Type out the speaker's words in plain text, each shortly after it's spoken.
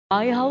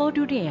Hai halo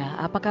dunia,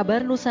 apa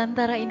kabar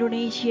Nusantara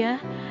Indonesia?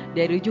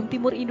 Dari ujung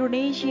timur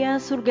Indonesia,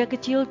 surga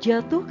kecil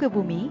jatuh ke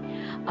bumi.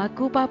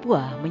 Aku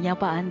Papua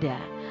menyapa Anda.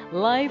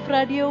 Live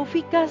Radio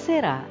Vika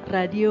Sera,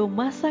 radio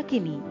masa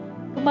kini.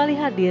 Kembali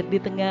hadir di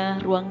tengah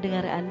ruang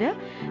dengar Anda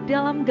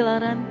dalam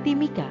gelaran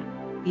Timika.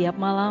 Tiap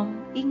malam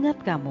ingat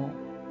kamu.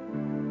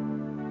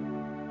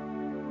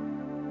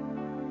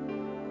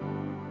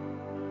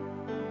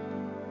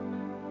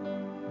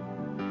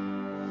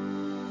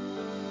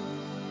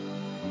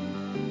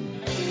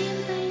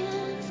 Cinta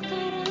yang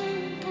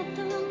sekarang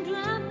katong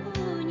dua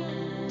punya,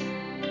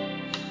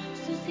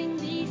 susah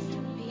bisa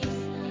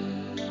pisah.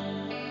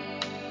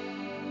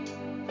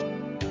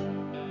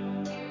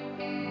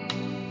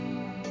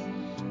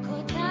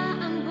 Kota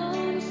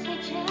Ambon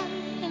saja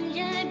yang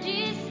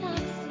jadi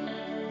saksi,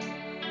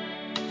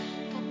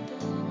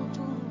 katong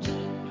pun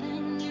cinta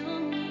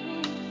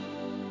nyongeng.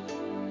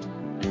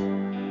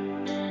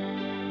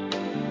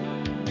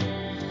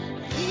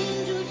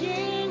 Rindu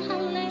jeng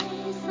hale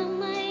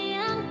sama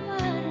yang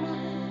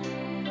pernah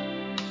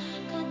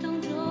katong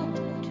dulu.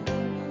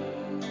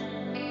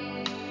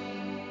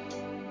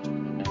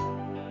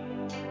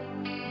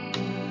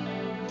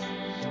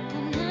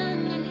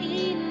 Kenangan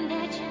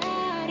indah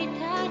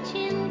cerita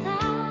cinta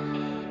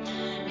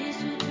di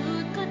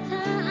sudut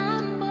kota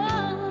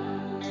Ambon.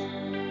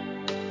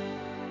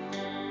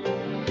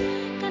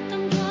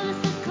 Katong dua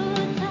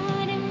sekota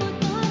deng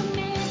motor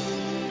metik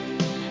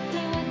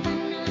lewat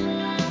tanah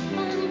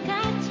lapang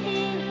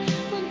kacil,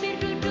 mampir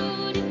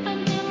duduk di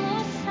pantai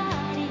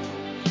Losari,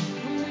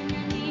 rumah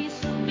nyanyi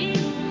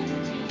Subilang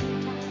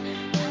Cinta,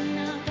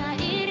 kenal ka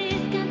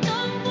iris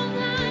katong pung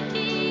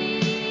hati.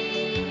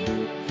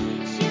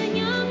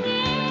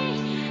 Senyumnya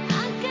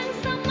akan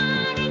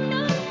sama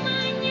rindu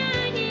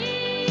menyanyi.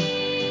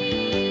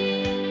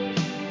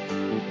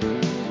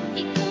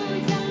 Ikut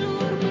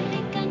jalur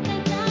merdeka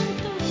katang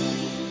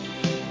tulis,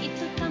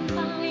 itu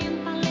tampang yang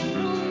paling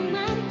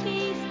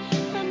romantis.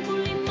 Lampu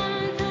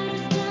lima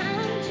terus ke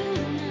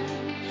Anjungan,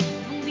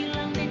 dong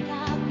bilang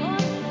beta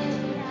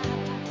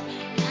beberapa,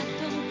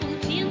 katong pun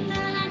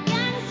cinta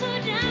akan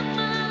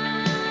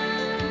sudaman.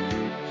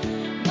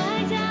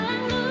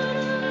 Berjalan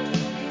lurus,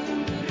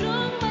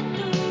 turun-turun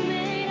batu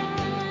merah.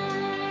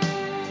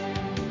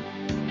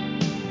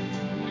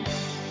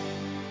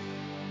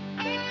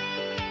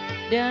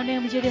 Dan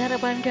yang menjadi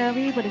harapan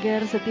kami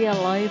pendengar setia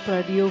Live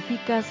Radio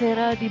Vika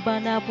Sera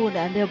dimanapun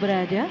Anda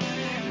berada,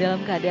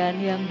 dalam keadaan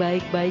yang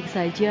baik-baik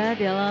saja,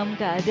 dalam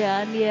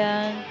keadaan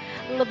yang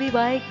lebih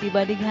baik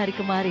dibanding hari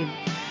kemarin.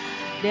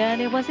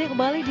 Dan yang pasti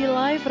kembali di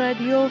Live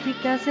Radio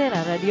Vika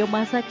Sera, radio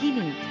masa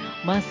kini,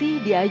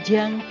 masih di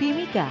ajang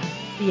Timika,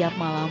 tiap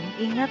malam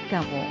ingat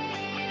kamu.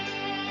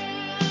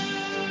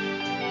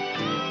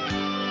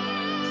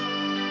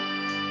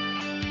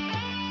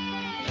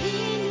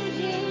 Rindu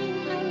jeng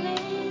hale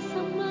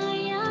sama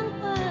yang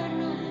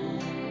pernah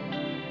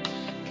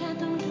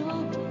katong dulu.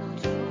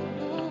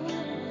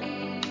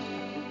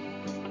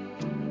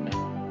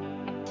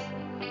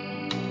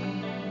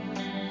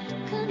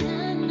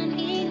 Kenangan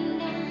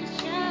indah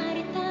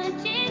cerita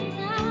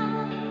cinta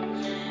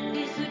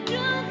di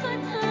sudut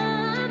kota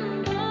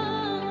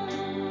Ambon.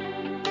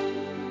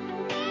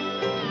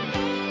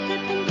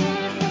 Katong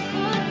dua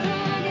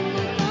sekota deng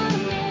motor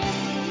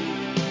metik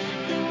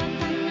lewat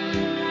tanah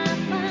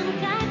lapang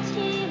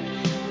kacil,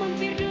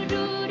 mampir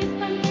duduk di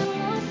pantai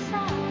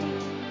Losari,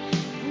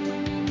 rumah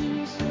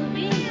nyanyi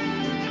Subilang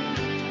Cinta,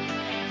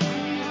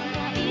 kenal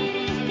ka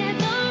iris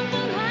katong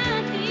pung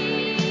hati.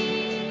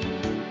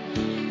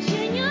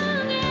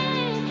 Senyumnya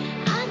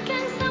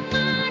akan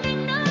sama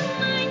rindu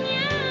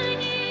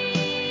menyanyi.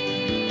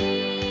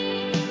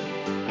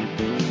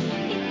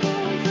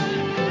 Ikut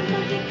jalur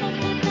merdeka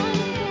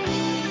katang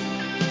tulis,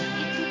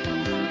 itu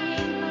tampang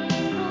yang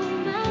paling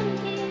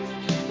romantis.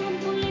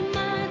 Lampu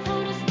lima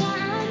terus ke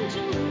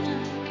Anjungan,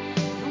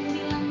 dong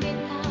bilang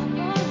beta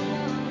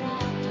beberapa,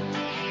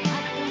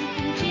 katong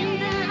pun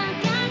cinta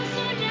akan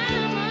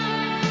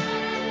sudaman.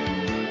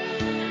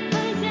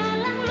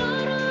 Berjalan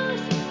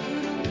lurus,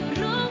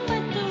 turun-turun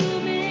batu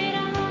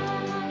merah.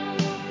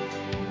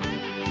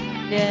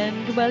 Dan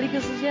kembali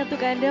khususnya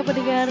untuk Anda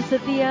pendengar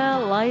setia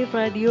Live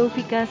Radio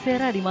Vika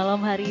Sera di malam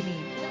hari ini.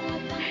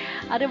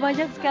 Ada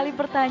banyak sekali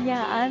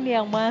pertanyaan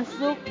yang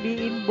masuk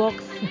di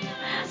inbox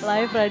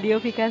Live Radio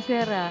Vika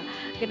Sera.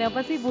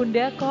 Kenapa sih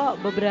Bunda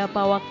kok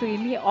beberapa waktu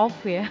ini off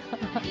ya?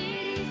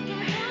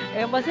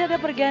 Yang pasti ada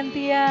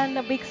pergantian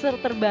mixer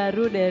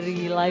terbaru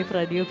dari Live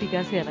Radio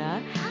Vika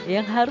Sera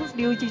yang harus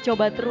diuji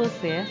coba terus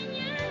ya.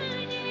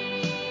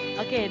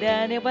 Oke,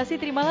 dan yang pasti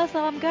terimalah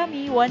salam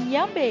kami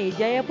Wanyambe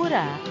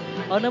Jayapura,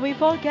 Onomi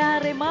Foka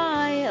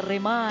Remai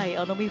Remai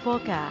Onomi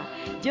Foka,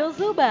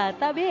 Josuba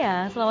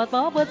Tabea, selamat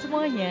malam buat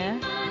semuanya.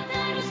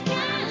 Terus ke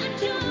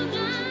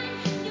Anjungan,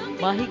 dong bilang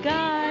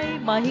Mahikai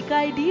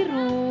Mahikai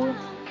Diru,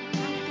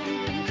 katong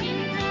pun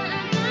cinta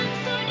akan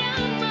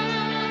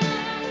sudaman.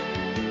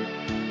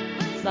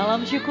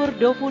 salam syukur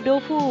Dofu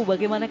Dofu,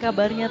 bagaimana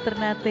kabarnya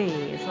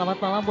Ternate? Selamat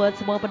malam buat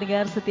semua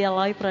pendengar setia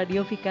Live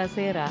Radio Vika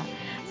Sera.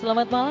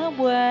 Selamat malam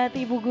buat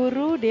Ibu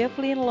Guru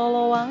Devlin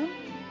Lolowang.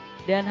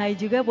 Dan hai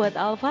juga buat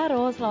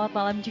Alvaro, selamat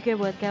malam juga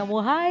buat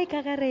kamu. Hai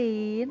Kakak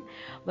Rain,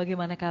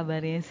 bagaimana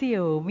kabarnya sih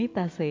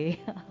Mita sih?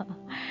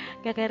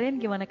 Kakak Rain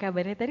gimana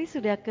kabarnya? Tadi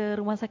sudah ke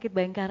Rumah Sakit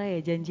Bayangkara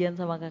ya janjian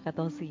sama Kakak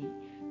Tosi.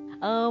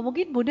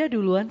 Mungkin Bunda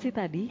duluan sih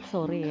tadi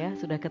sore ya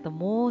sudah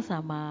ketemu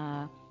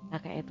sama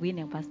Kakak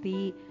Edwin yang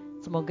pasti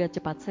semoga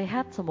cepat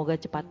sehat, semoga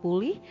cepat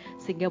pulih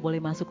sehingga boleh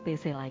masuk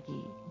TC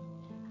lagi.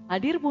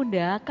 Hadir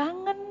Bunda,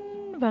 kangen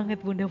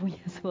banget Bunda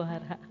punya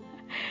suara.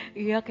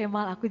 Iya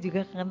Kemal, aku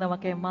juga kangen sama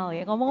Kemal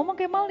ya. Ngomong-ngomong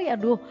Kemal nih,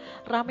 aduh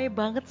rame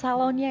banget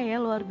salonnya ya,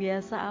 luar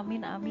biasa.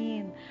 Amin,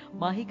 amin.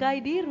 Mahika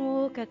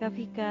Idiru, Kakak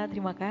Vika,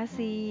 terima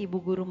kasih.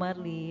 Ibu Guru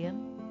Marlin.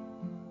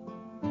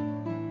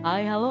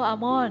 Hai, halo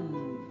Amon.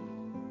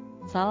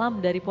 Salam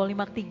dari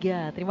Polimak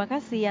 3. Terima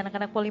kasih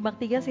anak-anak Polimak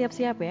 3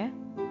 siap-siap ya.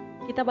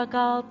 Kita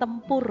bakal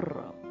tempur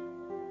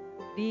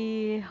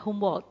di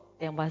Humboldt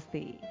yang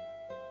pasti.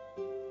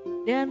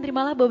 Dan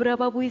terimalah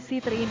beberapa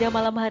puisi terindah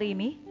malam hari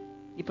ini.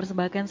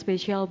 Dipersembahkan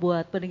spesial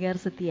buat pendengar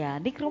setia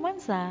Nick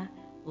Romansa,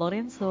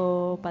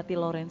 Lorenzo, Pati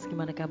Lorenz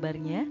gimana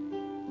kabarnya?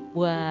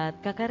 Buat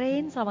Kakak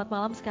Rain, selamat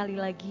malam sekali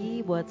lagi.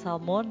 Buat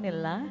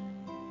Salmonella,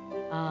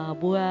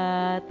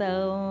 buat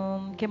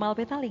Kemal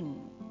Petaling.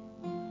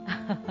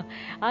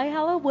 Hai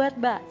halo buat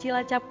Mbak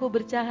Cilacapku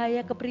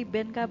bercahaya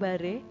kepriben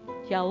kabare.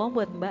 Shalom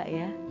buat Mbak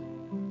ya.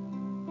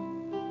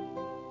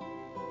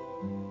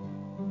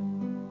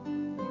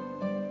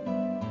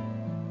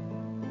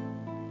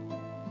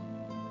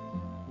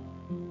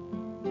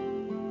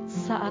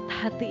 Saat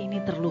hati ini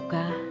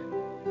terluka,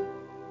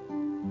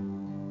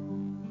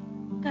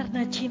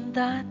 karena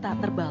cinta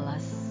tak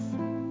terbalas.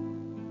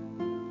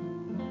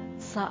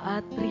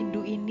 Saat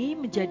rindu ini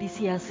menjadi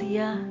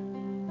sia-sia,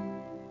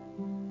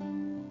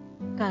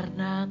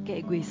 karena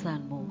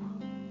keegoisanmu.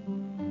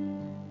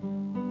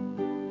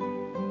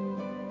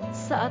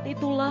 Saat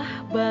itulah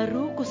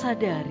baru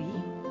kusadari,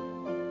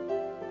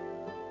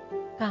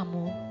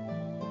 kamu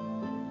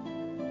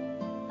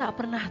tak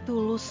pernah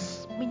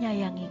tulus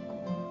menyayangiku.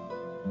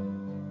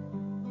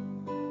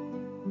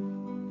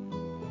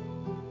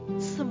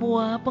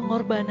 Semua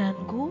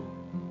pengorbananku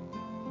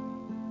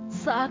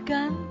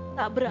seakan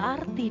tak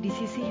berarti di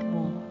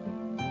sisimu.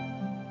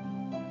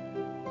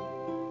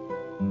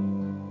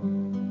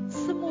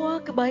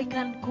 Semua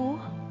kebaikanku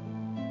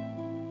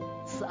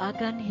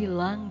seakan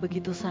hilang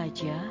begitu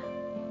saja,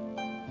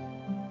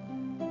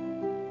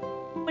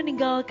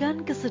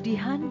 meninggalkan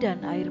kesedihan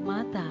dan air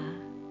mata,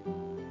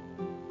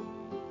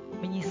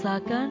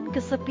 menyisakan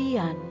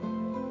kesepian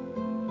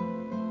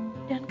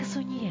dan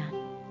kesunyian.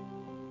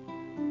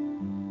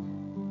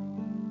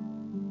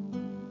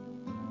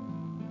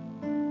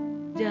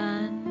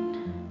 Dan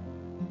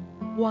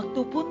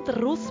waktu pun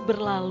terus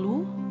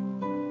berlalu.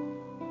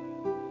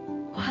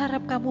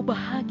 Kuharap kamu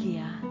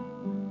bahagia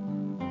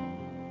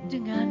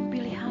dengan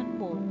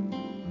pilihanmu.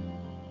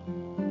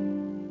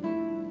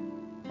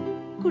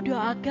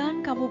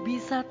 Kudoakan kamu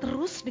bisa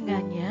terus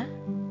dengannya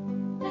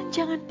dan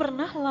jangan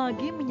pernah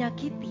lagi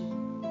menyakiti.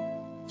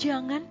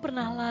 Jangan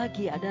pernah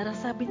lagi ada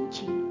rasa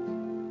benci.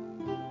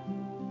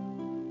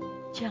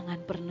 Jangan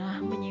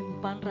pernah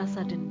menyimpan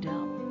rasa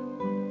dendam.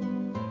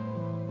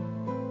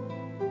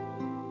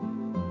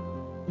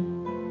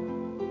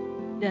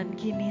 Dan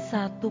kini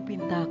satu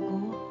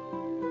pintaku,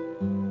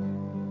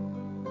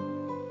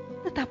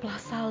 tetaplah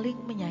saling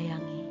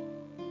menyayangi.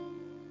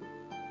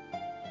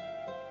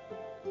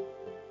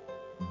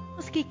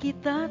 Meski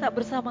kita tak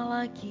bersama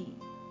lagi,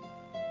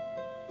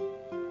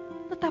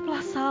 tetaplah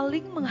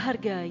saling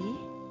menghargai.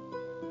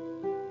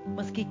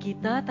 Meski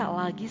kita tak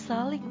lagi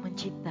saling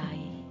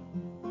mencintai.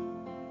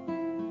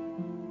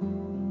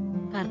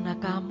 Karena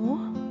kamu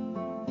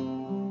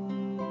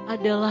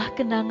adalah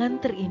kenangan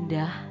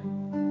terindah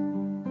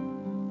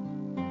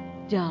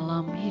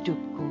dalam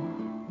hidupku.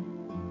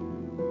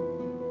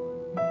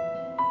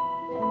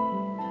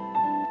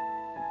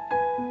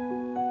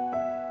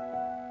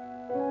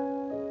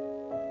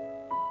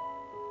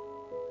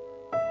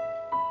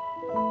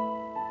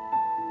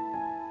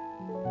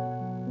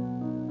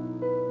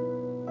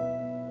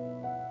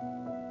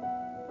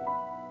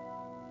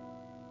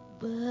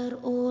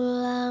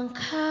 Berulang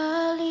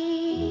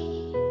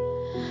kali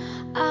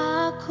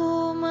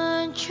aku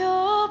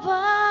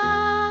mencoba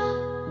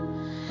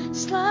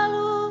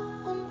selalu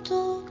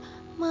untuk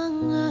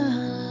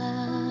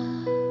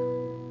mengalah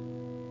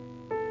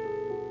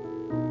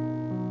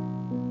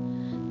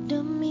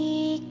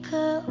demi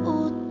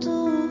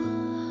keutuhan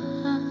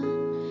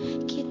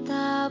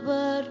kita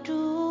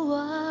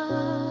berdua,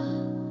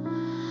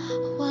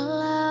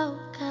 walau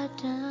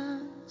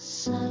kadang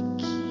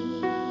sakit.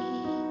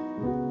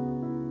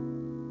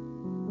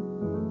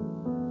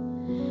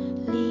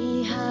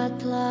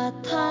 Lihatlah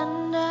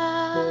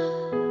tanda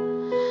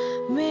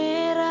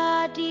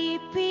merah di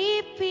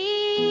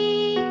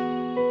pipi,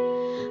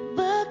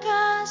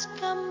 bekas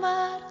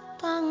gambar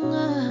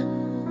tanganmu.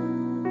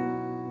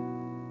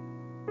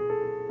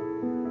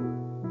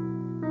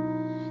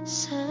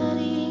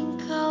 Sering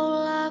kau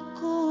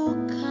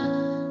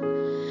lakukan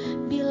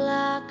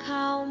bila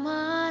kau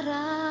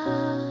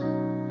marah.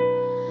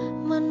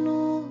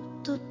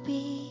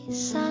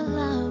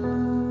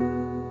 salahmu.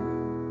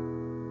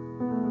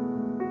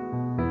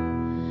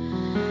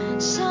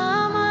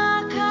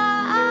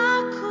 Samakah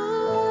aku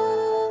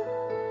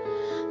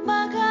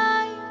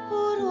bagai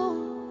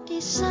burung di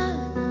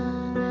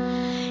sana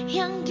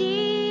yang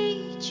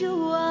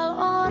dijual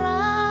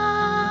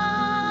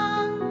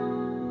orang,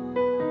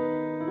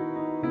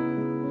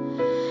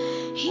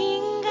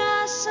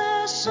 hingga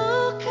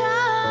sesukamu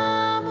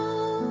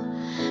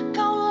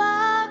kau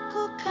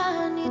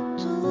lakukan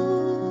itu,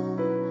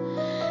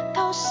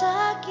 kau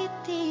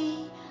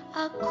sakiti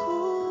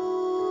aku.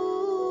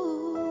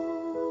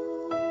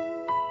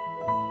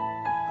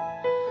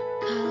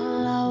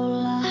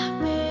 Kalaulah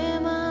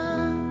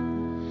memang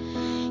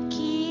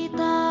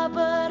kita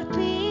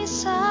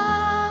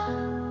berpisah,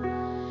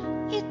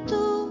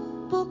 itu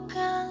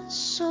bukan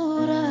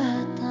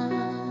suratan.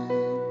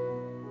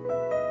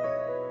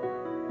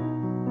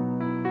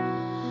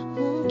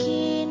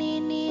 Mungkin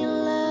ini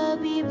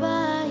lebih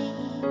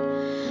baik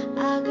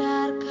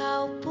agar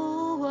kau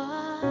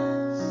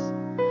puas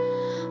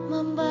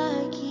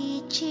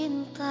membagi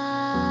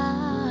cinta.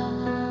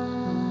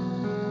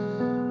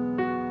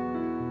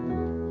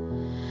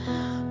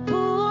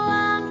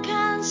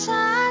 Pulangkan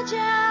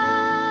saja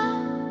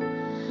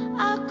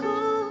aku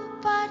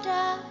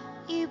pada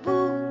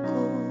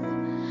ibuku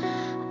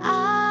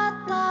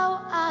atau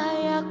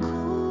ayahku.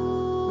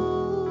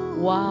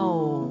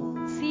 Wow,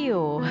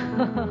 Sio.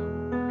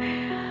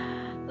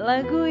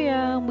 Lagu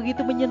yang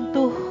begitu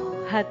menyentuh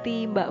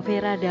hati Mbak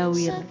Vera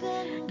Dawir.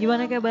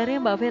 Gimana kabarnya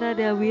Mbak Vera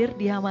Dawir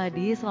di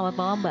Hamadi? Selamat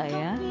malam Mbak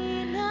ya.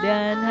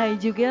 Dan hai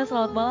juga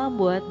selamat malam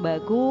buat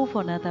Mbakku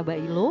Fonata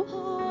Bailo.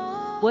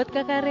 Buat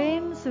Kakak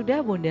Ren, sudah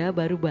Bunda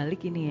baru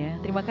balik ini ya.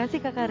 Terima kasih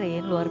Kakak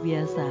Ren, luar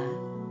biasa.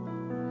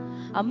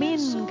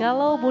 Amin,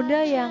 kalau Bunda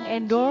yang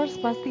endorse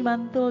pasti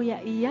mantul ya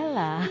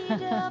iyalah.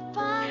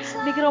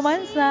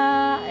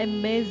 Nekromansa,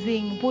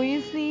 amazing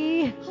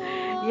puisi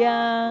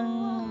yang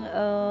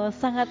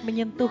sangat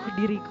menyentuh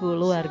diriku,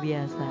 luar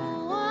biasa.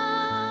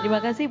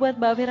 Terima kasih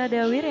buat Mbak Vera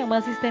Dawir yang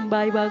masih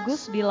standby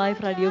bagus di live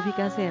Radio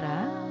Vika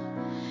Sera.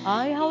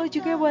 Hai, halo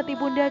juga buat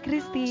Ibunda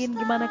Christine,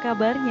 gimana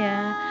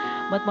kabarnya?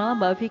 Selamat malam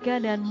Mbak Vika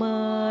dan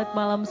selamat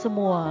malam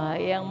semua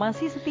yang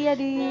masih setia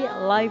di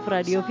live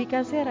Radio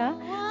Vika Sera.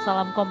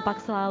 Salam kompak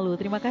selalu,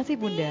 terima kasih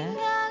Bunda.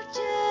 Tinggal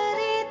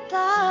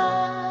cerita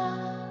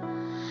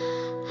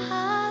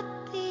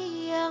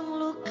hati yang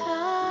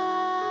luka.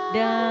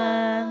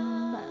 Dan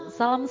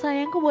salam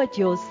sayangku buat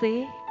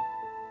Jose,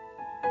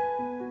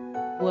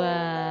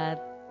 buat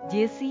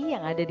Jessie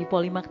yang ada di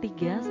Polimak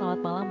 3. Selamat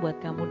malam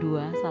buat kamu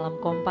dua. Salam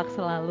kompak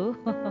selalu.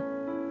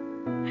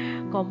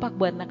 Kompak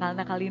buat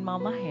nakal-nakalin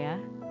mamah ya.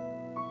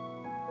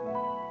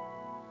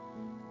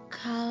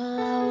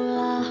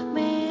 Kalaulah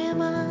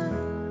memang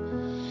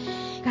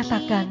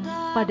Katakan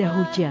pada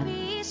hujan,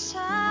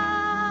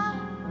 berpisah,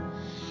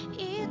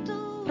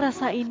 itu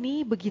rasa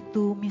ini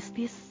begitu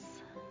mistis.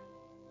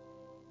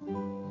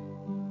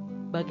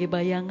 Bagai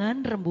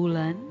bayangan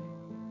rembulan,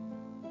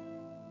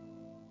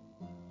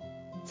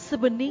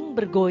 sebening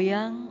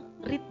bergoyang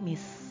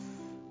ritmis.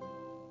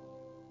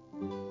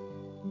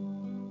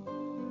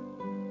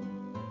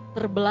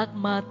 Terbelak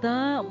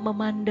mata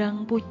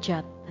memandang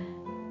pucat.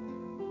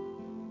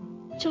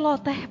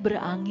 Celoteh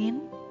berangin,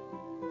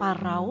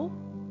 parau,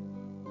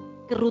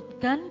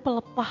 kerutkan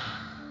pelepah,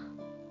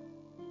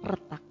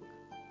 retak.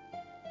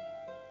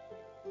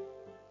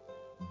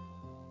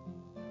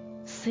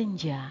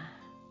 Senja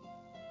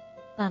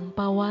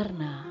tanpa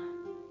warna,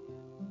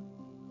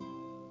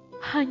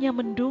 hanya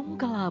mendung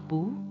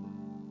kelabu,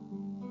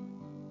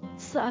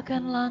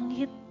 seakan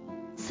langit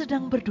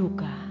sedang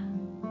berduka.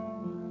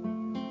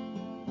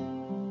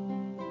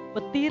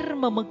 Petir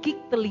memekik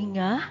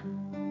telinga,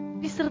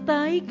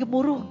 disertai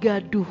gemuruh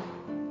gaduh.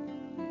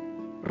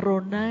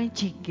 Rona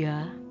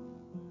jingga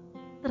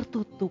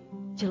tertutup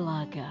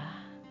jelaga.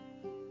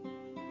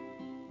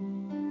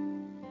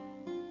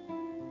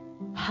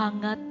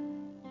 Hangat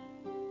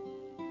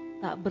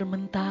tak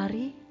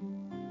bermentari,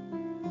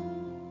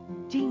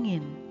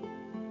 dingin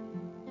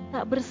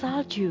tak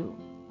bersalju.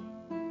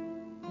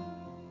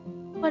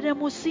 Pada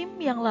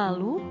musim yang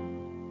lalu,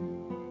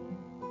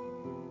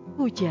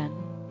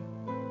 hujan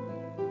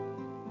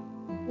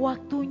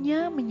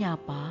waktunya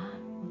menyapa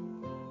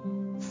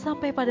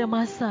sampai pada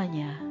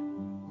masanya.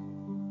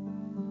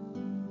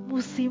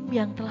 Musim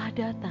yang telah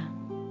datang.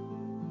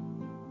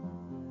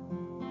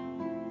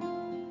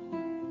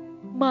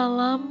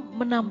 Malam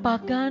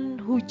menampakkan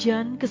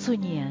hujan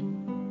kesunyian.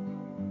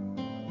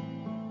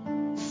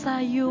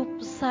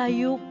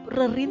 Sayup-sayup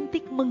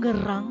rerintik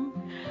mengerang,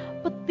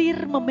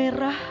 petir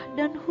memerah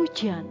dan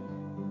hujan.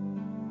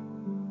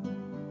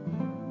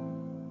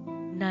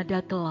 Nada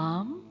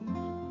kelam,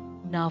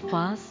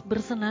 nafas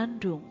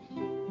bersenandung.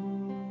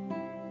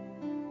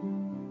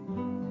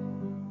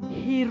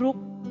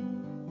 Hiruk,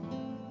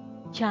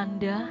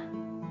 canda,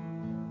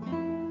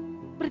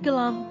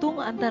 bergelantung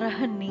antara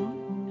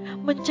hening,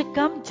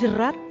 mencekam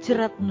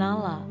jerat-jerat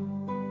nala.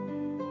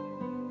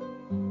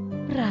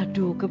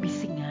 Beradu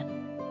kebisingan,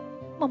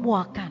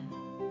 memuakan.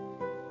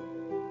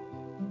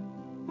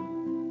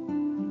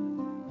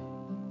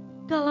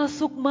 Kala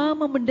Sukma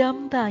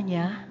memendam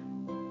tanya,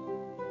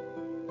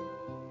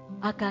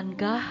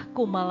 akankah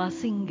ku malah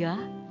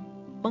singgah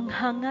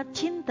menghangat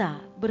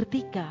cinta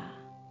bertika?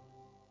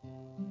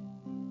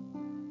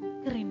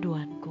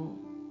 Kerinduanku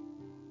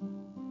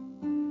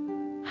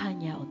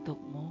hanya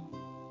untukmu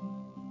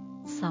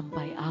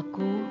sampai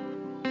aku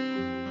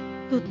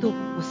tutup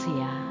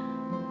usia.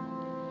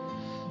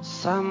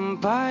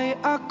 Sampai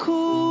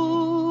aku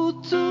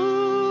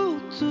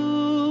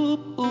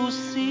tutup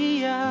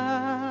usia,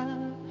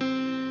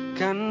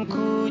 kan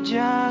ku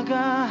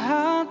jaga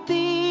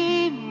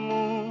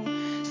hatimu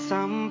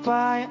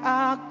sampai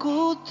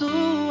aku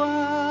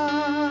tua.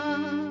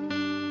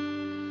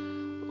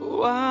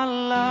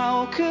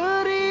 Walau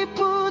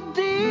keriput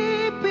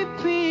di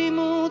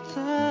pipimu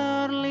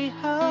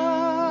terlihat,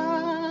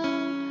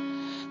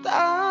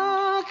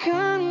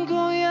 takkan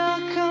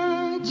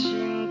goyahkan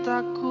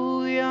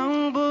cintaku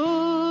yang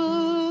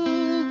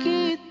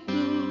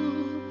begitu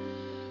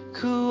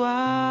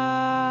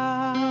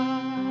kuat.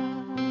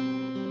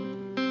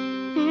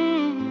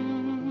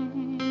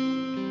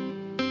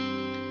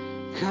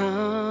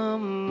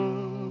 Kamu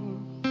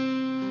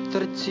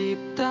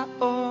tercipta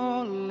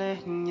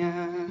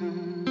olehnya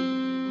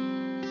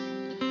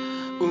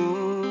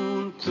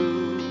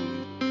untuk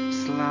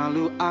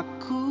selalu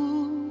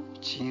aku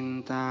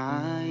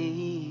cintai.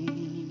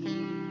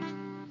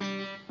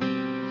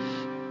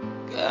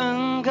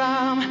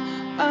 Genggam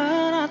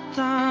erat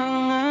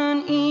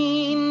tangan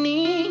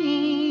ini,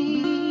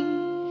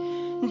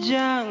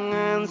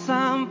 jangan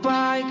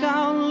sampai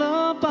kau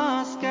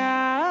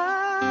lepaskan.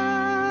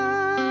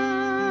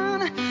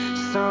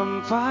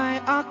 Sampai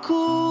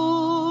aku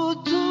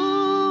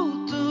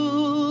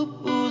tutup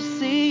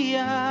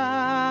usia,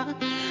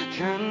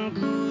 kan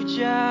ku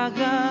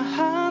jaga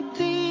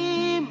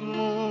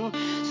hatimu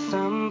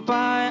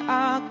sampai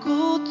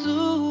aku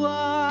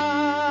tua.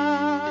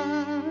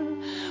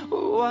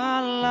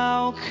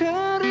 Walau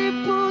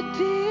keriput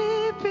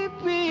di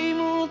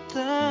pipimu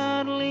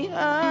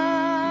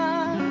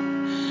terlihat,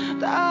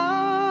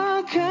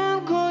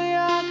 takkan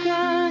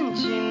goyahkan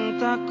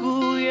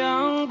cintaku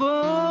yang begitu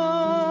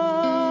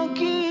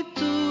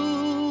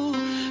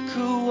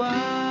kuat.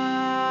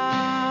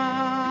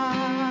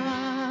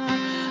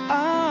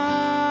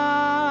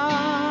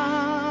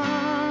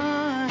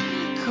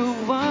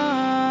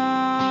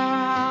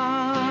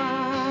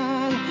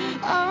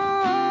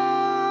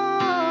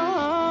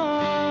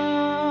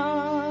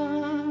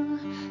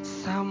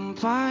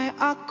 Sampai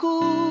aku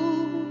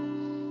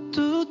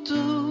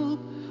tutup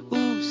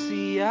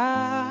usia,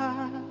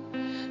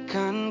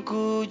 kan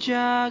ku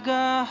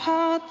jaga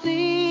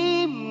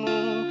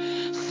hatimu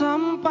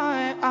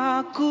sampai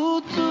aku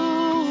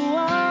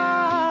tua.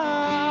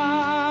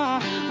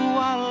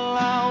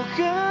 Walau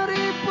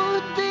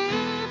keriput di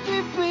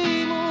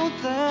pipimu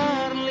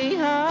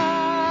terlihat,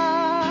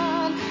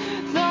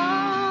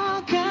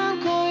 takkan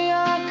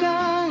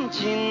goyahkan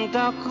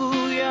cintaku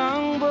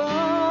yang begitu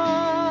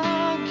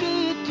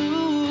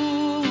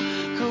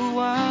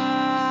kuat.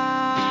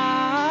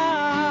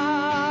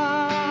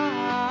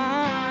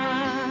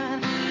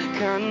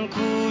 Kan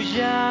ku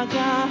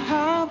jaga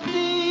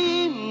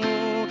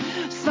hatimu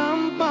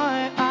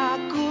sampai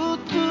aku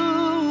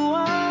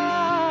tua.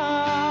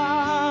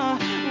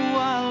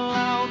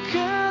 Walau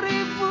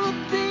keriput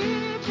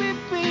di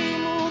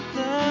pipimu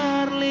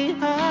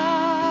terlihat,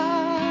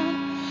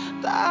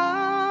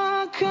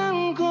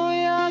 takkan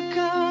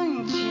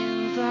goyahkan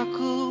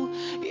cintaku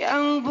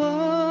yang begitu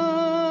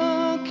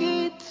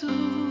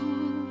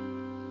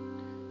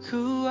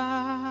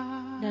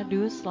kuat.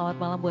 Nadus,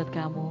 selamat malam buat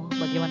kamu.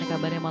 Bagaimana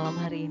kabarnya malam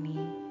hari ini?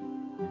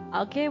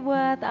 Oke,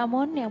 buat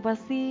Amon yang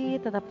pasti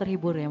tetap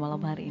terhibur ya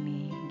malam hari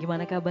ini.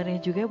 Gimana kabarnya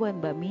juga buat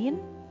Mbak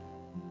Min?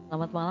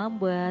 Selamat malam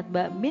buat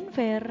Mbak Min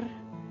Fair.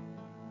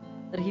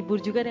 Terhibur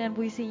juga dengan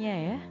puisinya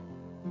ya.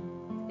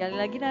 Sekali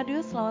lagi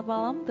Nadus, selamat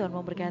malam, Tuhan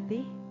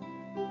memberkati.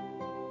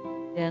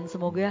 Dan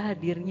semoga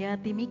hadirnya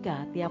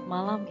Timika tiap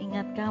malam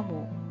ingat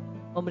kamu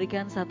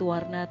memberikan satu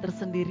warna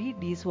tersendiri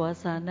di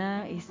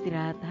suasana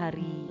istirahat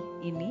hari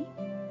ini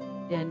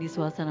dan di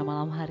suasana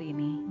malam hari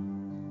ini.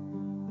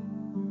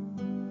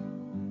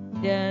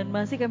 Dan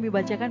masih kami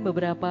bacakan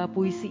beberapa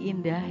puisi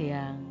indah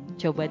yang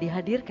coba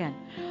dihadirkan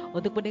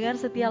untuk pendengar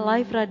setia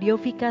live Radio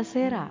Vika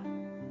Sera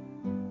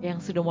yang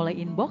sudah mulai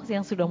inbox,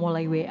 yang sudah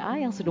mulai WA,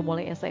 yang sudah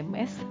mulai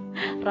SMS.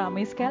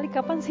 Ramai sekali,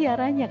 kapan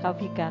siarannya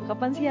Kak Vika?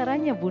 Kapan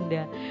siarannya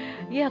Bunda?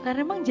 Ya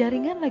karena memang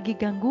jaringan lagi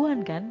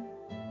gangguan kan.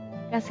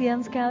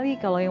 Kasihan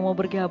sekali kalau yang mau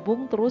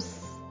bergabung terus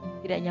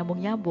tidak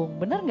nyambung-nyambung.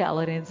 Benar nggak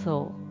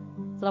Lorenzo?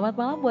 Selamat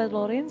malam buat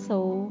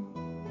Lorenzo.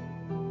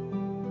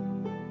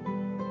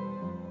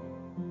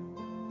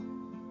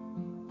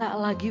 Tak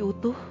lagi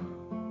utuh,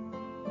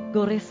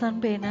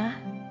 goresan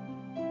pena,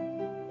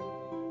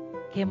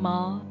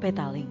 Kemal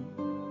Petaling.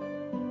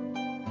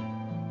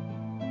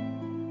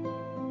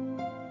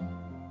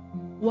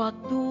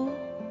 Waktu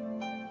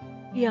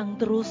yang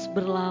terus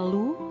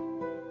berlalu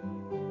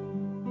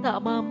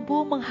tak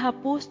mampu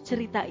menghapus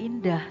cerita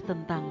indah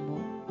tentangmu.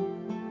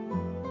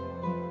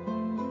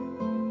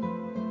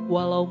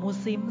 Walau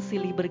musim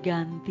silih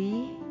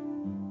berganti,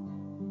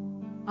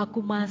 aku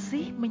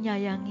masih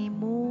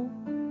menyayangimu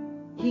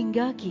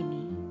hingga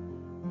kini.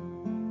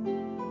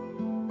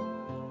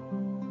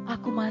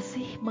 Aku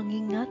masih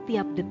mengingat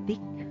tiap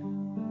detik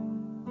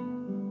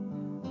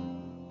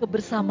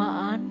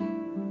kebersamaan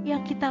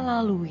yang kita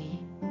lalui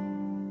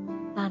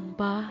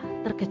tanpa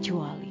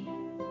terkecuali.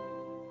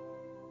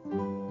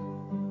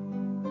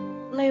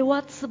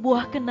 Lewat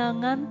sebuah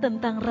kenangan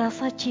tentang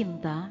rasa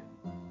cinta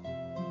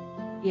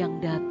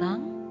yang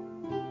datang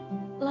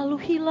lalu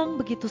hilang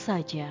begitu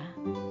saja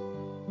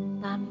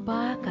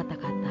tanpa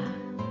kata-kata.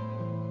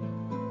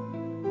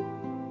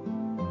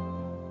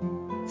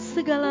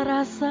 Segala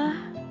rasa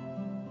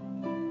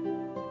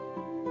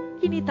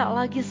kini tak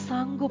lagi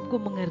sanggup ku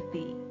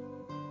mengerti.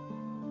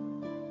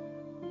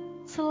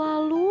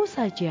 Selalu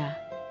saja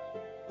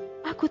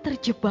aku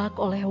terjebak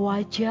oleh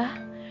wajah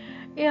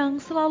yang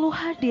selalu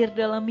hadir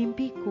dalam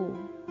mimpiku.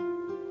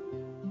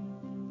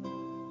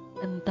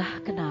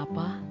 Entah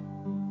kenapa,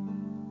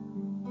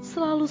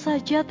 selalu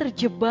saja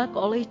terjebak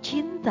oleh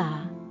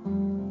cinta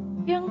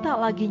yang tak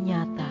lagi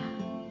nyata.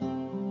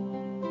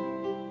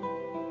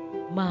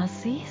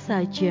 Masih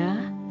saja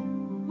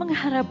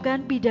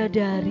mengharapkan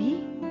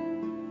bidadari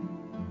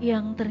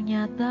yang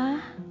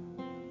ternyata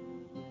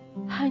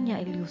hanya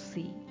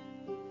ilusi.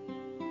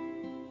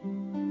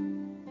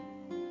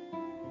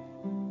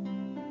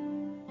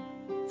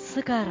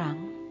 Sekarang,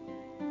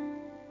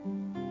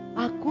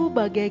 aku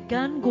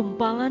bagaikan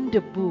gumpalan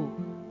debu,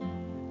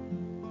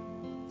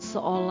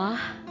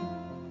 seolah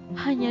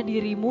hanya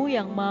dirimu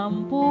yang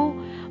mampu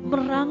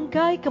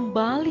merangkai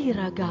kembali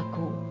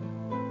ragaku.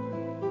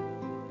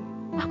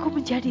 Aku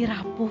menjadi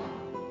rapuh.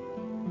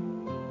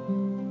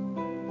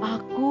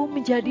 Aku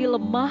menjadi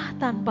lemah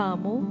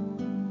tanpamu.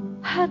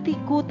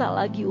 Hatiku tak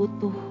lagi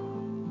utuh.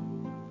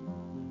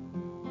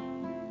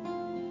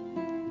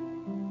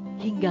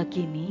 Hingga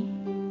kini,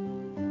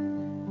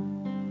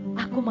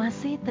 aku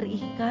masih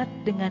terikat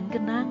dengan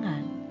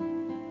kenangan.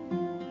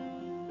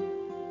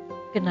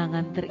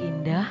 Kenangan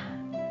terindah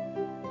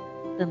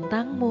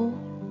tentangmu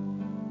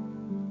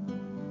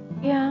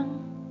yang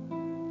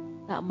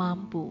tak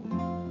mampu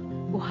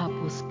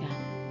kuhapuskan.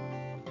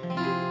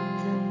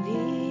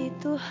 Demi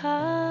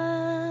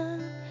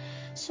Tuhan,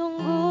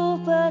 sungguh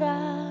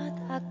berat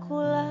aku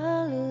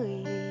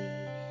lalui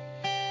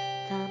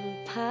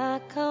tanpa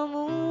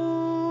kamu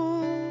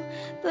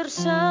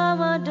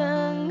bersama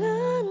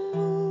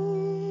denganmu.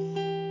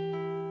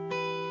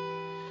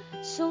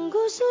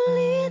 Sungguh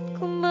sulit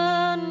ku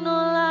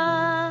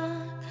menolak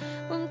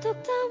untuk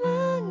tak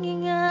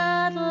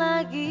mengingat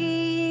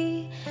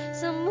lagi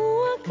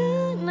semua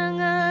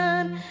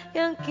kenangan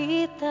yang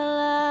kita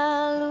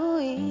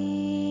lalui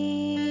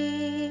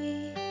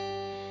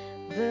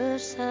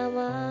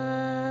bersama.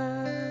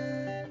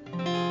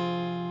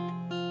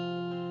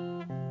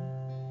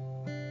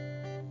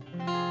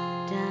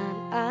 Dan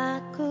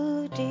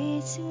aku di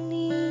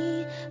sini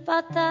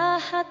patah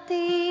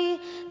hati,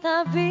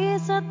 tak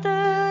bisa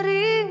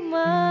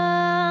terima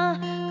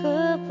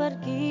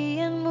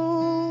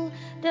kepergianmu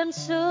dan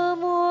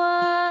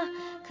semua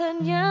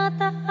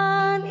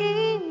kenyataan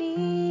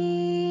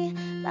ini.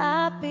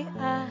 Tapi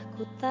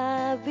aku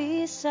tak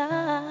bisa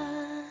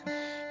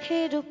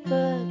hidup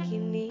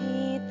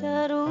begini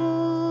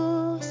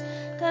terus.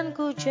 Kan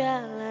ku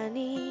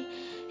jalani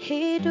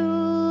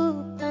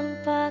hidup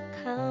tanpa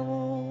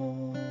kamu.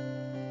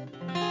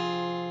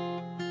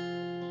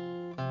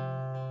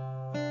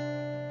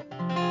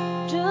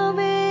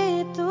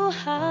 Demi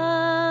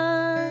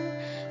Tuhan,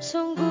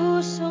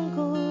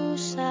 sungguh-sungguh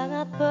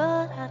sangat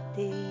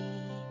berarti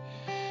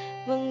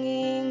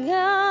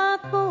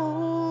mengingatmu,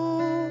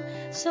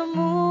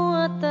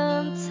 semua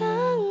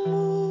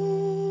tentangmu.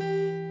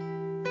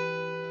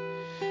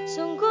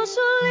 Sungguh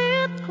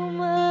sulit ku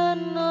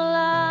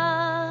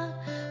menolak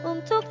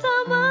untuk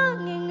tak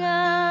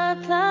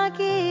mengingat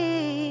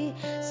lagi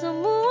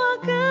semua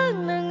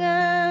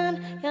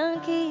kenangan yang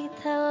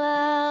kita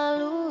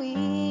lalui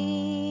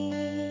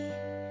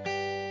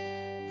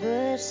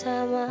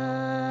bersama.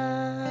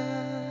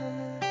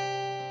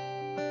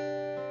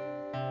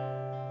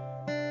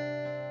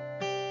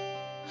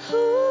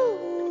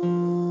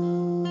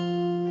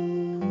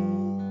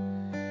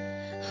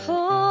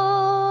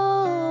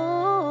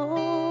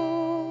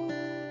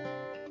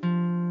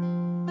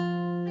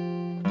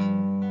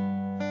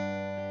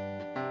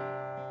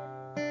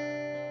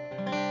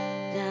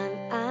 Dan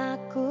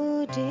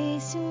aku di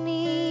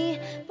sini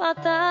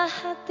patah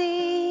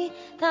hati,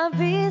 tak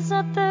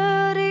bisa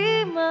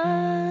terima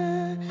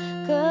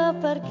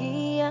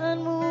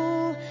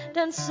kepergianmu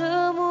dan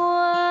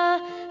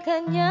semua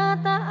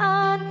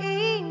kenyataan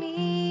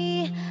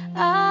ini.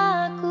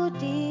 Aku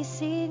di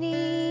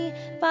sini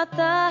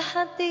patah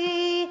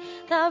hati,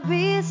 tak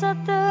bisa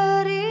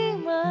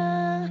terima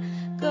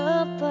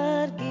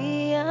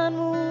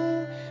kepergianmu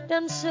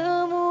dan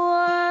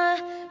semua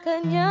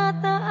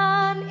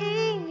kenyataan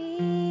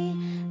ini.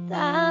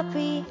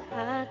 Tapi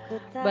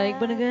aku tak Baik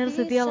pendengar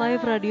setia bisa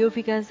Live Radio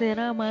Vika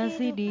Sera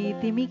masih di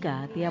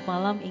Timika. Tiap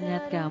malam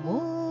ingat kamu.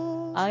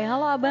 Hai,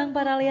 halo Abang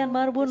Paralian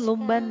Marbun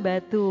Lumban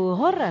Batu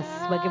Horas.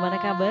 Bagaimana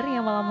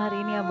kabarnya malam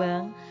hari ini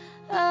Abang?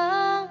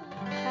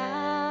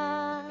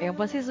 Yang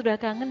pasti sudah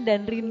kangen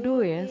dan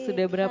rindu ya.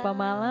 Sudah berapa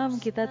malam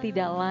kita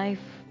tidak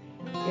live.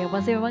 Yang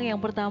pasti memang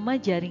yang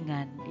pertama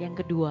jaringan.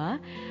 Yang kedua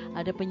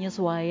ada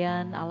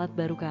penyesuaian alat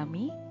baru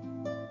kami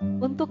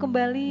untuk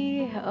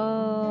kembali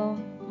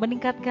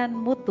meningkatkan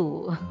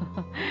mutu,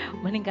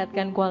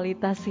 meningkatkan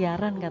kualitas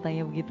siaran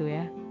katanya begitu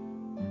ya.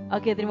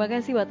 Oke, terima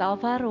kasih buat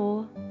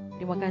Alvaro.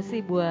 Terima kasih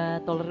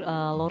buat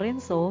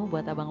Lorenzo,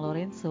 buat Abang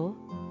Lorenzo.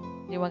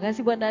 Terima kasih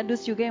buat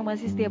Nadus juga yang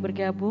masih setia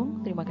bergabung.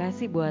 Terima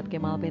kasih buat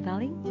Kemal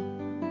Petaling.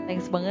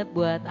 Thanks banget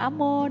buat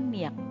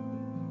Amoniak.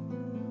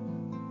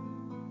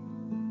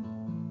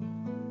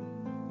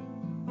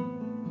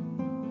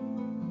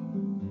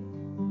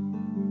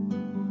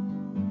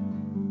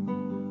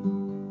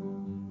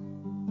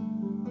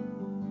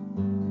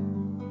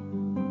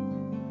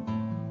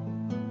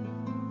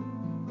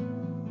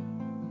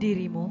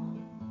 Dirimu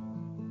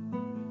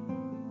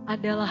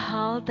adalah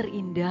hal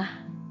terindah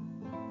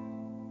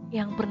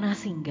yang pernah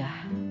singgah,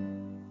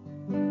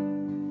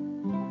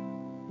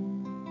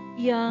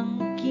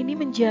 yang kini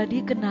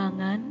menjadi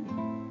kenangan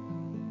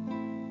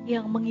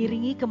yang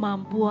mengiringi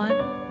kemampuan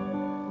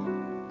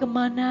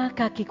kemana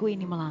kakiku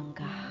ini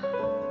melangkah.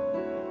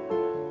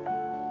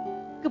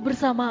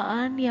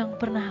 Kebersamaan yang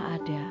pernah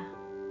ada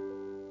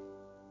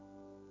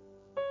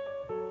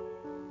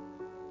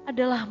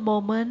adalah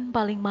momen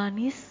paling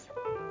manis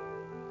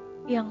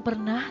yang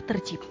pernah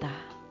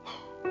tercipta.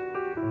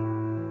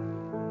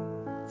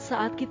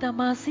 Saat kita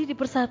masih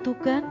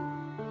dipersatukan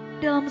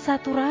dalam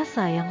satu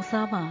rasa yang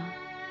sama.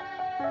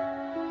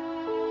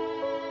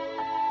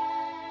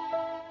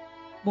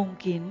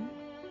 Mungkin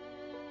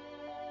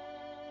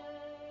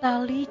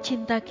tali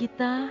cinta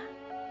kita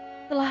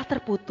telah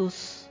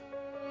terputus.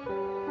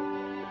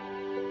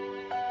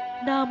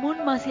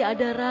 Namun masih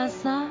ada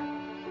rasa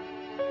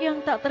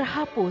yang tak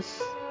terhapus.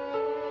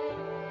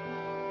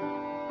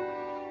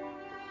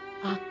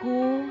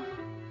 Aku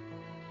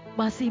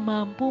masih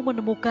mampu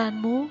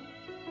menemukanmu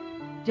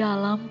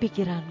dalam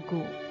pikiranku.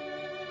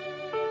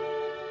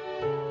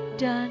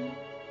 Dan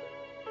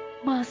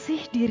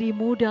masih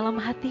dirimu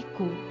dalam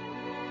hatiku.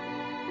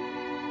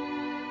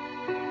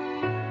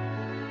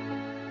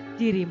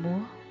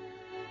 Dirimu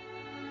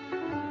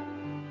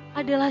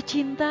adalah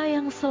cinta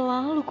yang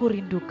selalu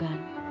kurindukan.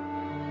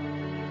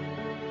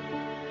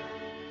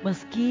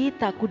 Meski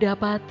tak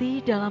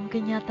kudapati dalam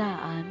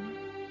kenyataan,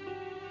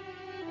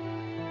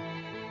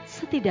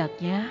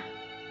 setidaknya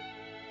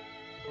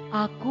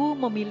aku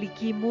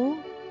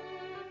memilikimu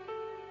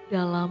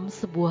dalam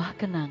sebuah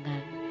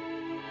kenangan.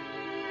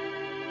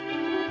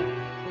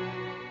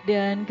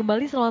 Dan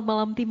kembali selamat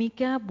malam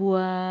Timika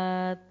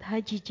buat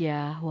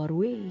Hajijah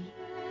Warway.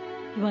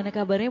 Gimana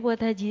kabarnya buat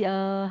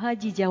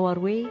Hajijah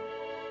Warway?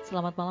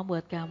 Selamat malam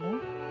buat kamu.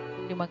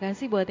 Terima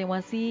kasih buat yang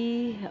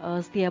masih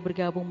setia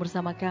bergabung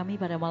bersama kami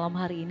pada malam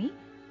hari ini.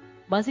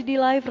 Masih di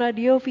live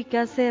Radio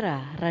Vika Sera,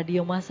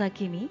 radio masa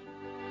kini.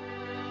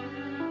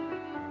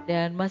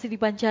 Dan masih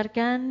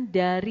dipancarkan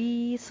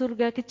dari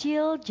surga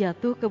kecil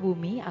jatuh ke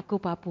bumi, aku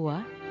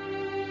Papua.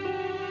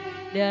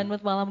 Dan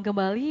buat malam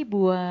kembali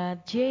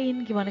buat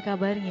Jane, gimana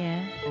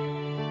kabarnya?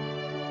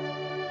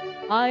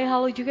 Hai,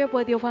 halo juga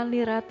buat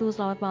Yovani Ratu,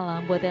 selamat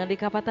malam. Buat yang di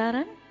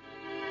Kapataran,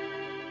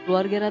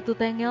 keluarga Ratu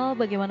Tengel,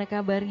 bagaimana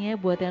kabarnya?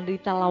 Buat yang di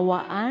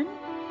Talawaan,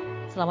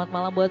 selamat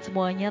malam buat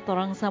semuanya,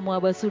 torang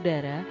semua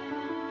basudara.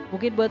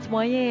 Mungkin buat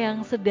semuanya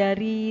yang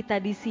sedari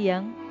tadi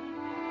siang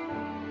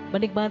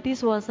menikmati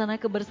suasana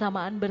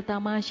kebersamaan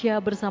bertamasya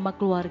bersama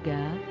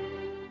keluarga.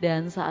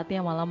 Dan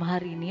saatnya malam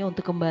hari ini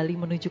untuk kembali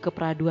menuju ke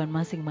peraduan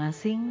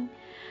masing-masing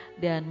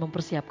dan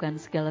mempersiapkan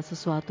segala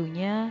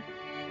sesuatunya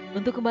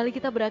untuk kembali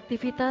kita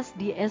beraktivitas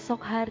di esok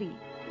hari.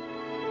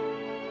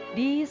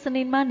 Di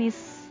Senin Manis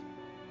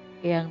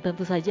yang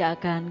tentu saja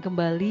akan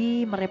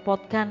kembali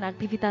merepotkan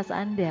aktivitas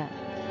Anda.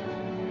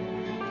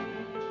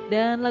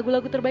 Dan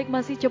lagu-lagu terbaik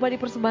masih coba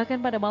dipersembahkan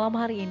pada malam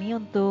hari ini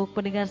untuk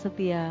pendengar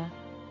setia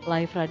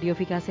Live Radio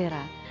Vika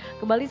Sera.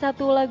 Kembali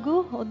satu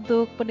lagu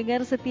untuk pendengar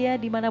setia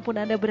dimanapun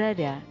Anda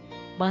berada.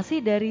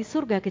 Masih dari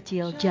surga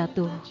kecil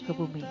jatuh ke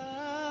bumi.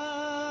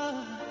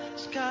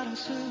 Sekarang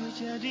sudah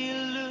jadi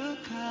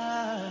luka.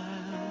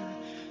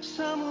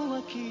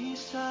 Semua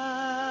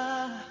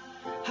kisah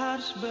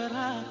harus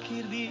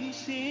berakhir di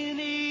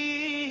sini.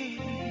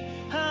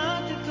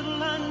 Hati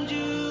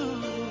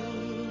terlanjur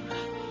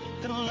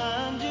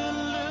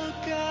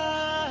luka.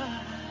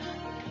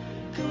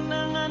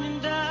 Kenangan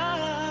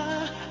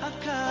indah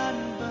akan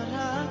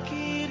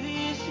berakhir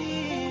di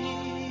sini.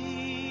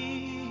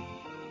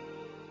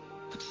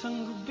 Tak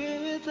sanggup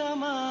beta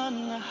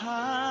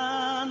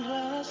menahan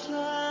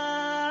rasa.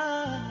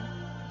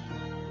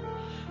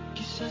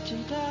 Kisah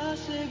cinta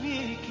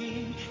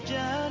sebikin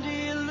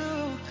jadi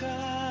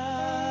luka.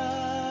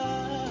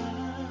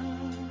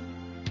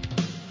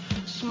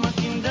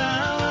 Semakin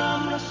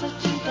dalam rasa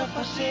cinta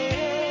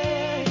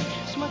pasir,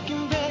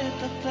 semakin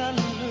beta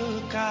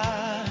terluka.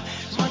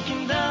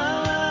 Semakin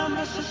dalam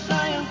rasa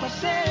sayang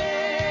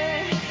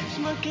pasir,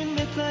 semakin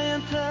beta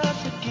yang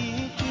tersiksa.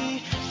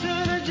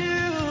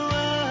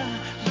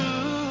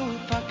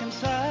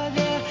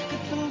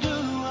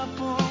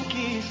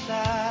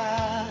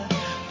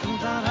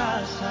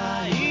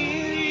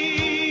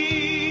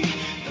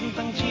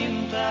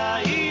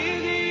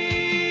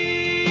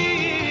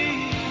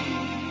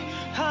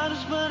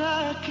 harus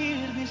berakhir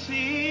di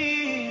sini.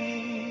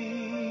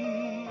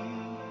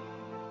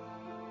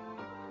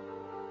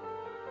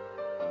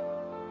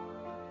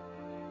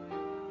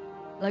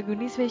 Lagu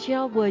ini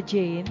spesial buat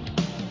Jane,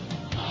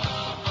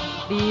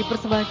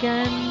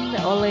 dipersembahkan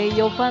oleh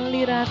Yovan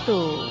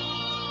Lirato,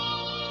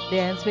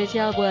 dan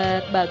spesial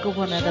buat Mbak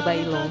Kuponata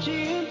Bailo.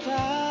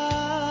 Cinta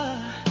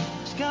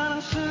sekarang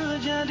sudah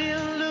jadi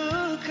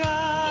luka.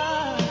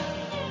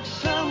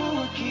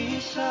 Semua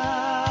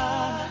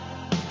kisah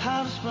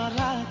harus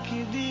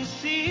berakhir di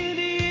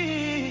sini.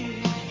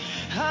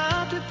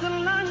 Hati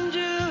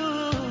terlanjur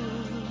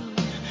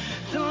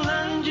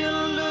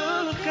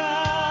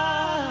luka.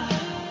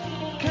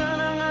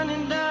 Kenangan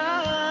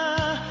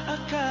indah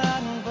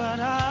akan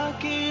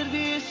berakhir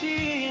di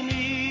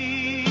sini.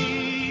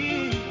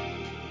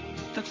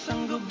 Tak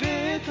sanggup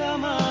beta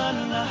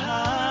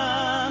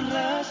menahan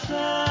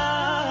rasa.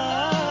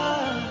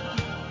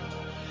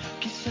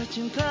 Kisah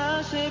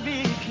cinta saya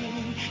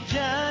bikin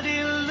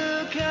jadi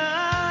luka.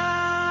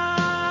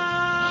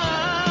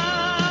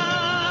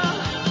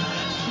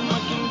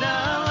 Semakin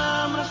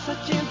dalam rasa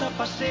cinta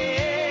pasti,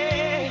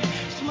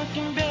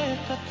 semakin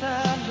beta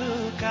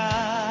terluka.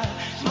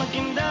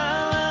 Semakin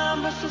dalam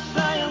rasa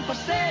sayang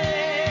pasti,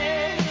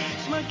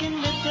 semakin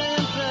beta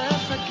yang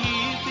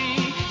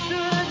tersakiti.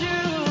 Sudah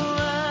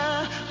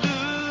jua,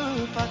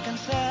 lupakan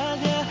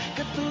saja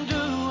ketemu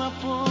dua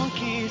pun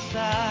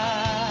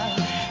kisah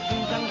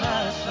tentang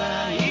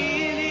rasa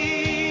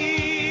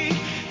ini,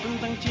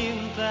 tentang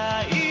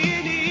cinta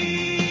ini.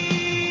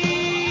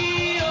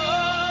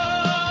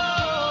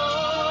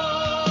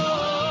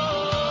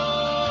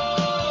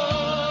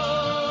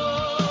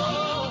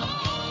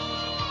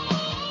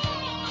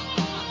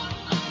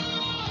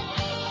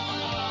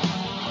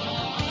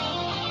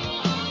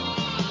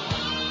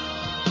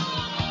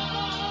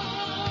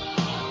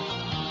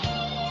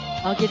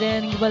 Oke,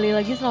 dan kembali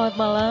lagi selamat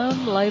malam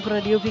live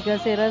Radio Vika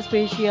Sera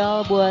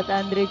spesial buat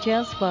Andre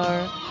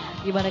Casper.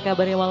 Gimana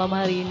kabarnya malam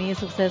hari ini?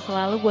 Sukses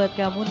selalu buat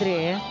kamu,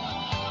 Andre ya.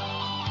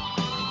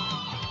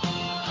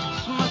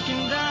 Semakin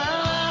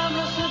dalam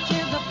rasa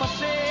cinta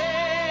pasti,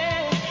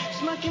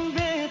 semakin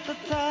beta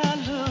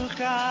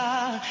terluka.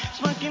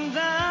 Semakin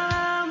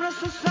dalam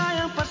rasa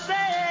sayang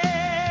pasti,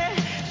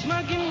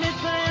 semakin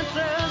beta yang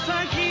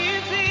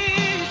tersakiti.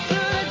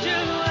 Sudah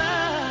jua,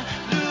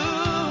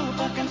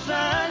 lupakan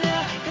saja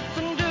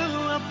ketemu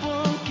dua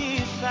pun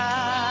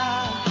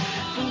kisah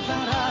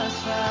tentang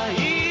rasa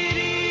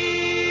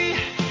ini,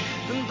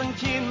 tentang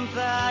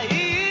cinta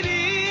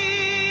ini.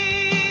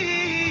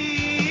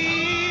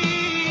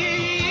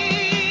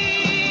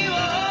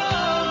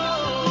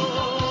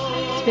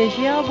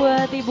 Spesial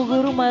buat Ibu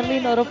Guru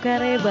Marlin Orob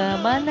Kareba.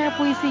 Mana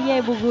puisinya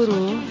Ibu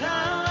Guru?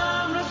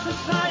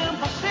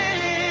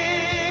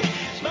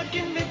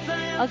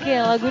 Oke,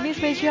 lagu ini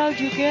spesial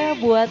juga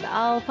buat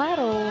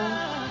Alvaro,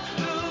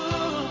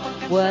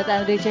 buat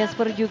Andre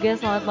Casper juga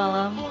selamat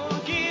malam.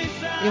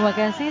 Terima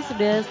kasih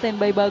sudah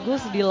standby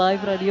bagus di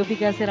live Radio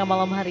Vika Sera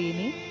malam hari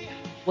ini.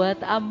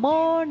 Buat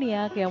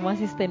Amoniak yang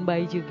masih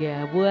standby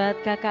juga.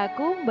 Buat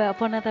kakakku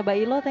Mbak Fonata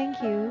Bailo, thank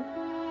you.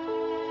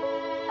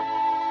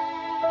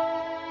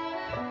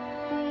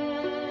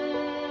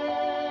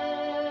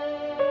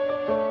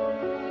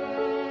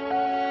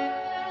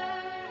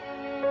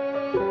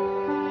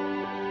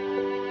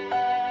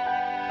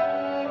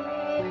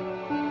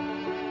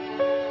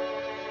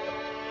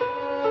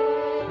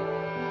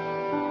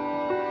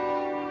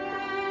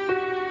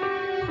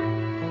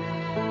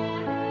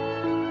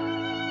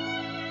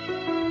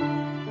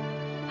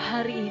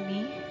 Hari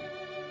ini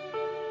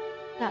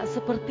tak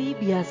seperti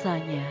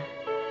biasanya.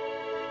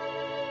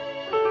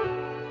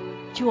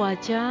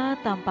 Cuaca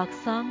tampak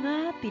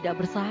sangat tidak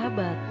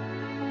bersahabat.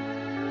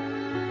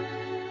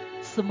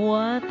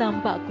 Semua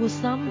tampak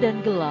kusam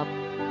dan gelap.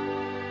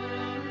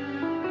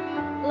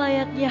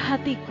 Layaknya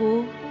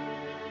hatiku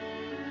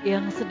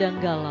yang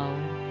sedang galau.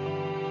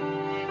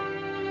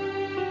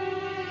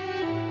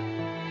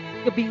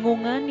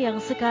 Kebingungan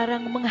yang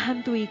sekarang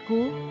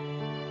menghantuiku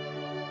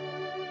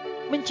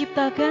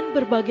menciptakan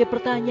berbagai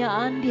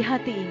pertanyaan di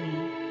hati ini.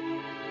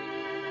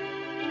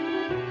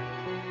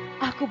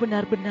 Aku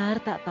benar-benar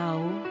tak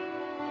tahu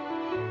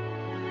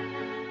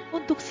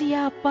untuk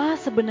siapa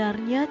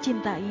sebenarnya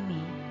cinta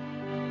ini.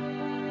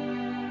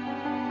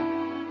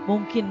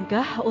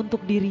 Mungkinkah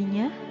untuk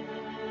dirinya?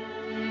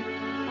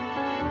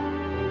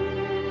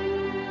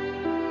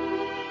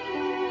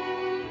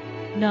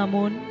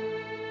 Namun,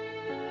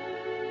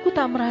 ku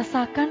tak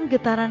merasakan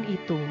getaran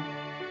itu.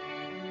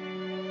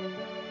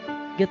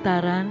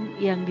 Getaran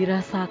yang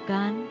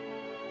dirasakan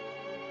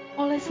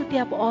oleh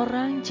setiap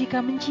orang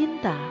jika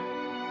mencinta.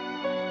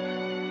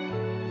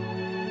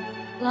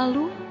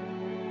 Lalu,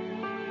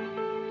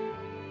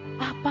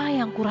 apa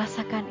yang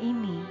kurasakan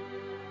ini?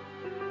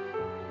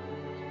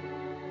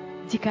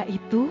 Jika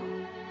itu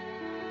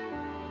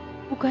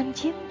bukan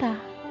cinta.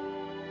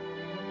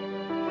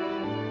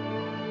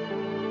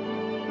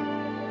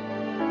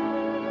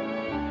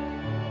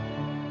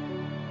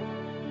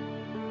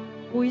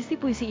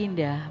 Puisi-puisi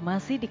indah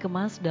masih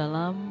dikemas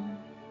dalam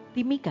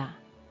Timika,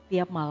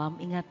 tiap malam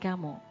ingat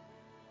kamu.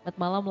 Selamat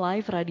malam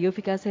live Radio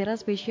Vikasera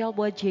spesial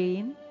buat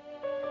Jane.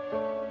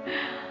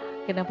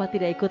 Kenapa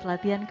tidak ikut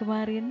latihan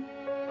kemarin?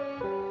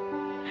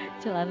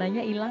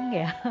 Celananya hilang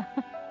ya.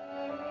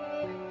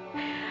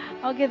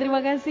 Oke, terima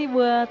kasih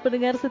buat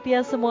pendengar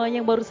setia semua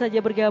yang baru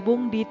saja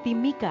bergabung di Tim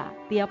Mika.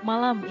 Tiap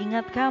malam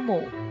ingat kamu.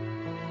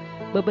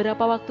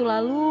 Beberapa waktu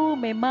lalu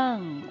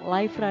memang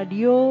live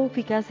radio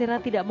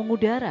Vikasera tidak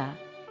mengudara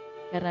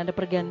karena ada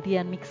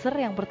pergantian mixer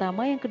yang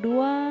pertama, yang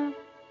kedua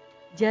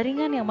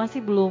jaringan yang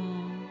masih belum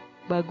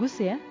bagus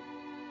ya,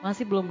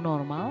 masih belum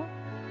normal.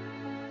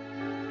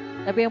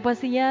 Tapi yang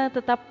pastinya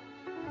tetap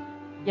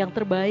yang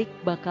terbaik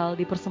bakal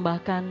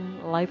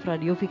dipersembahkan live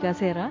radio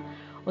Vikasera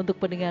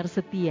untuk pendengar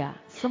setia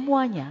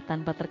semuanya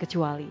tanpa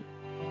terkecuali.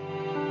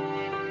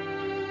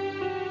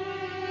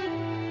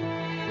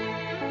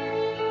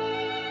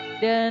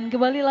 Dan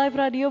kembali live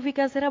radio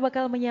Vikasera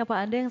bakal menyapa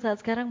Anda yang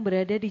saat sekarang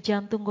berada di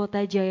jantung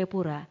kota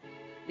Jayapura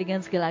dengan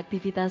segala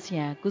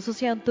aktivitasnya,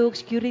 khususnya untuk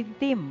security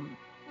team.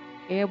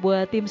 Ya,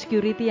 buat tim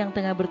security yang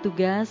tengah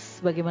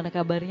bertugas, bagaimana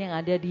kabarnya yang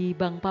ada di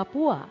Bank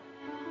Papua,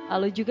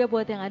 lalu juga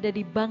buat yang ada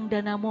di Bank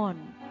Danamon,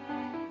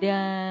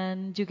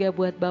 dan juga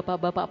buat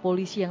bapak-bapak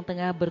polisi yang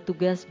tengah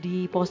bertugas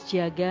di pos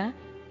jaga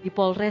di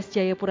Polres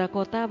Jayapura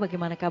Kota,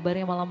 bagaimana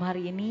kabarnya malam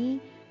hari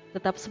ini?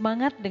 Tetap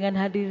semangat dengan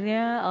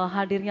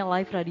hadirnya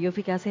live radio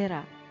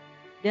Vikasera.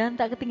 Dan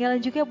tak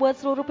ketinggalan juga buat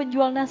seluruh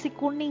penjual nasi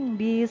kuning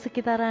di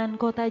sekitaran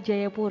kota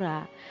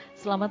Jayapura.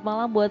 Selamat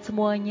malam buat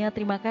semuanya,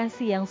 terima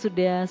kasih yang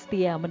sudah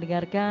setia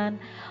mendengarkan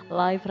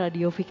live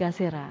radio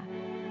Vikasera.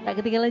 Tak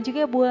ketinggalan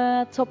juga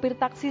buat sopir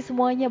taksi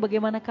semuanya,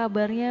 bagaimana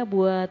kabarnya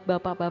buat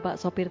bapak-bapak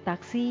sopir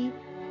taksi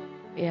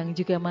yang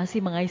juga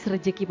masih mengais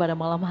rezeki pada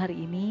malam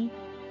hari ini.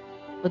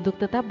 Untuk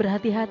tetap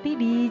berhati-hati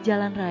di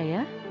jalan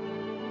raya.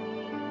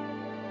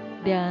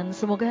 Dan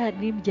semoga hari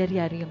ini menjadi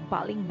hari yang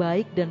paling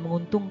baik dan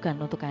menguntungkan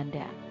untuk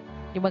Anda.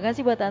 Terima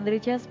kasih buat Andre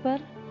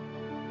Jasper.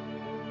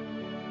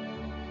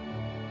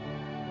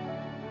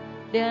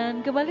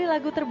 Dan kembali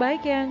lagu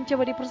terbaik yang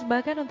coba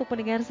dipersembahkan untuk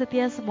pendengar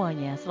setia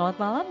semuanya. Selamat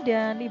malam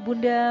dan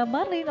Ibunda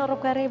Marlin Orob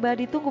Kareba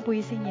ditunggu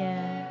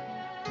puisinya.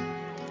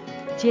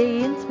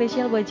 Jane,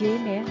 spesial buat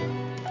Jane ya.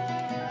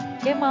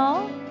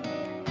 Kemal.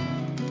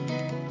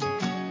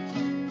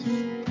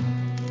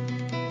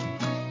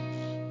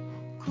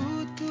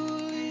 Ku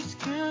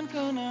tuliskan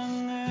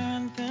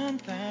kenangan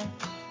tentang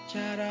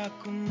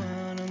caraku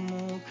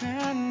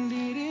menemukan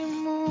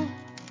dirimu,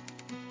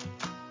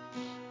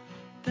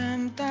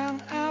 tentang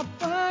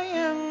apa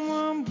yang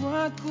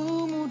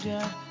membuatku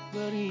mudah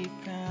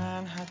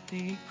berikan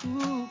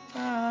hatiku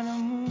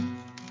padamu.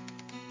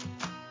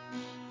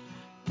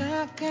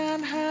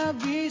 Takkan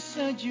habis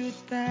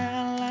sejuta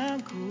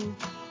lagu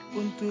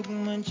untuk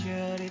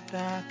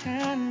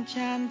menceritakan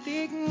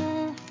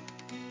cantikmu.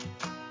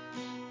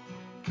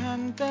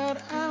 Kan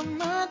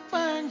teramat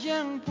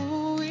panjang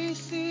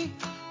puisi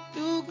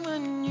untuk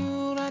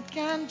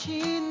menyuratkan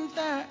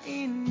cinta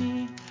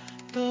ini.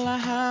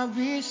 Telah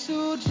habis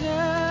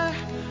sudah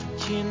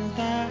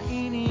cinta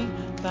ini,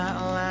 tak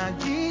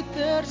lagi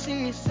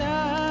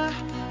tersisa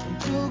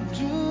untuk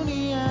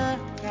dunia,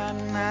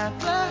 karena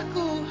telah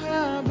ku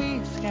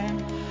habiskan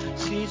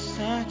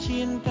sisa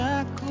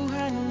cintaku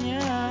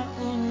hanya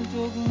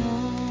untukmu.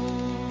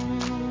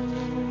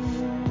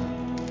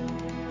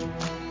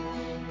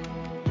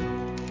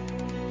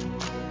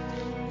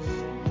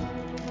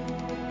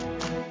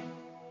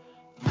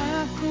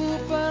 Aku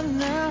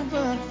pernah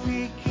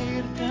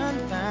berpikir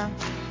tentang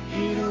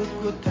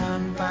hidupku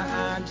tanpa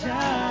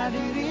ada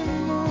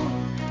dirimu.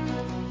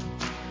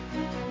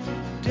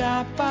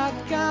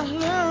 Dapatkah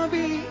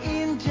lebih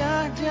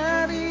indah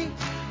dari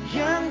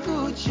yang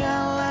ku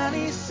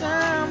jalani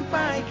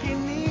sampai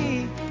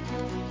kini?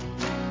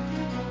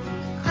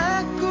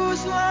 Aku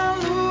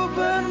selalu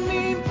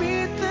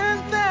bermimpi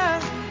tentang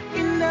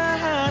indah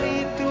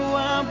hari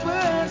tua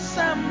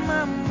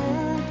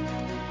bersamamu.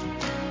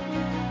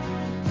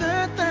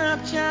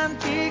 Tetap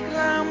cantik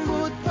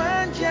rambut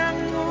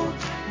panjangmu,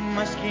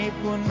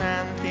 meskipun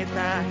nanti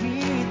tak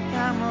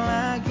hitam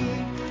lagi.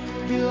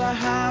 Bila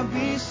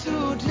habis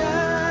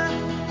sudah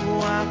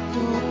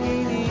waktu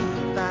ini,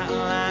 tak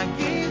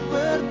lagi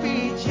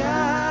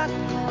berpijak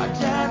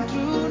pada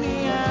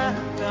dunia.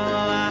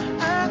 Telah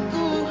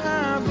aku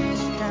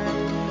habiskan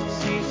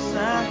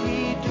sisa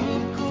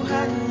hidupku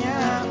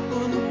hanya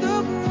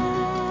untukmu.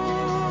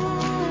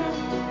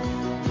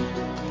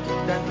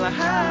 Dan telah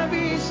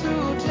habis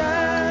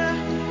sudah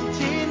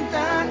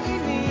cinta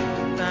ini,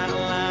 tak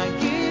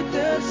lagi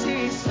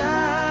tersisa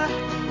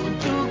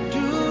untuk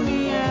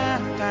dunia,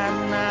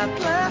 karena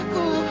telah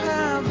ku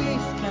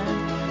habiskan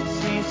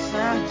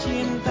sisa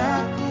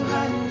cintaku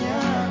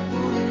hanya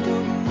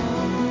untukmu.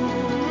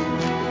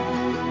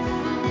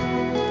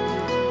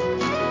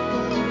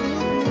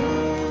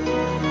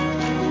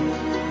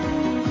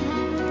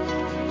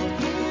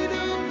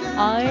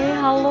 Hai,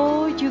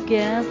 halo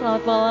juga,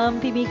 selamat malam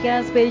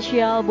Timika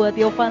spesial buat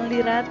Yovan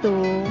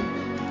Liratu.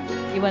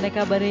 Gimana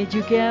kabarnya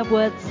juga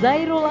buat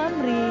Zairul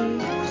Amri.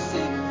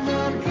 Musim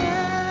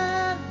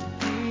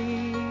berganti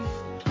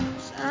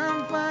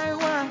sampai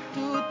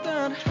waktu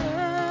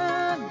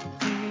terhenti.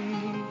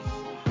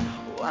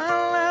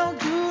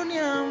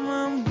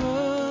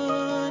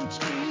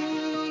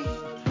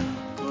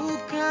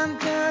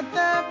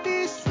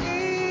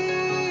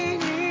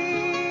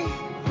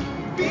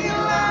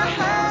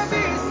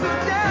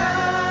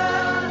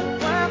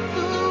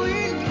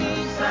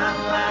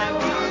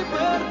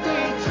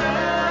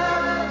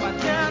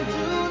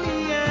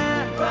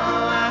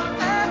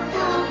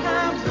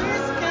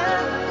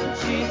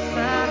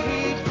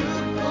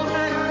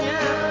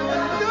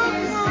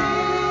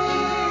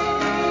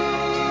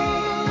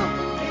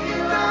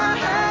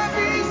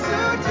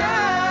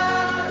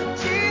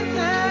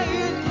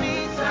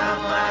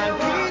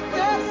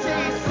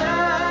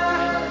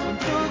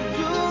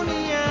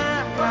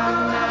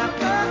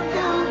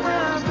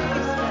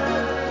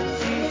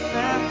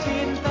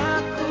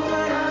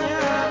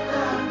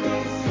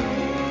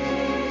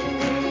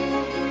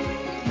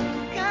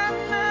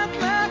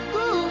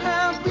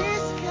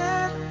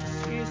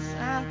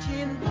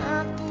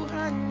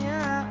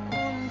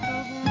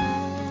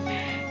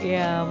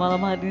 Ya,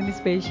 malam hari ini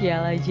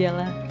spesial aja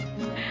lah.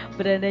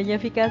 Berandanya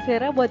Vika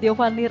Sera buat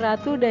Giovanni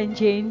Ratu dan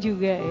Jane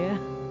juga ya.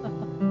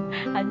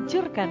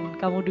 Hancurkan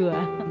kamu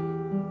dua.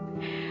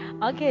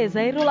 Oke,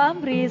 Zairul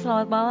Amri,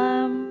 selamat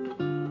malam.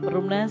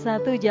 Perumna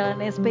 1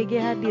 Jalan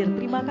SPG hadir.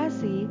 Terima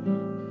kasih.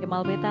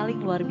 Kemal Betaling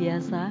luar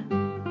biasa.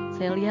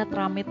 Saya lihat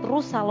rame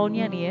terus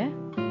salonnya nih ya.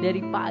 Dari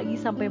pagi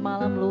sampai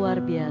malam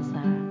luar biasa.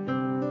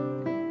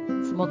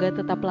 Semoga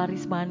tetap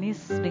laris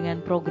manis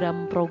dengan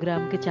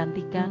program-program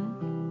kecantikan.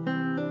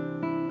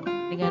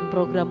 Dengan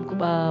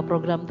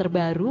program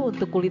terbaru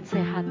untuk kulit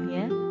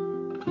sehatnya.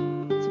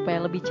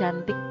 Supaya lebih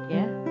cantik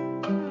ya.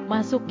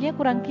 Masuknya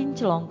kurang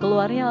kinclong,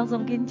 keluarnya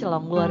langsung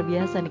kinclong. Luar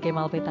biasa nih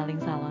Kemal Petaling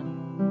Salon.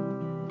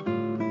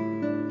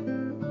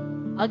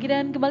 Oke,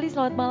 dan kembali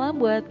selamat malam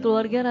buat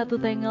keluarga Ratu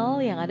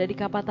Tengel yang ada di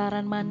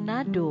Kapataran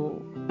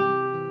Manado.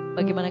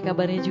 Bagaimana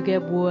kabarnya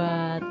juga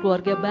buat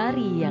keluarga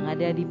Bari yang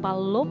ada di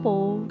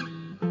Palopo.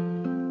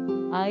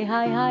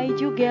 Hai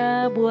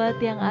juga buat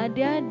yang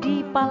ada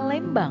di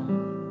Palembang.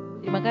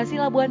 Terima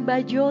kasih Labuan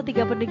Bajo, 3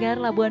 pendengar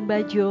Labuan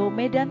Bajo,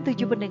 Medan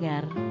 7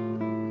 pendengar.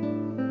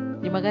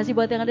 Terima kasih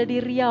buat yang ada di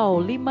Riau,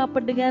 5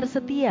 pendengar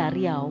setia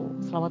Riau.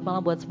 Selamat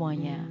malam buat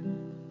semuanya.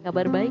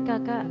 Kabar baik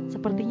kakak,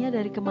 sepertinya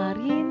dari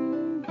kemarin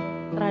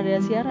rada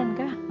siaran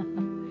kah?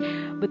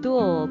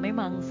 Betul,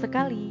 memang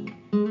sekali.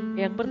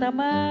 Yang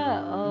pertama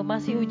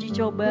masih uji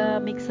coba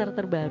mixer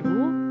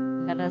terbaru,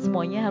 karena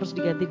semuanya harus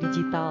diganti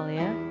digital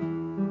ya.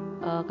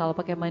 Kalau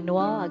pakai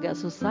manual agak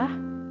susah.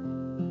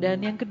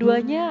 Dan yang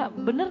keduanya,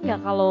 bener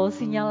gak kalau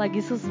sinyal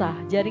lagi susah?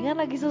 Jaringan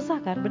lagi susah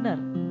kan, bener?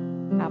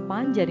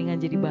 Kapan jaringan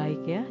jadi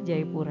baik ya,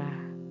 Jayapura.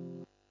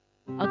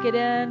 Oke,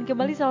 dan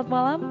kembali selamat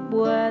malam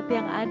buat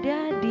yang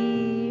ada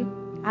di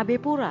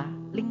AB Pura,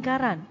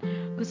 Lingkaran.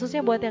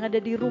 Khususnya buat yang ada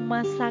di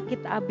Rumah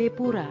Sakit AB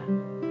Pura.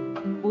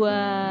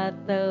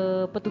 Buat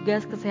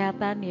petugas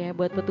kesehatan ya,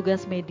 buat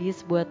petugas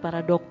medis, buat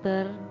para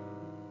dokter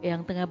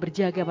yang tengah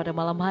berjaga pada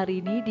malam hari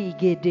ini di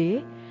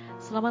IGD.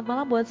 Selamat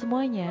malam buat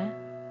semuanya.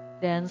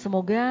 Dan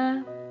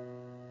semoga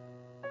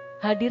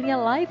hadirnya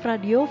live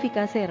radio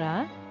Vika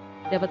Sera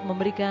dapat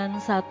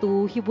memberikan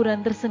satu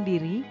hiburan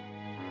tersendiri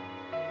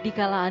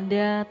dikala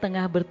Anda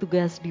tengah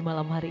bertugas di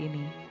malam hari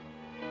ini.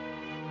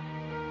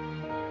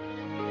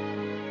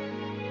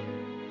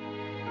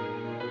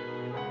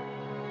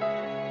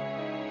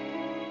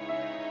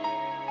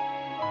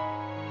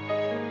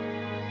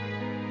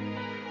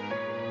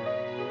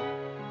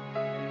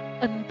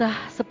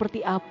 Entah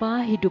seperti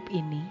apa hidup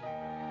ini.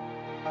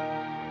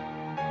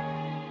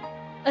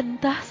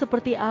 Entah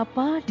seperti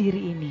apa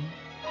diri ini.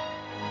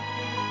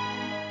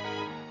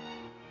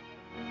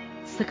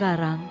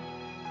 Sekarang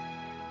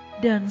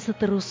dan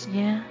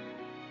seterusnya,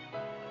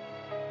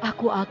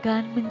 aku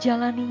akan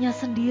menjalaninya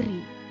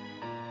sendiri.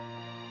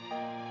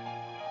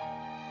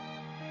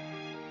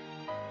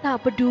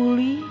 Tak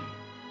peduli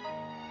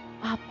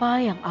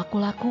apa yang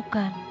aku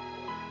lakukan.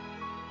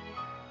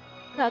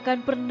 Tak akan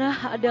pernah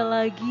ada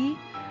lagi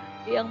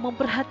yang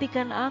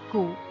memperhatikan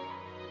aku.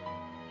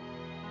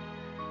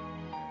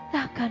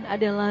 Takkan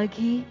ada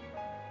lagi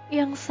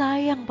yang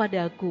sayang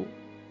padaku.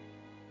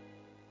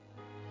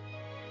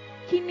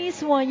 Kini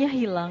semuanya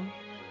hilang.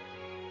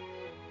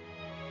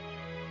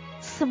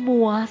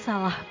 Semua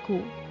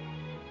salahku.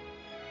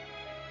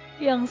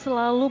 Yang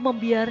selalu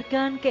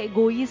membiarkan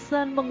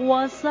keegoisan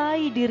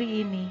menguasai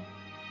diri ini.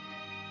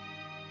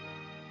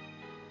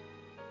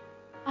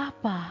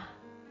 Apa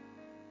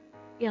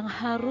yang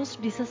harus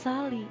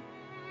disesali?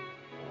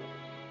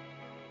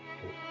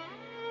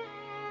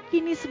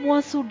 Kini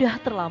semua sudah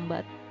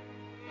terlambat.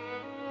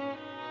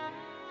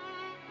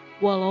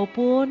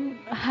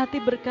 Walaupun hati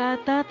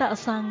berkata tak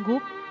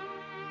sanggup,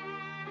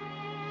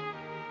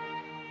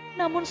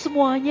 namun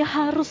semuanya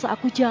harus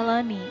aku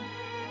jalani.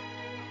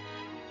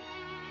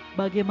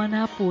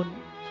 Bagaimanapun,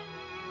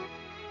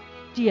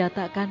 dia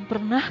takkan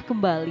pernah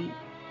kembali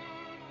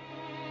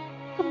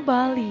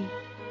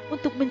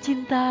untuk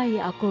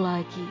mencintai aku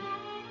lagi.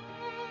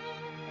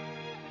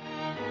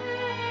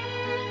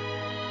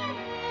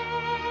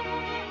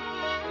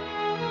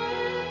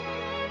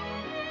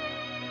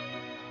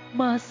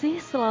 Masih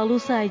selalu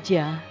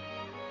saja,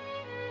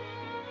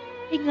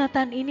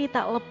 ingatan ini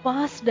tak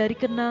lepas dari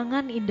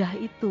kenangan indah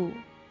itu.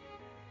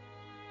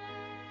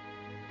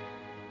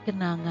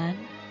 Kenangan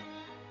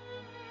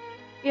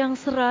yang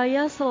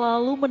seraya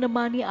selalu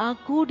menemani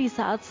aku di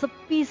saat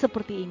sepi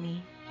seperti ini.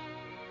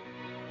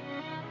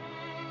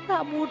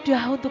 Tak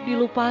mudah untuk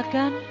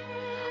dilupakan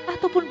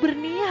ataupun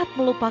berniat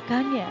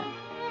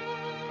melupakannya.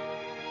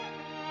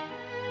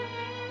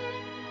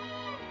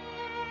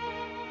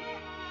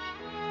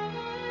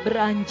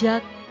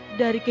 Beranjak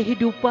dari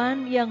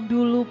kehidupan yang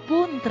dulu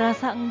pun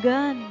terasa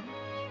enggan.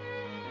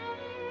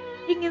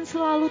 Ingin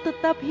selalu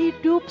tetap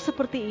hidup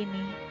seperti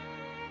ini.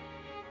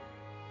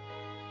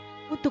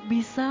 Untuk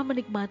bisa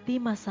menikmati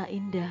masa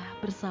indah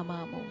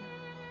bersamamu.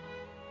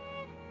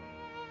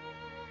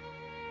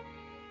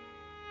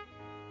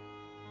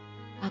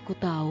 Aku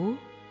tahu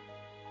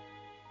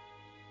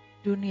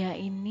dunia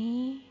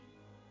ini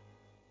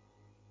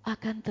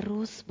akan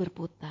terus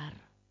berputar.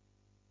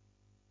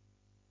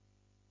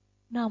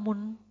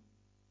 Namun,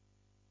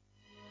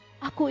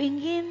 aku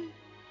ingin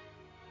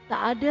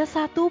tak ada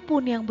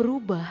satupun yang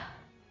berubah,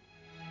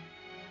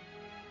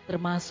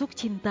 termasuk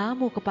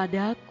cintamu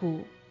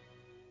kepadaku.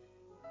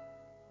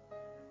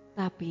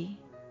 Tapi,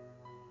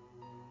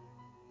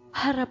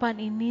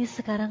 harapan ini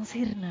sekarang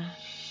sirna.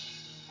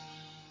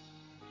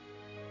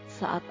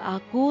 Saat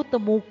aku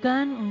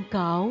temukan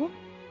engkau,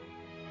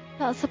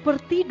 tak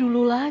seperti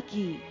dulu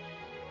lagi.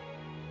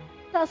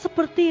 Tak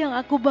seperti yang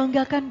aku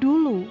banggakan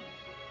dulu.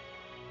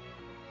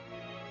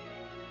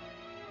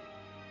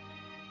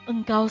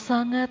 Engkau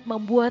sangat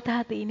membuat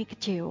hati ini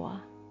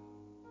kecewa.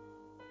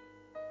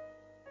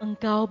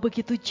 Engkau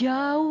begitu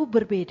jauh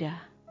berbeda.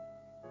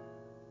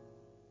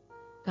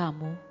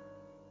 Kamu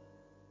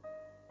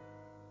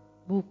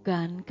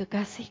bukan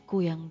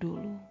kekasihku yang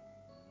dulu.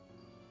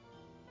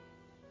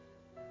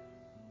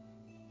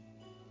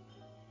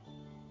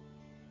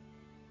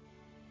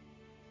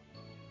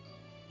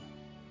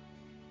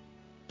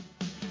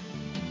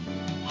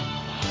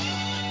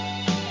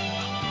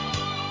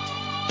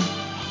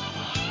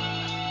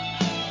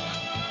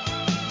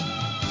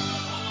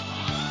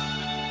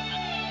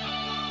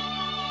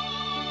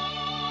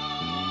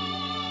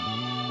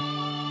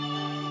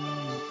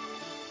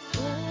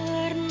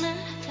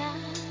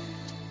 Pernahkah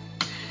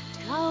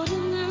kau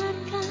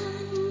dengarkan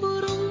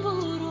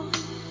burung-burung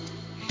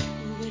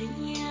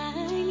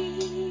bernyanyi?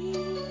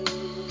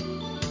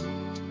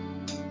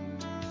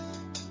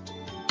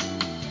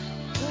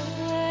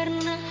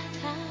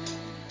 Pernahkah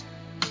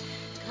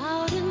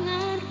kau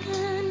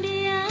dengarkan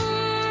dia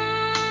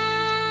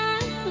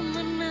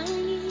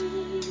menangis?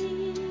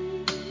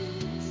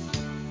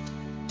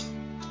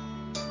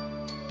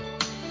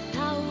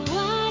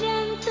 Tawa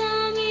dan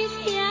tangis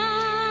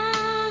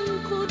yang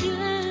ku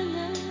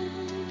dengar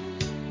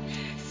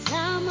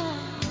sama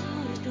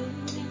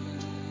merdunya.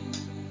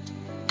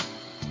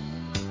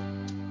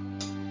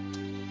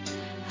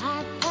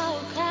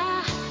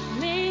 Ataukah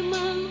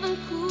memang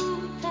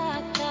aku tak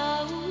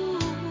tahu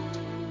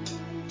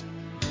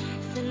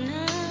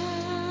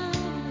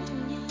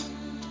senangnya?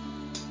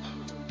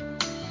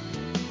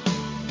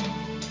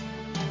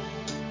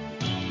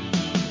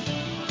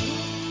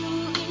 Ku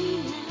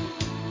ingat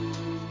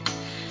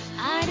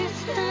ada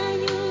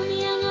senyum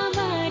yang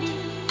abadi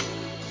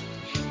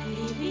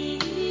di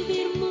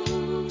bibirmu.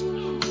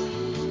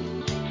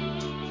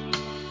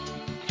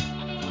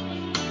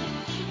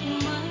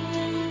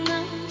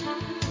 Mengapa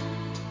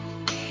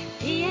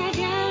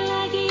tiada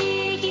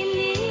lagi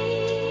kini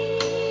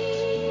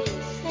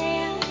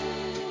sayang?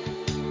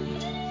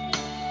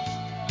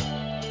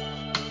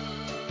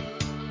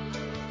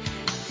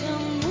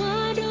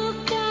 Semua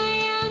duka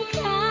yang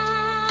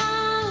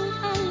kau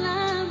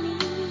alami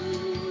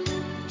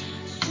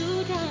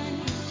sudah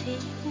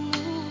nasibmu.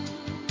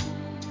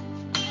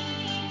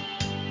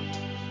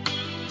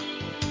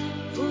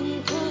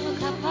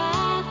 Untuk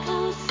apa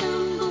kau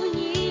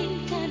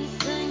sembunyikan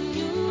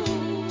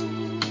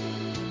senyum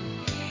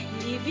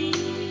di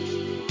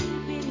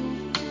bibirmu?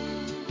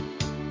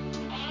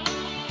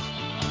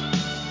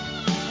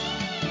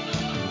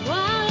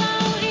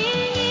 Walau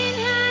ingin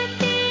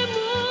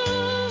hatimu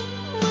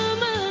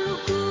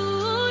memeluk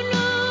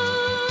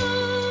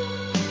gunung,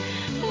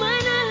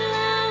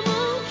 manalah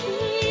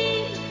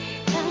mungkin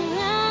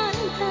tangan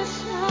tak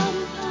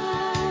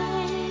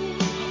sampai.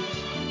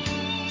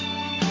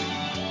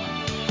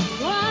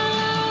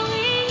 Walau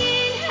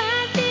ingin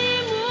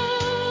hatimu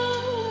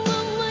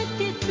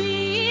memetik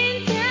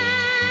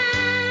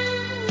bintang,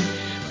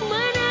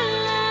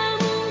 manalah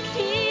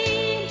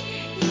mungkin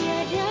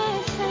tiada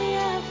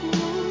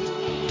sayapmu.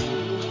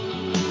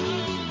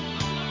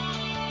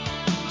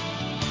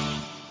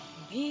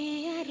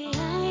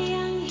 Biarlah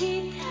yang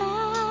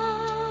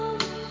hitam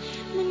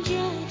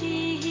menjadi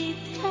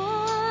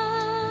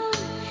hitam,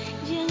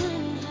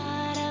 jangan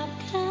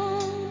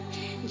harapkan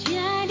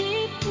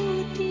jadi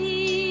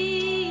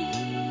putih.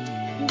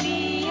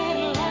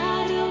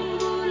 Biarlah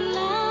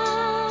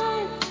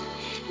rembulan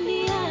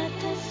di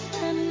atas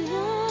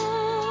sana,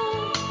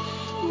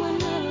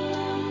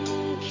 manalah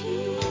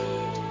mungkin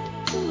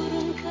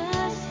turun ke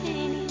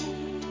sini.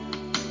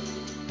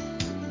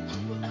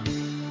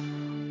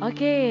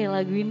 Oke,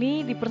 lagu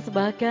ini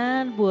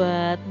dipersembahkan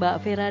buat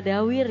Mbak Vera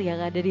Dawir yang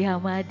ada di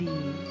Hamadi.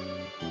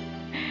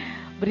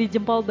 Beri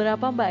jempol berapa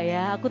Mbak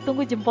ya? Aku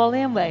tunggu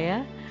jempolnya Mbak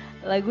ya.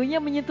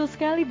 Lagunya menyentuh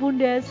sekali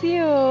Bunda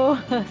Sio.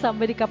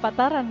 Sampai di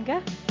Kapataran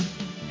kah?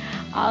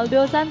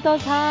 Aldo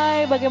Santos,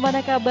 hai,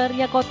 bagaimana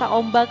kabarnya kota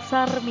ombak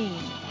Sarmi?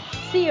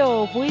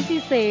 Sio,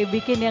 puisi C,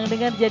 bikin yang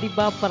dengar jadi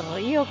baper,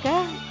 iyo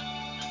kah?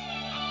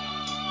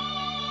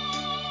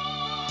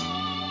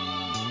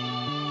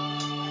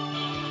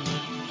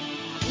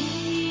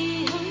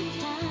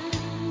 Lihatlah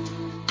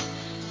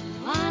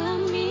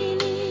malam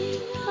ini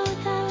kau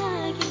tak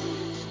lagi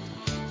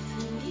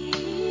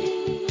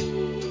sendiri.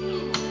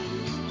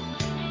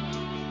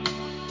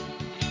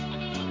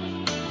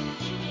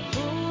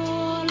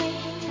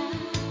 Bolehkah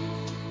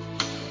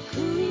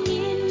ku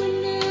ingin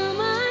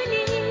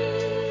menemani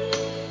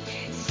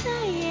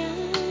sayang?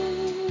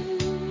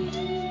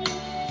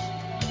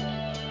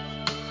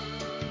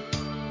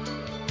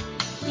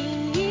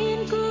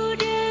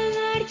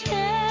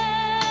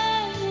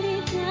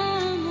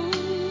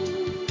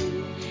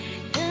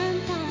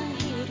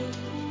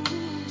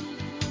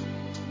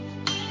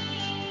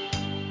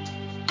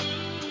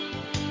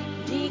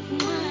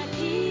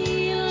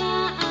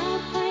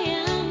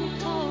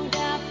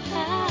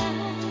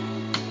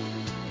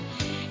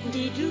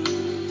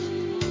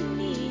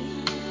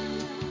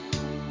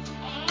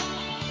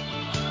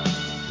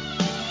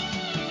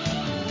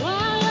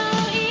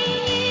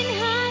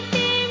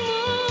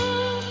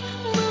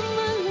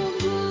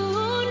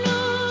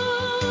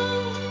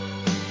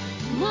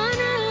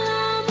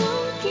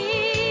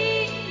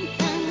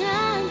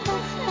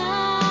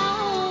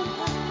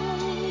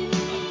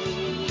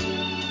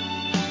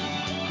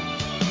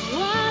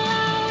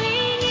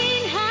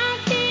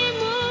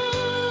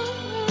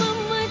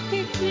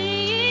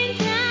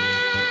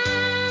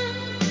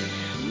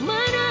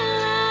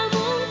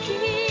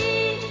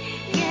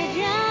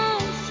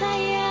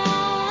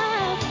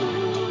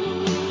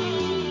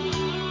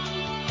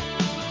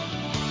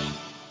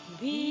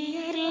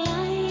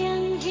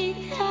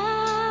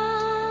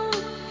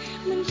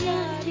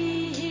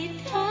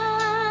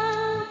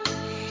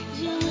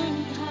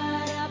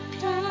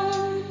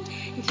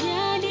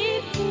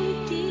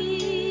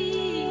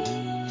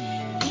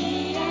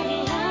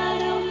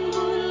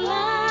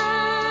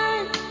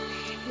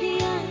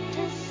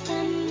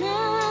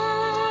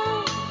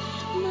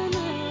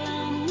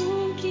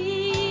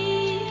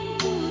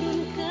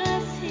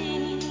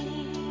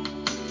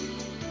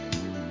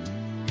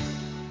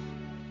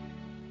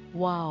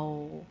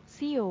 Wow,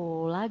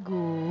 Sio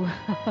lagu.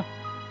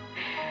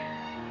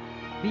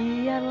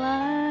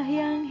 Biarlah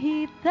yang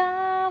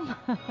hitam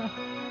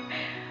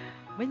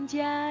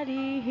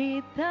menjadi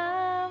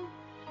hitam,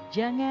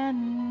 jangan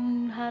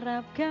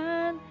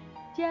harapkan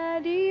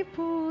jadi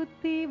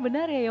putih.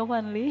 Benar ya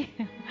Yovanli?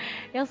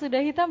 Yang sudah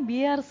hitam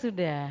biar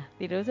sudah,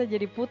 tidak usah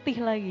jadi putih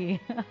lagi.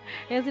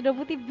 Yang sudah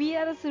putih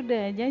biar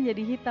sudah, jangan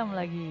jadi hitam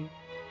lagi.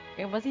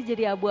 Yang pasti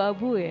jadi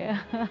abu-abu ya.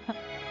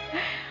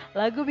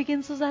 Lagu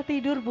bikin susah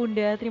tidur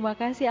Bunda, terima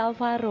kasih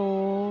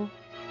Alvaro.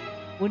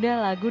 Bunda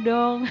lagu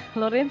dong,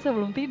 Lorenzo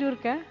belum tidur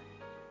kah?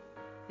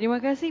 Terima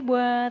kasih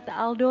buat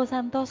Aldo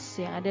Santos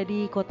yang ada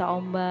di Kota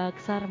Ombak,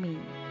 Sarmi.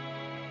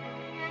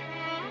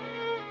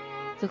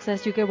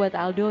 Sukses juga buat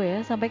Aldo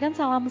ya. Sampaikan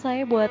salam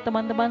saya buat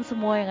teman-teman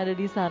semua yang ada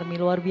di Sarmi.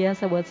 Luar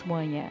biasa buat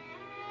semuanya.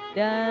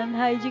 Dan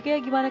hai juga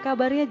gimana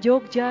kabarnya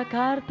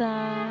Yogyakarta.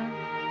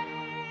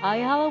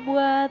 Hai halo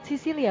buat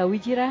Sisilia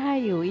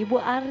Wijirahayu.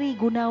 Ibu Ari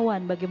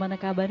Gunawan, bagaimana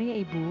kabarnya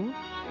Ibu?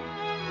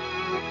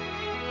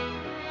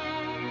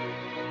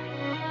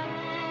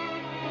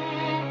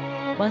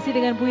 Masih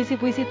dengan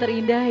puisi-puisi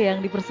terindah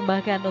yang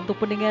dipersembahkan untuk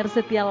pendengar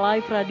setia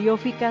live Radio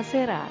Vika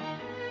Sera.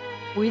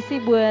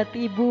 Puisi buat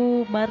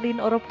Ibu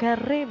Marlin Oropka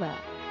Reba.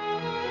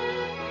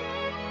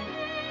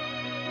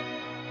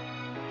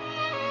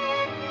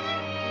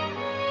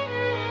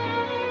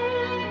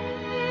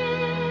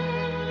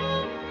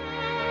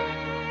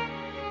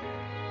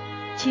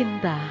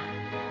 Cinta.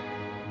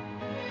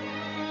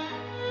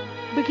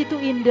 Begitu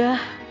indah,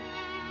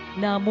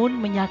 namun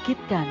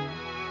menyakitkan.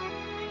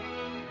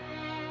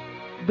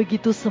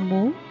 Begitu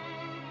semu,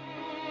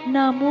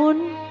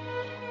 namun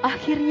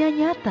akhirnya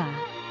nyata.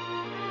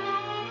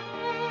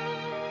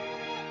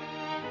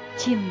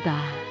 Cinta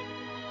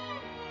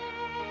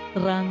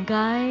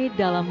terangkai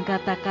dalam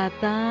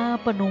kata-kata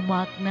penuh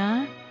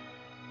makna,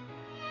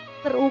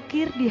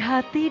 terukir di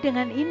hati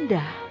dengan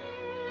indah.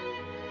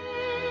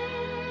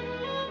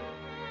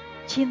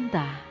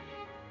 Cinta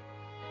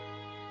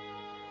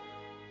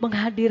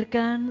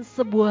menghadirkan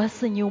sebuah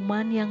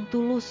senyuman yang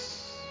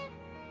tulus.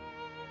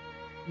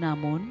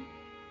 Namun,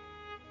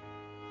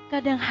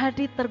 kadang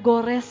hati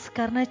tergores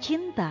karena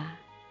cinta.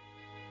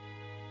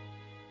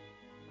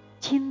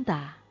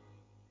 Cinta,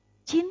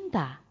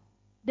 cinta,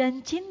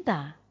 dan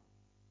cinta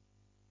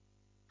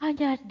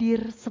hanya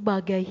hadir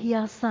sebagai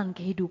hiasan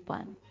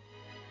kehidupan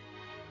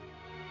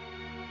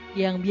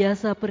yang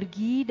biasa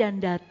pergi dan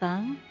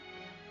datang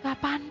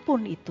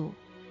kapanpun itu.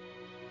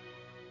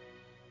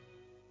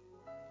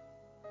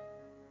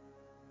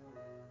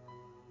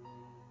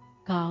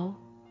 Kau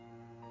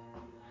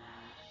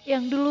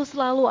yang dulu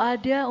selalu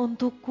ada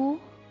untukku,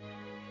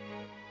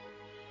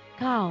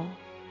 kau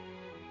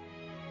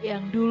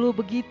yang dulu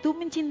begitu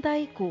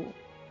mencintaiku,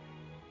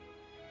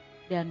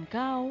 dan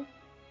kau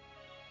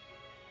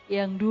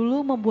yang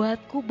dulu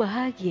membuatku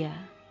bahagia.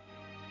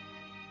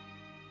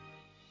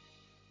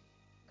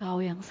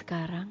 Kau yang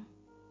sekarang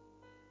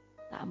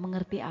tak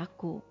mengerti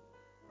aku.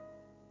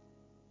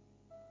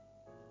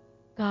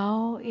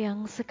 Kau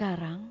yang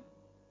sekarang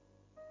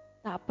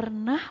tak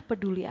pernah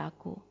peduli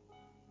aku.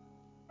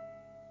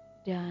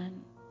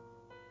 Dan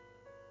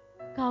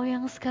kau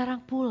yang sekarang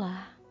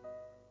pula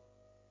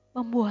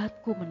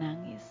membuatku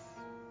menangis.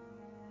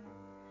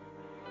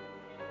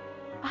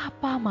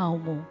 Apa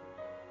maumu?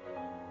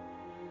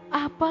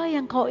 Apa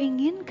yang kau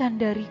inginkan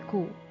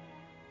dariku?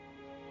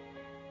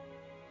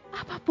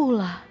 Apa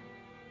pula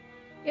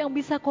yang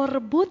bisa kau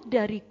rebut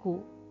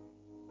dariku?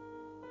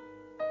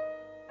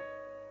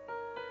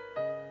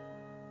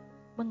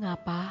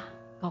 Mengapa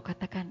kau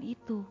katakan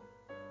itu?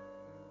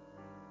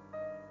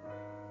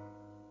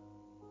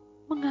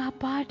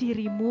 Mengapa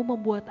dirimu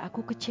membuat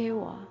aku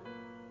kecewa?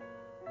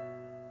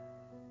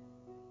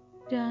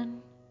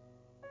 Dan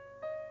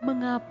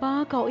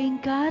mengapa kau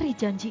ingkari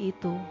janji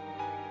itu?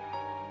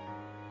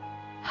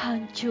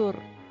 Hancur,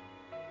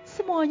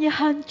 semuanya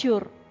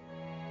hancur.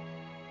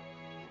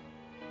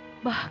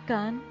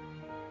 Bahkan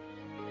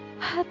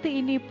hati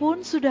ini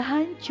pun sudah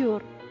hancur.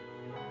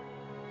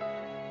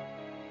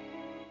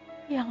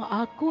 Yang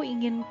aku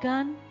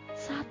inginkan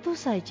satu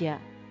saja.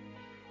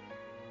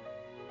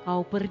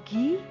 Kau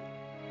pergi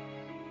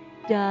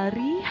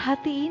dari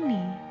hati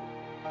ini.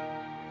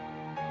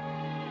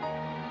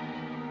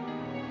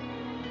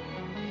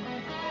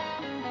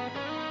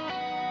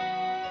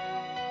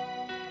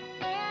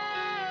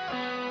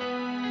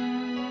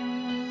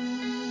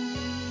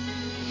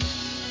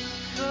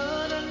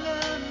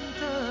 Kenangan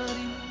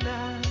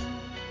terindah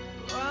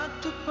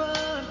waktu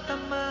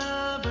pertama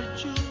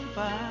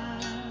berjumpa.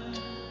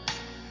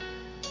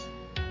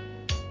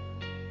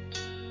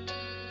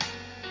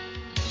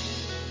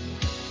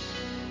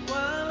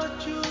 Walau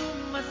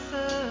cuma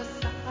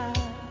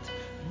sesaat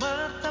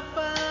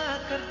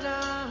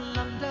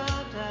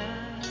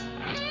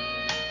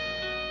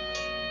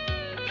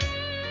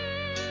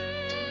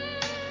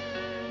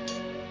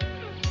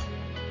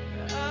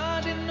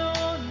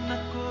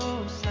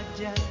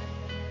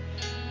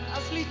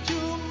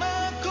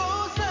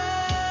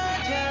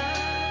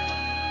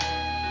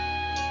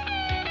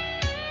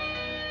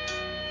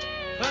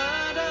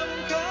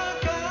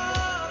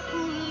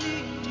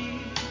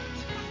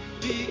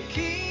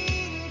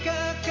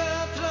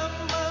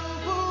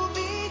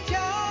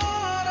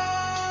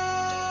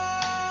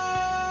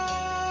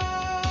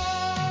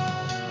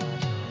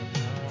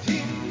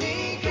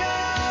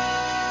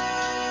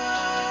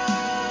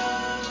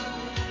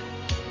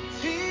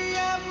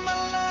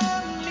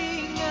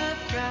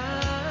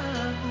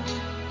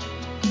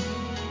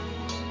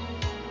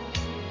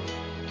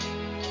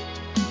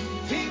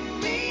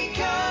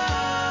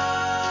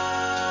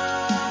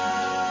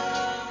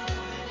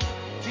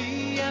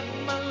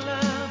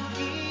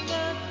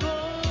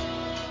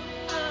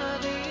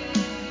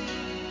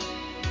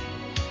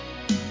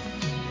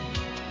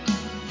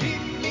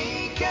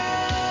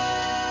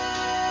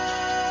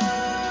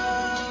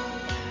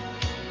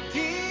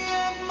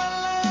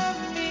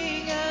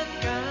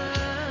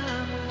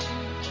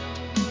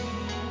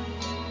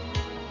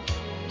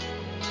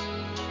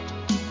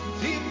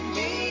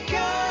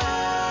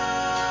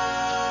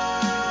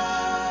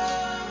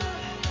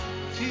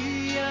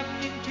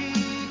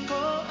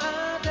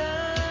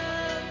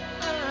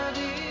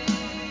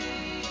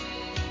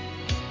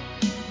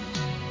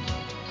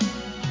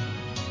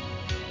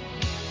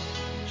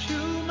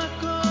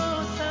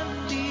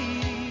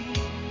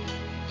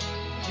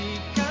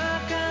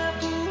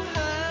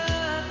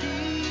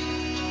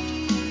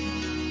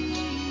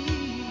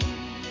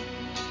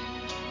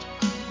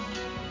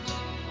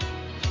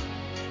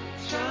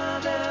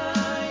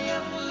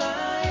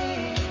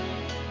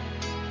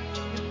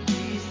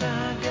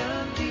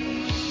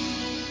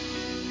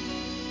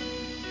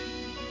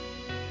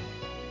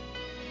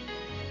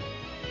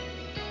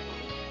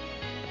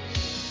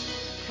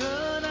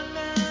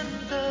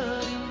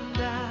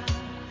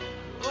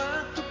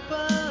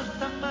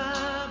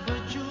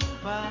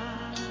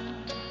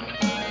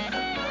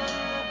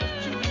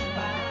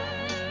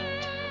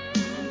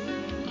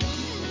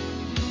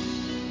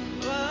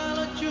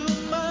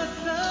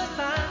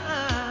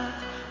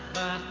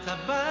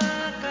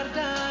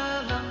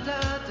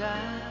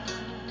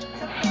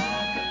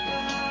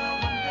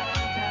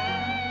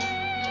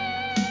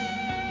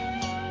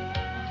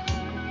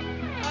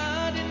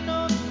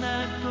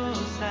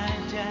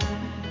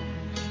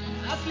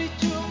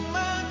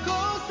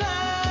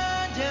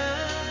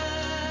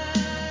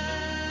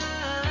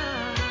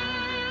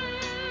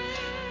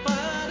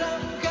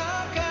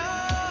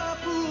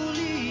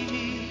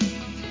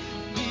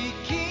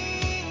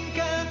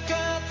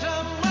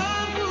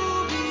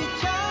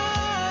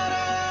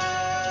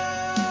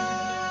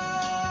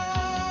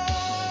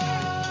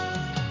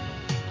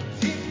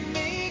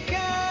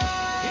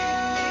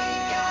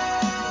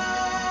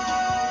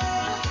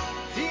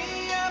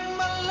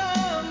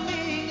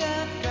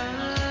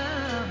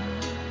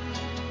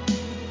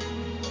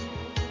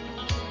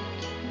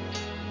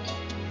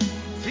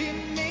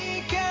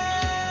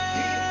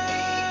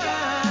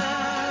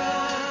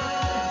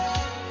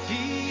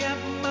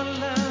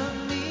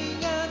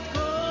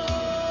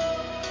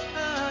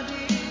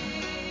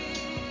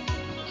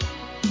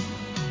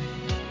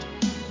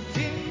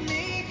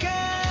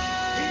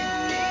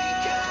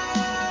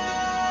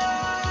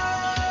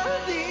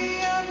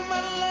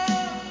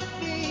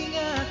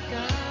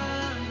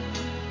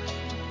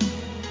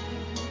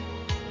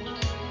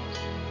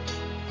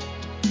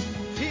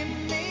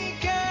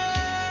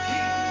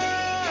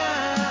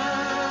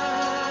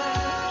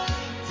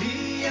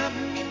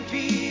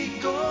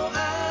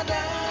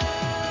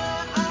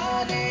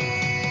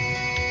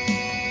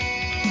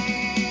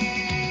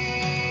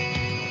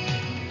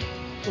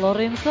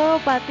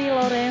Lorenzo Pati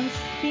Lorenz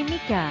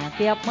Timika,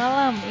 tiap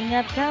malam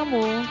ingat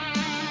kamu.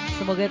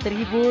 Semoga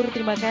terhibur,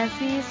 terima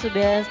kasih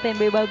sudah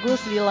standby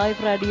bagus di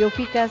live Radio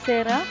Vika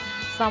Sera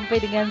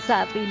sampai dengan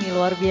saat ini,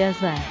 luar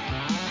biasa.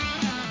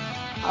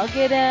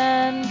 Oke,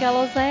 dan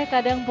kalau saya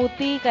kadang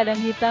putih,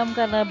 kadang hitam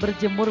karena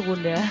berjemur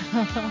bunda.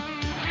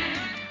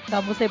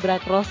 Kamu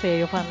zebra cross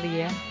ya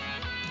Yovanli ya.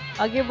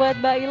 Oke, buat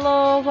Mbak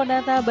Ilo,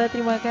 Fonata,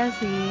 terima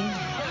kasih.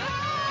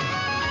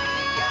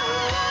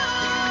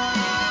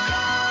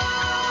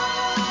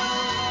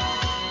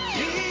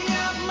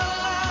 Tiap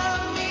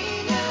malam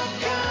ingat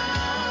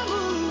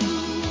kamu,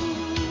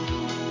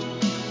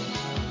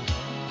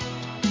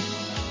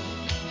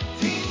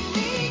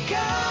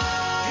 Timika.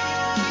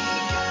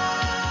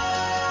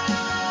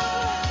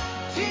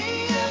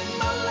 Tiap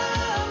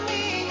malam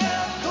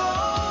ingat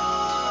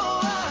kau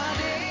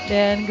ada.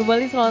 Dan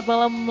kembali selamat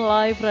malam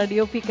live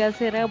Radio Vika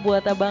Sera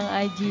buat Abang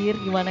Ajir,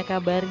 gimana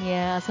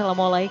kabarnya?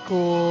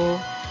 Assalamualaikum.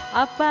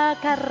 Apa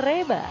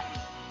kareba?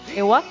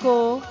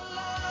 Ewako.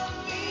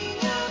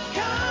 Ingat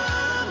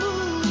kamu,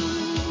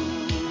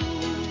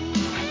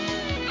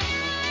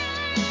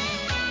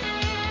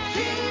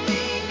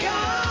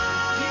 Timika.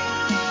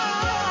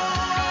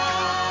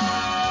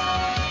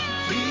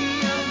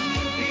 Tiap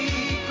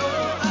mimpiku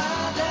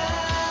ada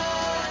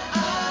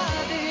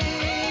adik.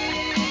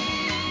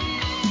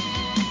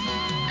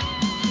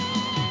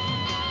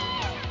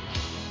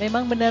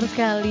 Memang benar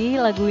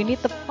sekali, lagu ini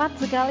tepat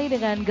sekali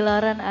dengan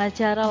gelaran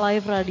acara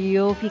live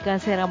radio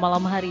Vika Sera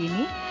malam hari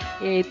ini,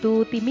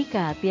 yaitu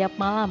Timika, tiap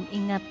malam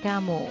ingat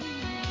kamu.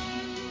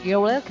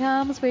 You're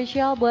welcome,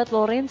 spesial buat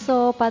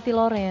Lorenzo Pati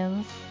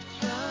Lorenz.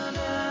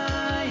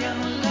 Tiada yang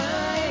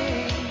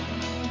lain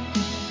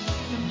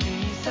yang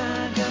bisa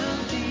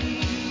ganti.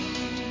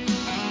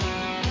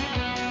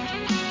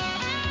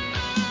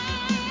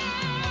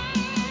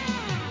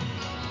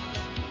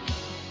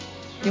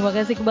 Terima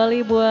kasih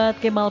kembali buat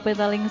Kemal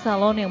Petaling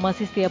Salon yang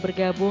masih setia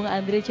bergabung.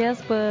 Andre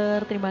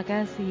Casper, terima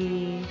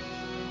kasih.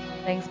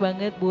 Thanks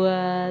banget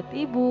buat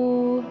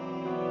Ibu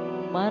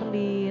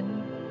Marlin.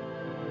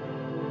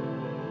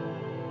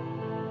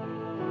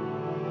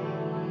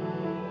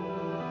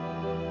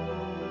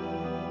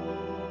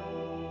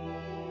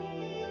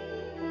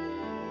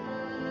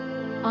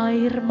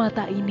 Air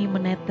mata ini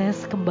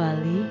menetes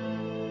kembali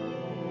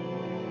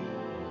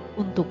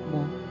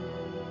untukmu.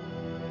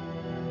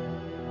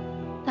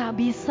 Tak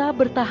bisa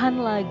bertahan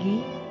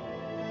lagi,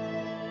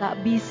 tak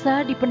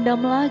bisa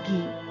dipendam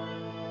lagi.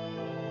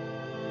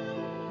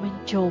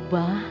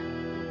 Mencoba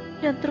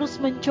dan terus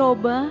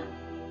mencoba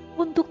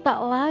untuk tak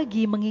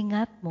lagi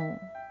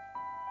mengingatmu.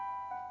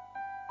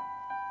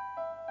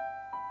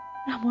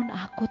 Namun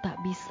aku tak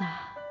bisa.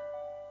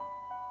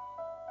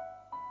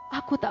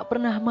 Aku tak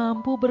pernah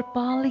mampu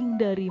berpaling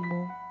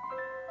darimu.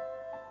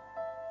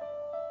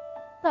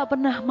 Tak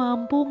pernah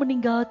mampu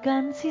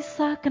meninggalkan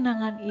sisa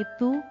kenangan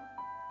itu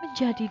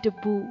menjadi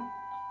debu.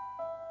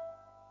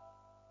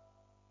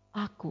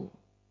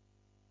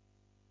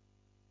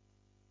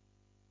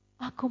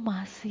 Aku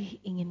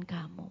masih ingin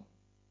kamu.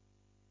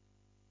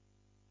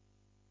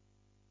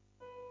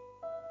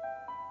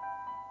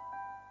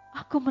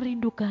 Aku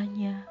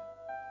merindukannya.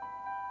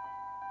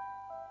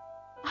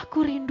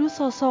 Aku rindu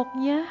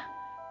sosoknya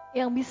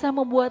yang bisa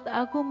membuat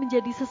aku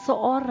menjadi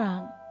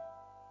seseorang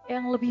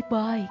yang lebih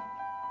baik.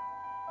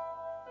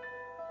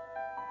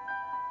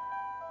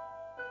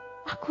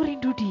 Aku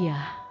rindu dia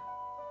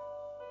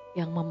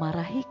yang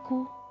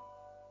memarahiku.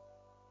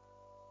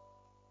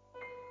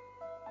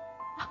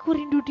 Aku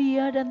rindu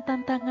dia dan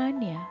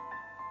tantangannya.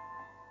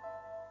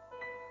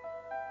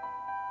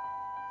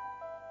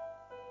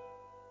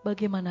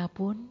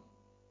 Bagaimanapun,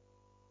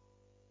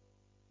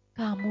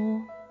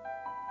 kamu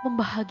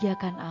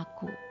membahagiakan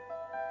aku.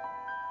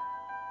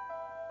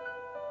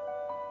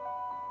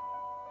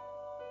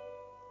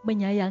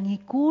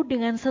 Menyayangiku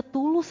dengan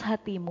setulus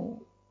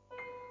hatimu.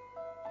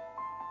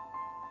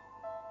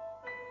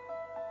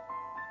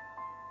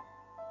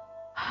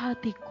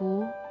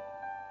 Hatiku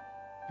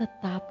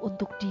tetap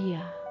untuk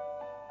dia.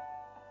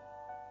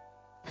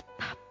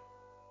 Tetap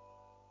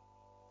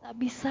tak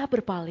bisa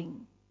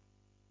berpaling.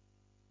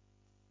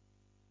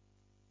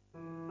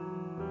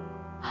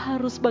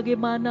 Harus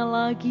bagaimana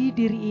lagi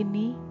diri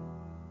ini?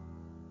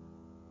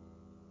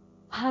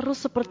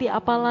 Harus seperti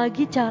apa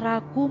lagi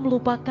caraku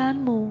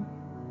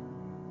melupakanmu?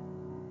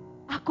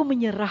 Aku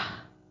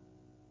menyerah.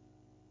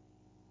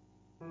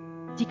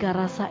 Jika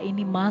rasa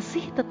ini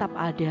masih tetap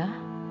ada,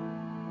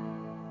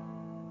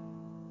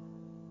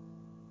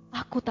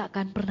 aku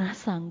takkan pernah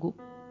sanggup.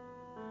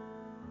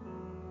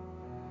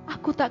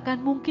 Aku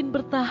takkan mungkin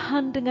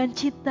bertahan dengan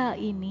cinta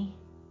ini.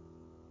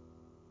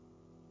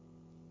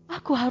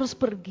 Aku harus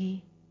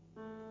pergi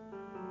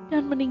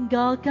dan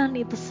meninggalkan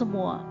itu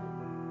semua.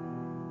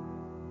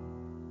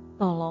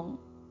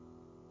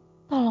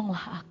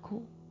 Tolonglah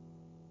aku.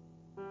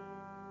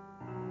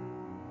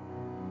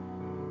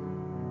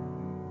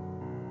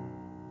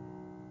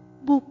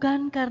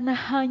 Bukan karena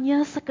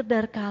hanya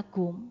sekedar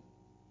kagum.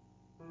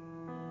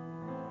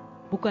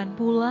 Bukan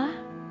pula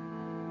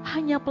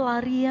hanya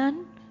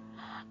pelarian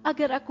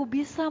agar aku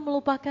bisa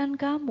melupakan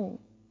kamu.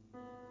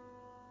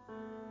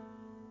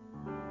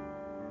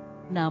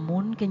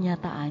 Namun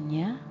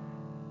kenyataannya,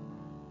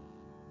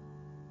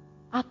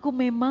 aku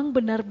memang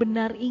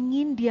benar-benar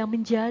ingin dia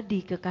menjadi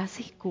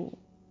kekasihku.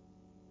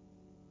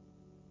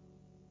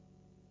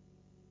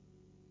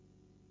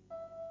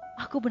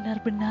 Aku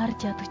benar-benar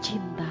jatuh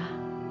cinta.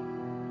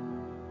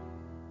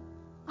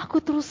 Aku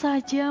terus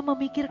saja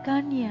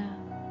memikirkannya.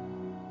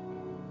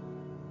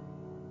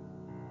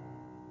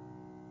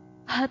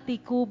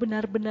 Hatiku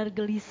benar-benar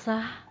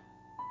gelisah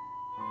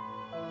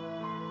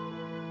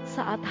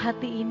saat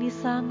hati ini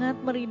sangat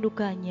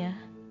merindukannya.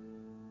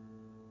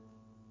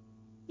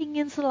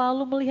 Ingin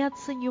selalu melihat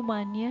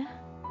senyumannya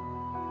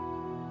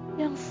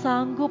yang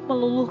sanggup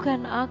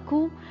meluluhkan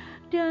aku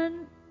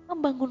dan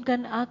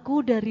membangunkan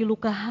aku dari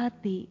luka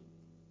hati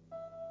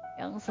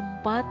yang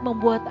sempat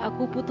membuat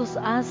aku putus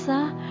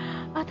asa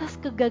atas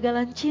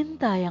kegagalan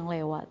cinta yang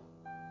lewat.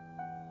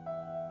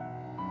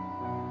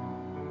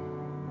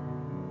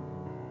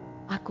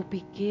 Aku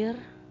pikir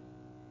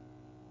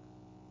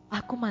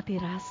aku mati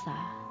rasa.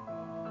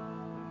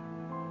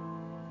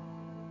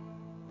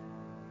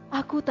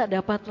 Aku tak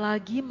dapat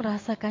lagi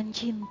merasakan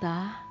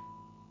cinta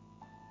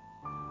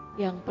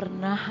yang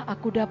pernah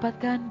aku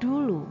dapatkan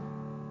dulu.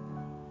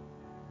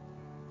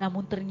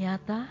 Namun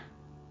ternyata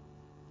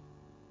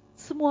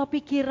semua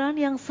pikiran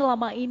yang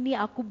selama ini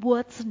aku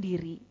buat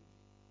sendiri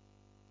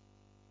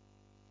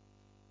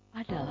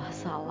adalah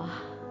salah.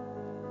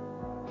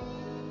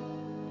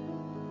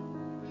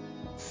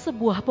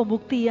 Sebuah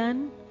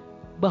pembuktian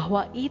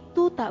bahwa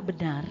itu tak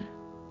benar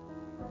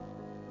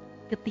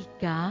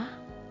ketika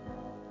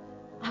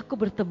aku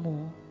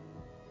bertemu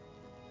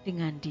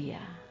dengan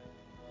dia.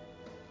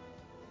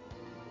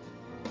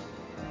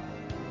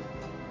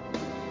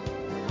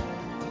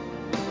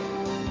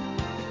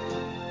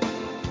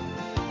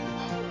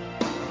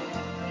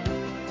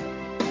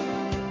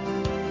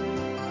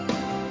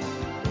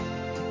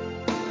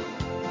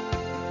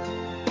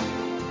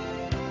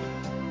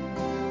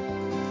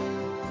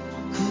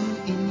 Ku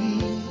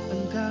ingin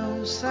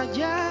engkau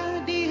saja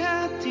di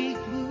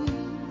hatiku.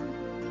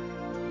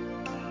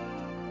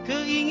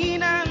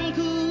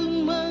 Keinginanku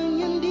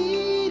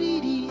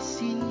menyendiri di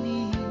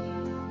sini.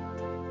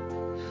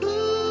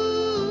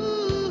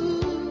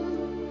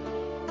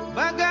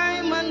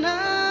 Bagaimana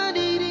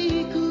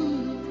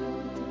diriku?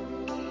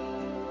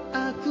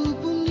 Aku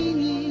pun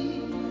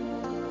ingin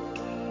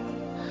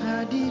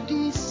hadir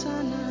di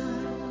sana.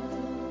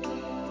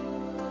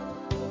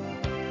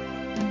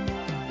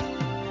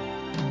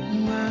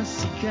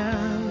 Masihkah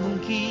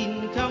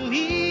mungkin kau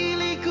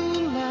milikku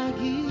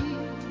lagi,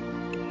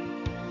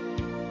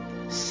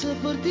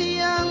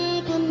 seperti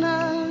yang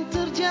pernah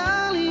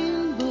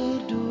terjalin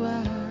berdua.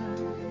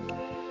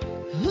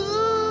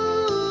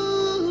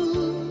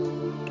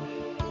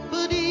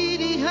 Pedih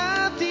di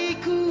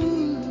hatiku,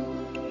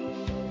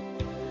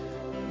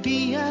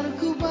 biar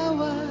ku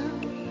bawa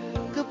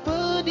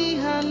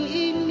kepedihan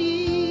ini.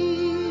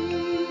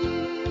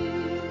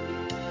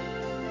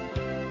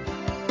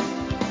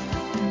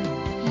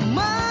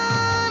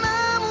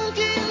 Mana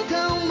mungkin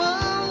kau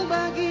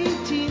membagi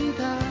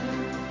cinta,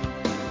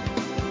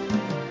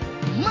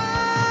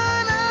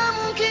 mana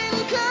mungkin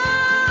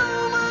kau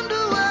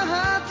mendua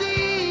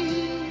hati.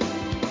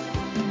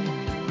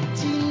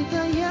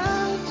 Cinta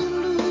yang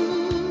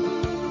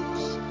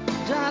tulus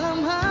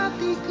dalam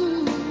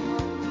hatiku,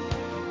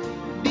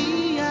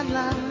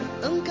 biarlah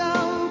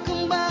engkau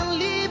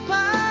kembali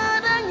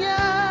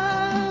padanya.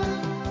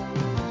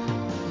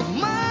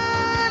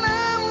 Mana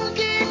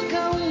mungkin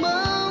kau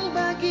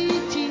membagi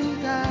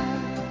cinta,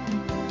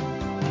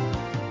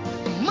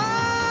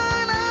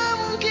 mana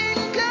mungkin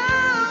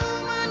kau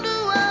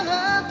mendua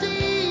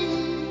hati.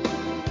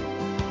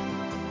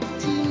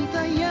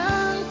 Cinta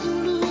yang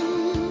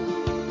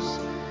tulus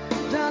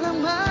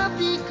dalam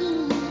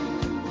hatiku,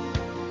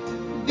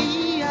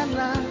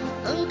 biarlah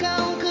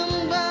engkau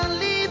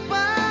kembali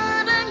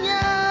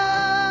padanya,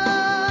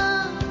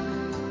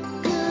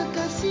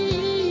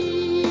 kekasih.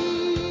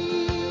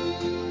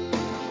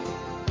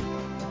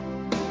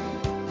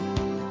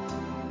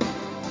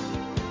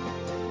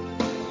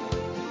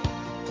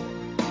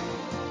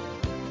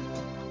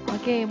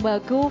 Oke,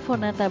 Mbakku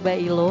Fonata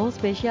Bailo,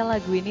 spesial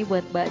lagu ini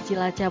buat Mbak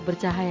Cilaca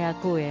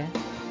Bercahayaku ya.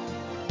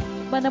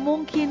 Mana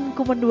mungkin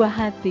ku mendua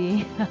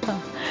hati,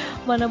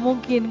 mana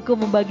mungkin ku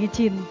membagi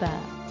cinta.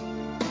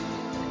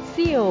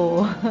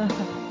 Sio.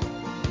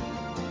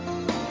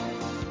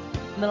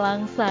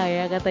 Nelangsa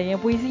ya katanya,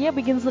 puisinya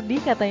bikin sedih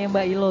katanya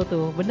Mbak Ilo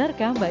tuh. Benar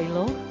kah Mbak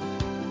Ilo?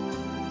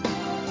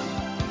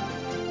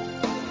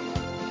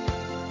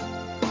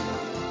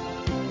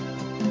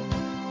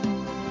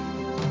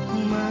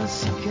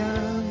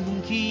 Masihkah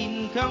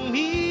mungkin kau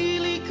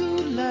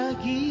milikku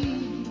lagi,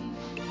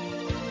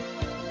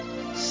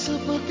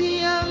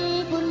 seperti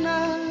yang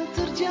pernah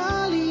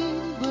terjalin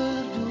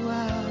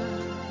berdua.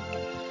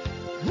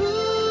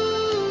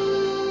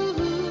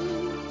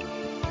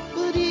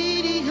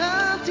 Pedih di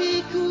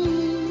hatiku,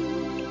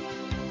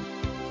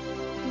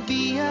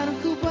 biar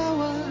ku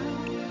bawa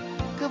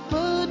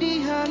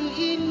kepedihan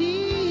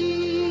ini.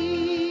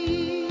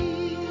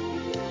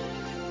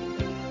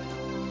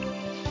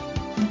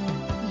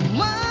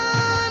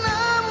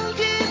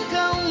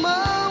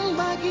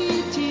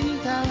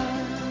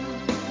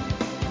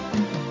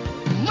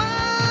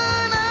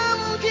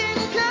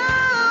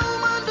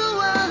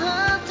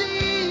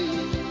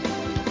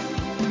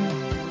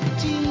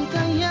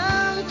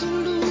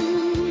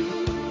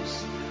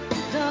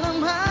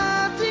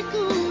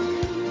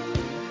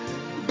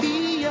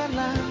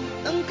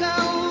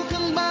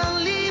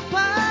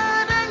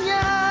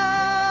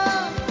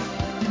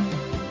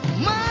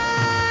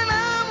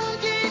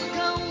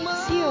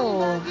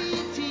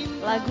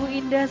 Lagu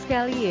indah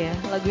sekali ya.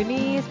 Lagu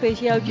ini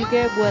spesial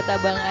juga buat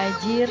Abang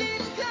Ajir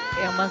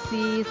yang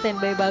masih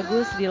standby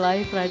bagus di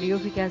live Radio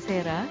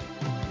Vikasera.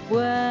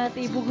 Buat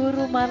Ibu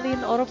Guru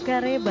Marlin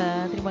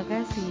Orobkareba, terima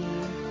kasih.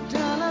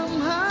 dalam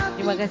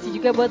hati Terima kasih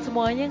juga buat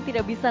semuanya yang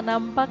tidak bisa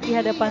nampak di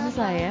hadapan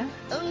saya.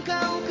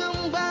 engkau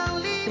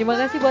kembali. Terima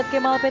kasih buat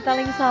Kemal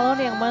Petaling Salon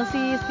yang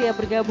masih setia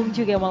bergabung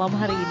juga malam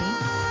hari ini.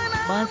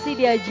 Masih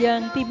di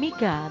ajang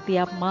Timika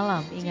tiap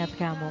malam ingat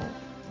kamu.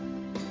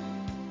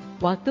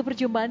 Waktu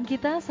perjumpaan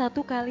kita 1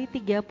 kali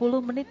 30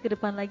 menit ke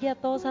depan lagi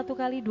atau 1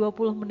 kali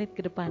 20 menit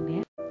ke depan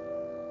ya.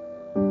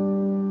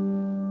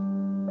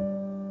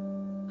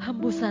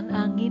 Hembusan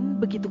angin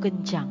begitu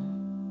kencang.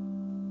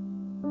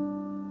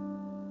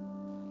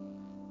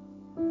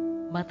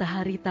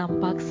 Matahari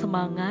tampak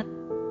semangat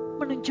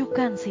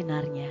menunjukkan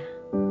sinarnya.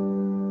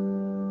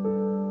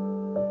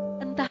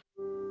 Entah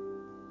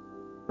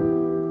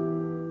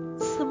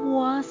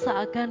semua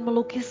seakan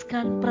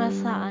melukiskan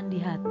perasaan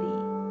di hati.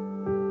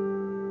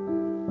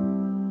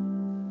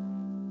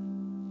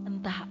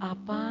 Entah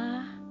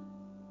apa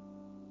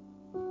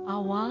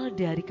awal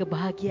dari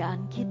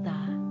kebahagiaan kita.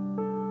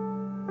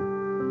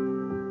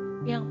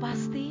 Yang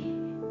pasti,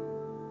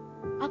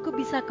 aku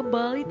bisa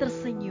kembali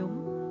tersenyum,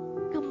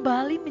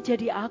 kembali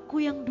menjadi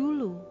aku yang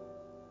dulu.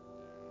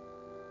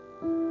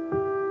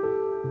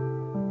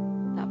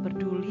 Tak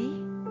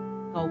peduli,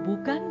 kau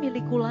bukan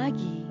milikku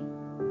lagi.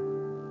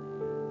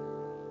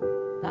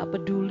 Tak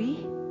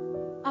peduli,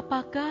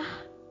 apakah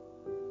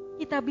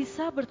kita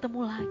bisa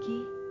bertemu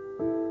lagi.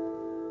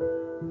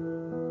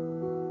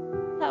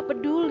 Tak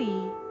peduli,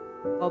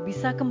 kau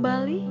bisa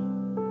kembali.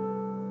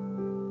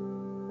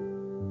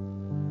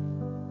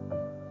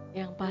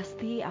 Yang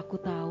pasti aku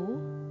tahu,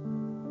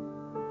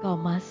 kau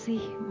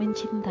masih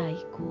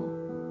mencintaiku.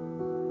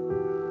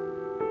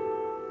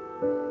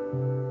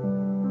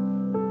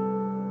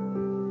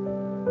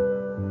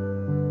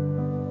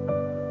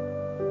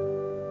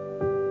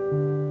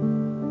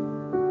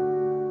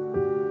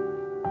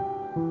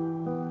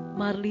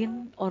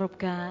 Marlin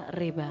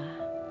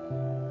Orobkareba.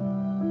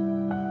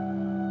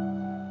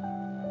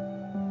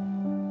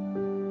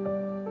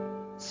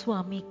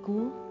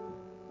 Suamiku,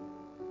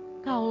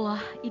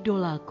 kaulah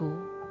idolaku.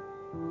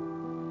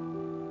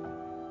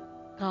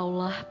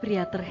 Kaulah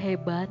pria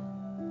terhebat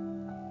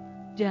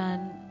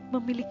dan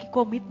memiliki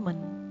komitmen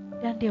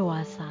dan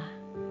dewasa.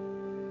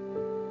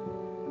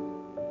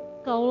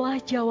 Kaulah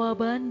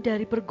jawaban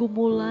dari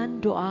pergumulan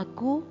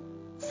doaku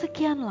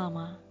sekian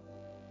lama.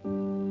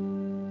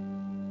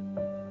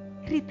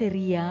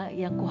 Kriteria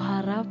yang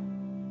kuharap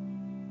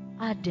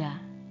ada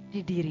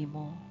di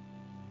dirimu.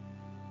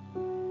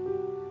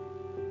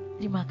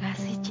 Terima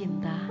kasih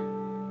cinta.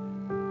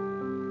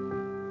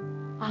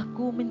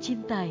 Aku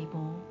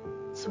mencintaimu,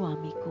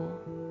 suamiku.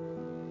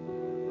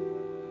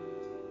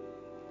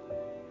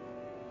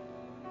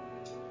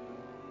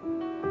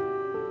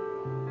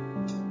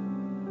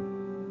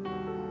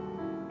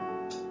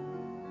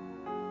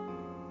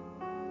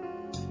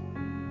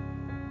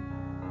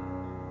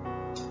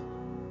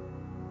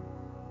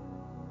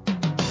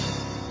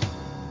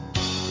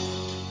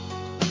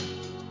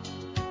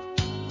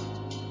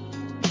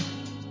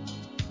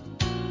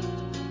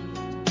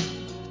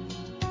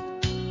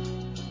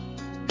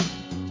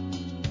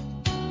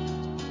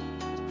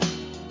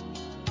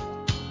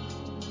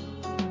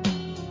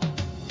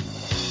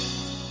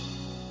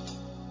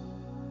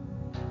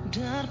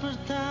 Dar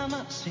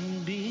pertama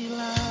sing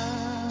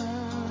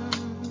bilang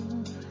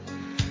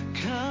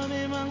kau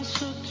memang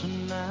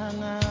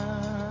sutunangan.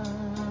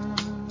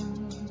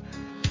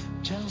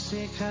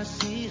 Jangan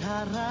kasih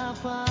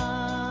harapan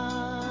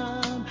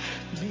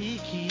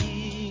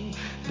bikin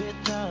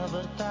beta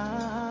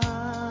bertahan.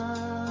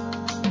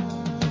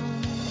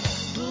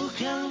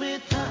 Bukan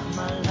beta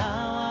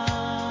melawan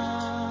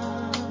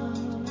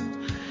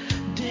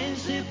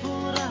desi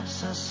pun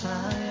rasa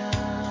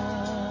sayang.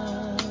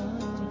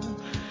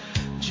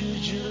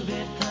 Jujur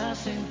beta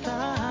sing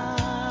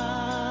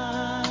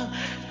tahan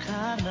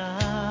karena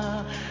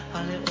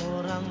ale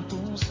orang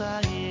pun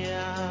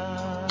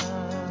sayang.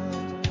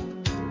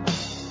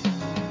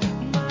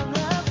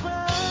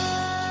 Mengapa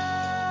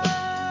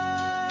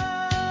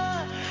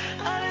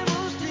ale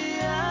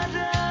mesti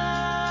ada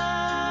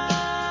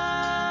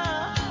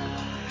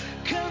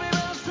kau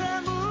memang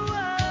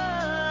semua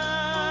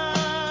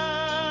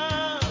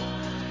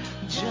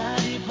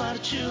jadi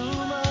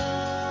percuma.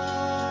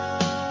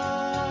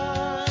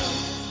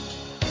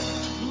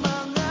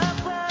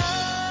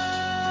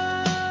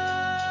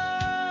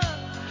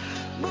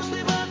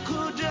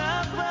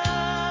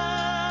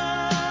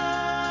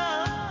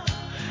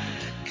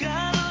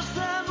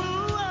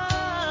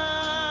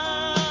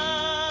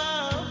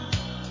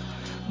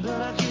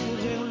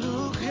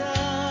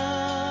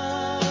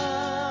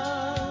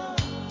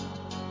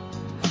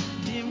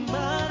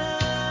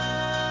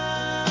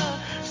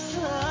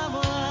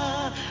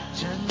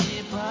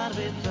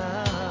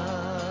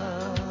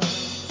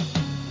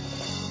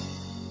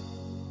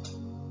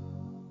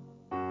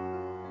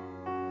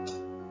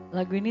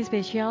 Lagu ini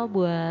spesial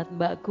buat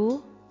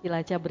mbakku,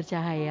 Cilacap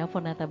Bercahaya,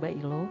 Fonata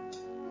Bailo.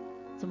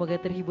 Semoga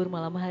terhibur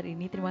malam hari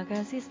ini. Terima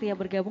kasih setia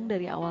bergabung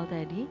dari awal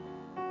tadi.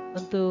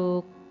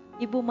 Untuk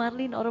Ibu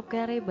Marlin Orob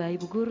Kareba,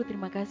 Ibu Guru,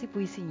 terima kasih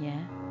puisinya.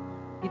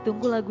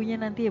 Ditunggu lagunya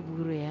nanti ya Bu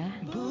Guru ya.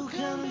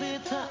 Bukan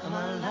beta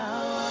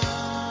melawan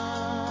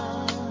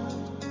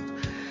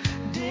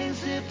Ding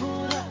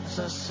sepura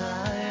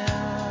sayang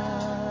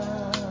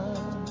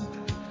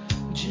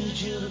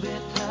Jujur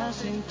beta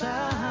sing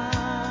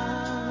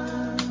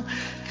tahan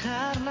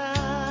Karena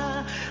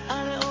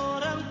ada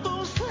orang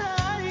pun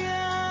sayang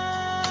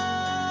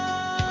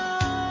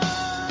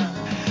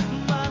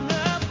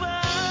Mengapa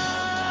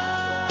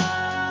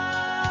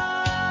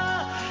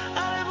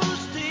ada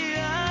mesti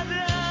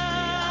ada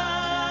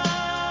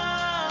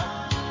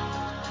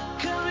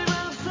Kau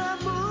memang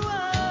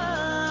semua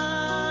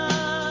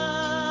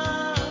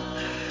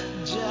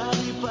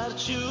jadi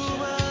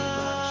percuma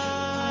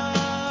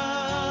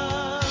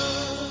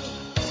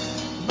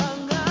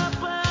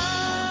Mengapa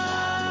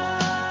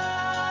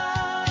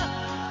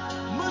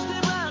mesti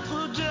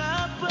aku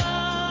dapat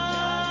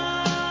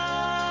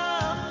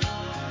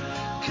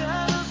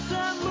Kalau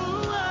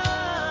semua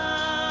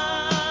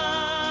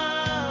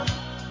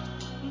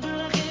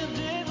berakhir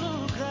di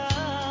luka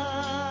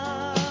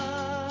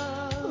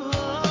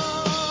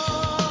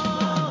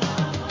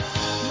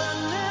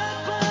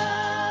Mengapa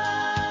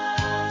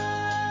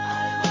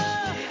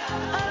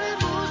ada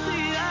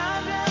mesti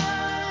ada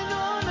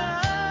nona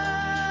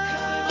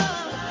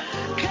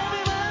Kami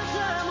memang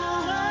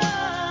semua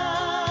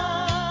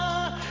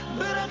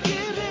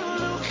berakhir di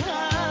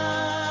luka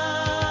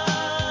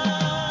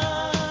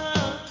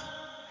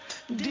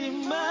Di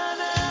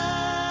mana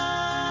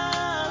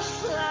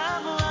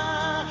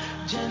semua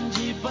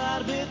janji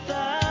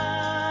perbeta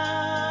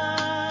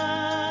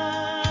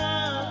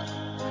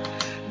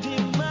Di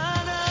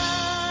mana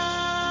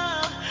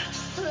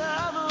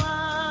semua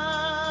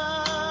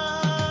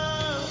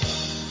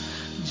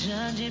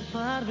janji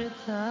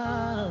perbeta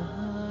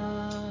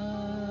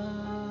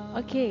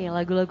Oke,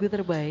 lagu-lagu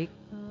terbaik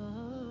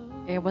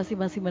yang pasti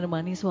masih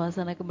menemani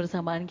suasana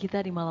kebersamaan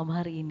kita di malam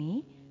hari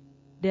ini.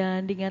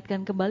 Dan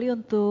diingatkan kembali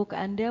untuk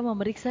Anda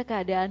memeriksa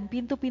keadaan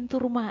pintu-pintu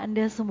rumah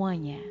Anda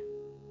semuanya.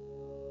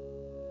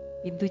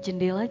 Pintu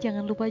jendela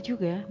jangan lupa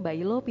juga, Mbak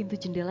Ilo, pintu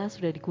jendela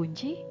sudah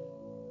dikunci?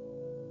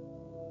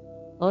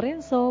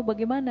 Lorenzo,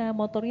 bagaimana?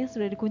 Motornya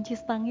sudah dikunci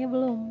stangnya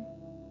belum?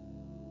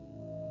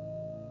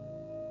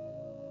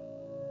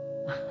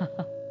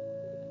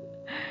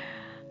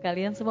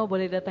 Kalian semua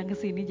boleh datang ke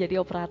sini jadi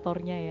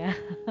operatornya ya.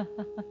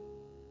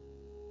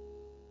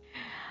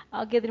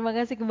 Oke, terima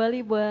kasih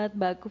kembali buat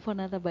Mbak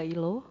Kufonata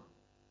Bailo.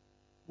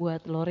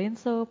 Buat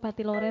Lorenzo,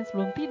 Pati Lorenz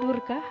belum tidur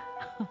kah?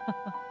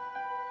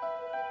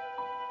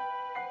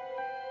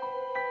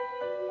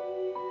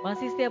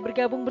 Masih setia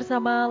bergabung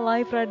bersama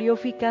Live Radio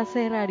Vika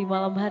Sera di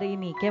malam hari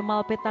ini.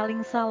 Kemal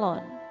Petaling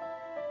Salon,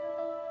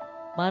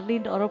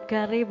 Marlin Orob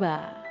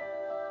Kareba,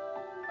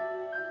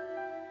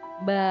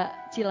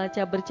 Mbak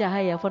Cilaca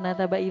Bercahaya,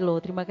 Fonata Bailo.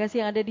 Terima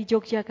kasih yang ada di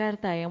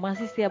Yogyakarta yang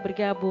masih setia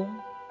bergabung.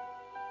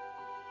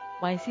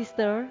 My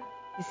sister,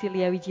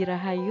 Cecilia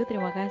Wijirahayu,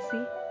 terima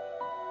kasih.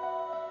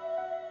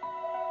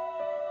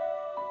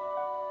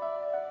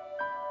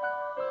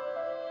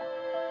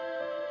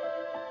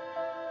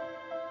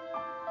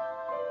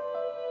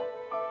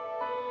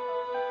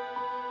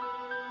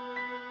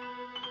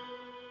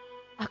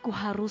 Aku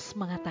harus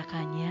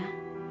mengatakannya.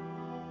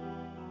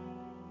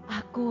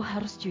 Aku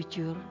harus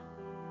jujur.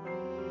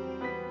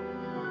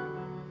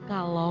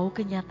 Kalau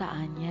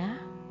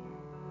kenyataannya,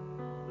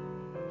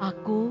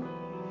 aku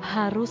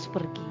harus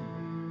pergi.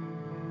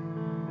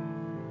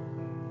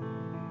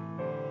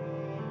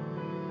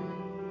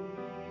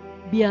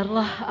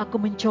 Biarlah aku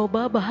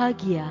mencoba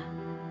bahagia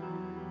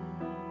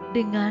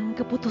dengan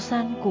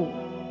keputusanku.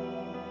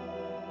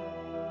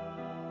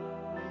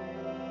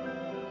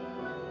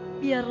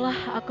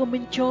 Biarlah aku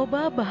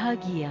mencoba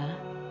bahagia,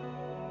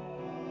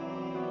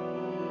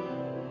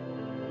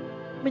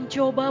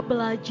 mencoba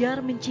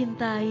belajar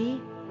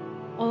mencintai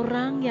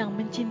orang yang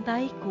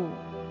mencintaiku.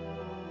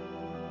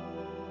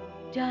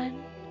 Dan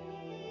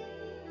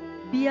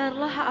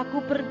biarlah aku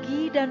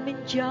pergi dan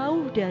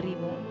menjauh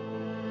darimu.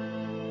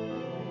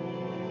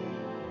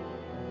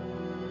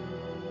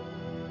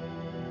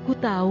 Ku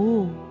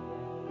tahu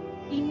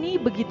ini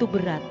begitu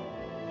berat.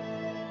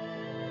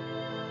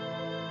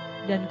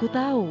 Dan ku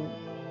tahu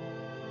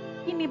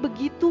ini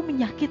begitu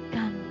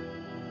menyakitkan.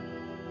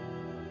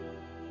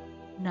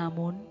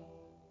 Namun,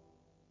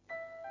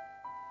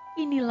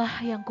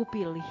 inilah yang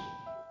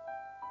kupilih.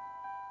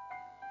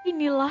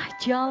 Inilah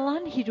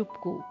jalan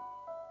hidupku.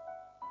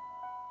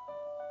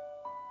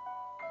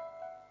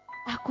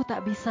 Aku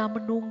tak bisa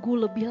menunggu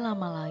lebih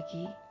lama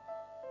lagi.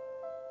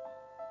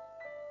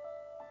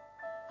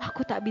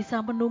 Aku tak bisa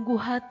menunggu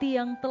hati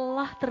yang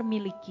telah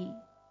termiliki.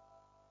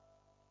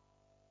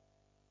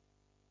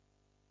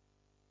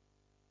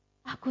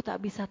 Aku tak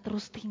bisa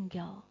terus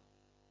tinggal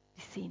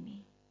di sini.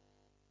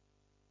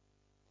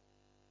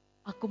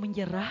 Aku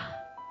menyerah.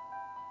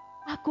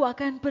 Aku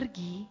akan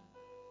pergi.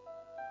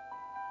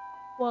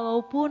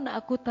 Walaupun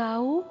aku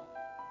tahu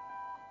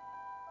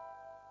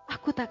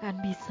aku takkan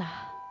bisa.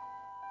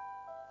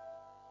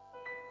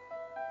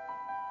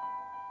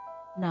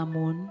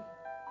 Namun,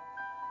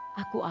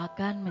 aku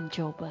akan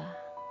mencoba.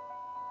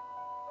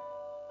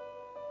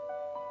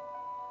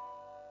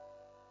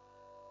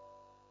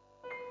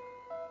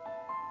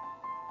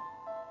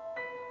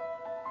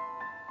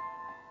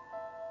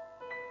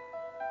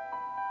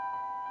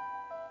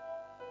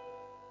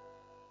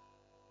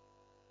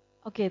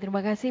 Oke,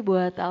 terima kasih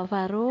buat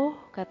Alvaro.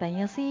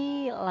 Katanya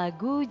sih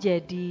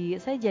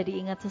saya jadi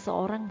ingat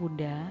seseorang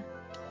Bunda.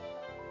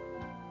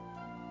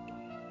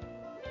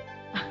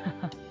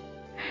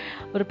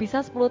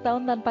 Berpisah 10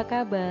 tahun tanpa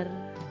kabar.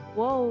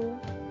 Wow.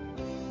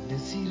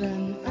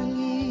 Desiran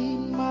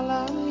angin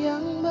malam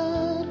yang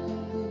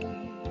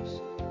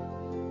berhembus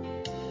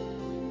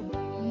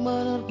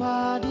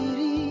menerpa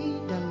diri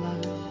dalam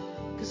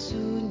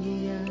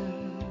kesunyian.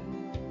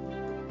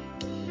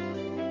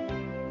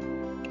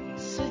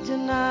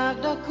 Sejenak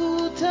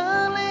daku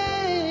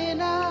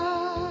terlena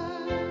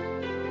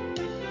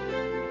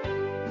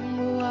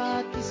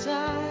membuat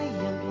kisah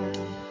yang telah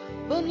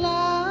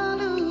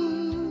berlalu.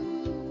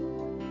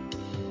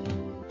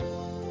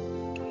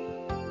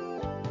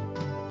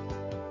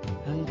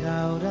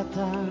 Engkau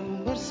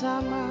datang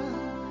bersama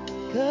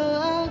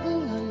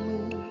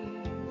keagunganmu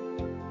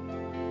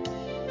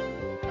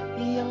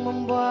yang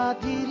membuat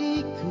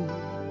diriku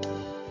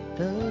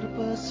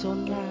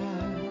terpesona.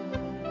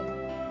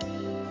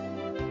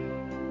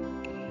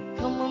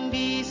 Kau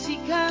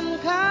membisikkan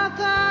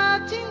kata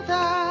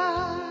cinta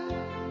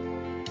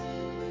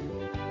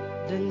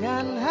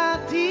dengan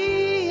hati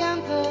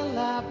yang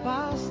telah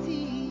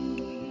pasti.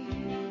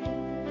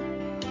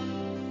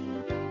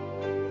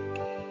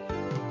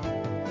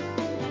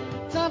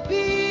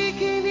 Tapi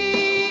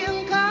kini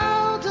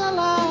engkau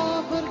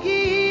telah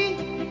pergi.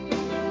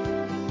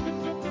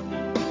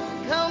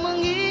 Kau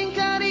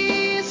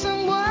mengingkari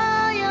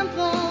semua yang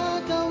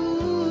telah kau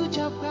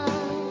ucapkan.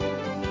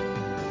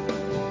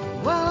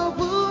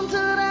 Walaupun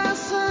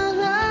terasa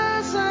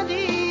rasa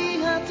di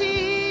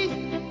hati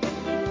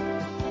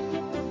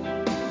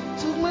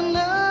untuk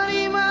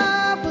menerima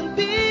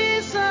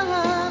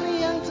perpisahan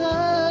yang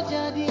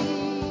terjadi.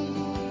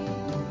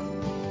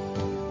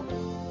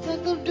 Tak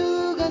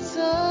terduga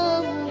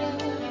semula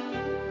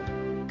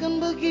kan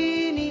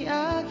begini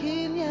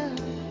akhirnya.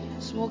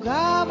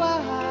 Semoga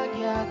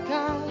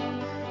bahagiakan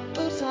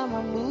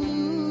bersamamu.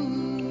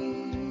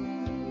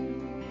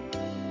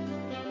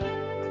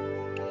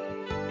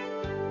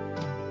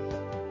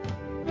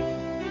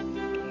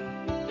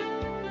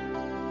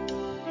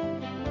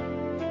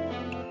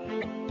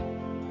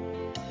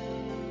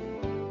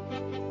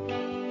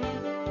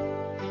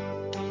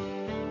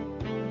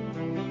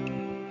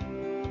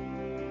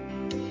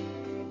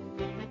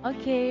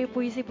 Oke,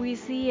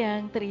 puisi-puisi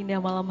yang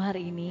terindah malam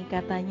hari ini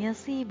katanya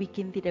sih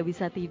bikin tidak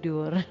bisa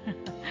tidur.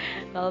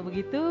 Kalau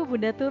begitu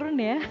Bunda turun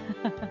ya.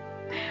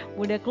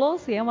 Bunda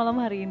close ya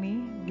malam hari ini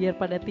biar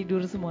pada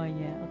tidur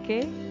semuanya,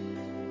 oke?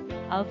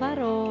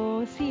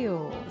 Alvaro,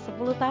 Sio,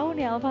 10 tahun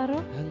ya Alvaro.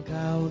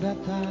 Engkau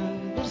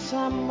datang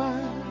bersama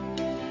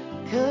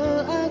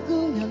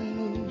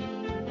keagunganmu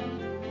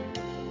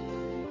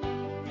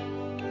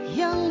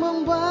yang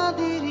membuat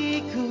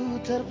diriku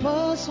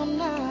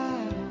terpesona.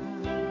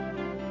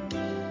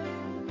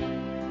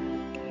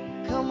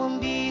 Kau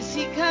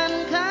membisikkan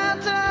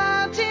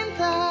kata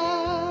cinta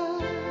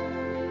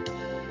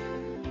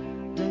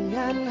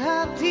dengan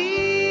hati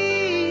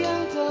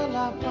yang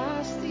telah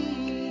pasti.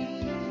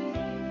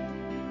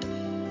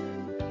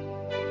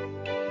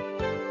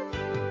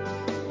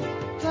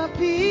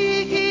 Tapi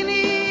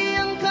kini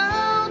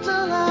engkau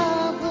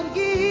telah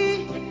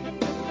pergi.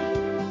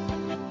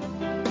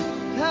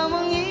 Kau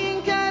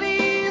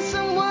mengingkari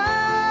semua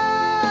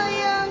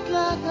yang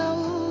telah kau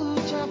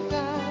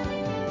ucapkan.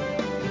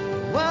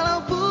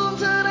 Walaupun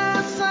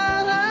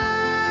terasa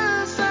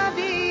rasa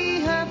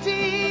di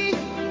hati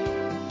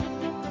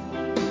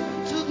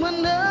untuk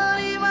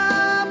menerima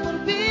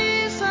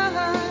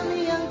perpisahan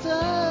yang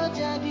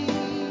terjadi.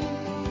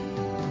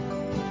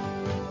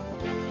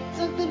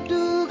 Tak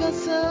terduga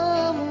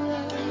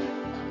semula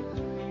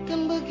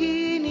kan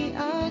begini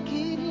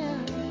akhirnya.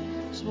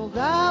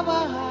 Semoga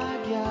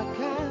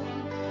bahagiakan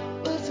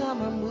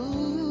bersamamu.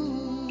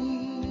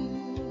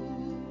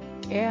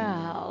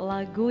 Ya,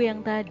 lagu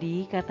yang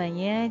tadi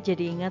katanya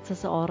jadi ingat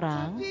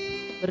seseorang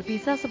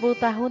berpisah 10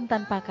 tahun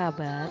tanpa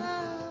kabar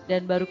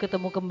dan baru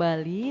ketemu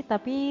kembali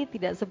tapi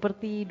tidak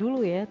seperti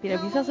dulu ya, tidak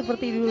bisa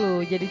seperti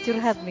dulu. Jadi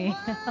curhat nih.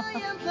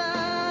 Yang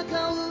tak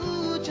kau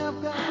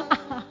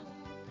ucapkan.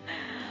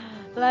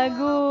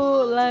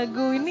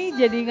 Lagu ini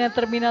jadi ingat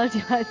Terminal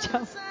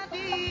Cilacap.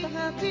 Di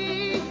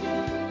hati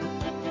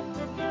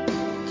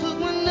untuk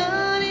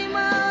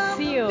menerima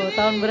Sio,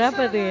 tahun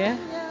berapa tuh ya? yang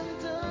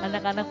terjadi.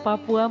 Anak-anak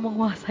Papua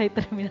menguasai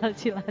Terminal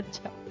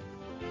Cilacap.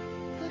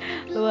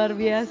 Luar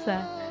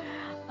biasa.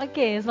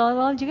 Oke, selamat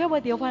malam juga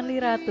buat Yovanli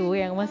Ratu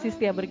yang masih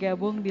setia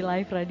bergabung di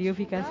live Radio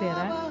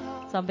Vikasera.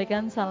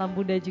 Sampaikan salam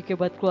Bunda juga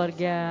buat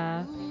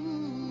keluarga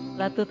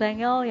Ratu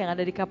Tengel yang ada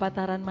di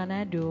Kapataran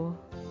Manado.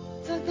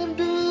 Tak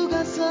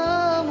terduga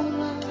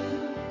semula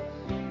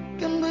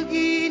kan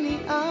begini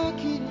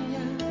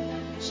akhirnya.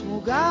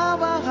 Semoga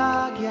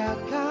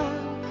bahagiakan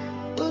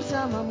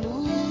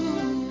bersamamu.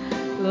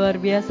 Luar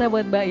biasa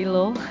buat Mbak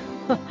Ilo.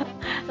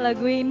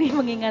 Lagu ini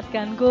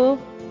mengingatkanku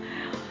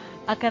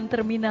akan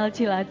Terminal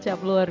Cilacap,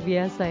 luar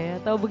biasa ya.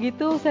 Tahu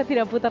begitu saya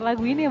tidak putar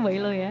lagu ini ya Mbak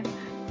Ilo ya.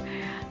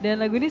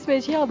 Dan lagu ini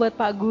spesial buat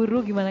Pak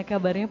Guru. Gimana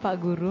kabarnya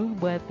Pak Guru?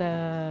 Buat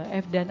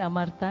F dan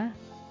Amarta.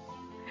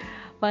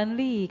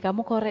 Panli,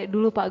 kamu korek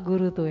dulu Pak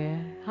Guru tuh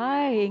ya.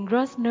 Hai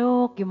Inggros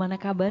Nuk, gimana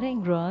kabarnya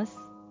Inggros?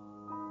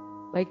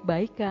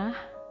 Baik-baik kah?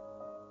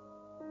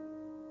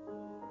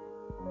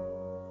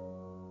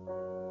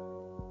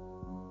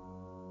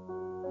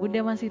 Bunda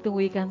masih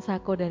tunggu ikan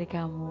sako dari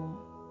kamu.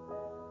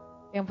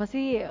 Yang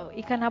pasti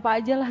ikan apa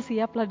aja lah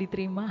siap lah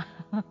diterima.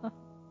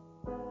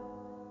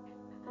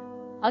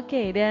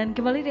 Oke, dan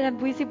kembali dengan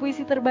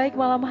puisi-puisi terbaik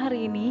malam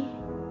hari ini.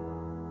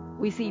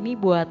 Puisi ini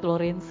buat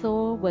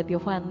Lorenzo, buat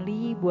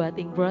Yovanli, buat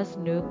Inggros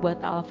Nuk,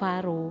 buat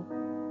Alvaro,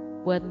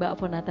 buat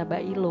Mbak Fonata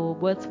Bailo,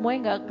 buat semua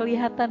yang gak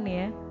kelihatan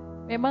ya.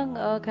 Memang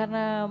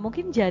karena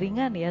mungkin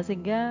jaringan ya,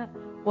 sehingga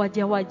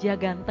wajah-wajah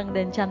ganteng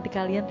dan cantik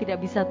kalian tidak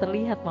bisa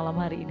terlihat malam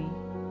hari ini.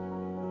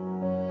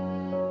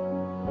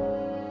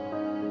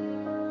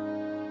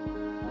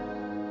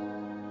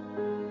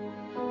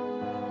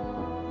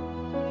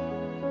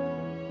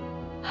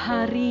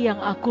 Hari yang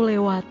aku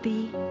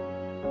lewati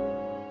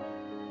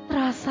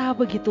terasa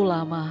begitu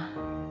lama.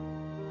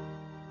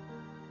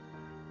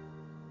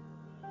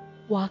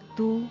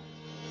 Waktu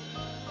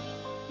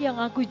yang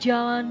aku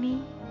jalani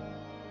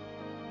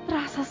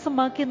terasa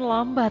semakin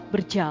lambat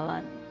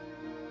berjalan.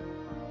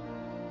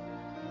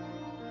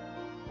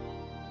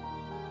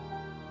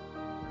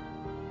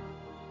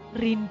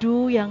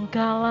 Rindu yang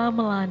kala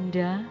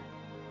melanda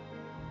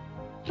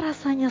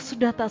rasanya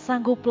sudah tak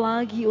sanggup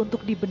lagi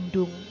untuk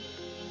dibendung.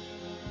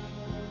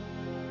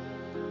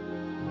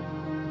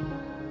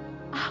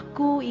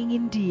 Aku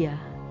ingin dia.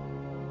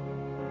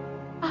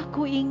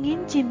 Aku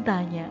ingin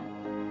cintanya.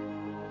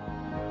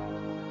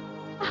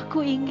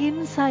 Aku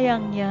ingin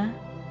sayangnya.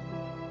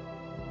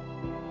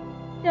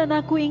 Dan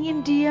aku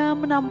ingin dia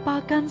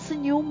menampakkan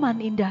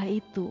senyuman indah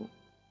itu.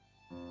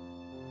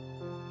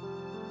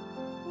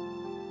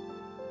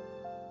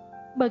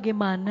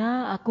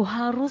 Bagaimana aku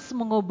harus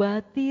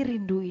mengobati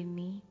rindu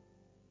ini?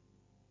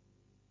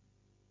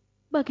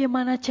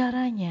 Bagaimana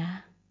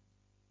caranya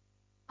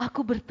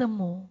aku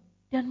bertemu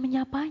dan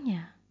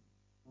menyapanya?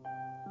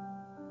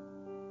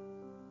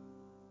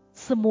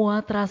 Semua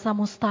terasa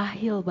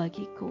mustahil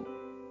bagiku.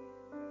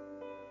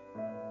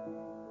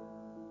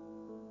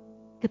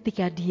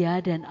 Ketika dia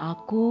dan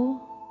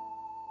aku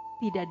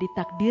tidak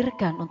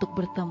ditakdirkan untuk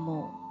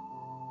bertemu.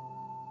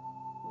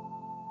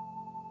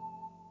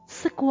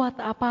 Sekuat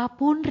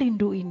apapun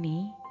rindu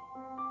ini,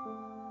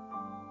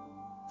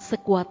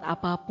 sekuat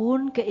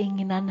apapun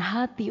keinginan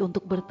hati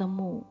untuk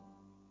bertemu,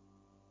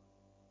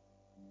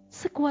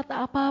 sekuat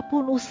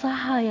apapun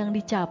usaha yang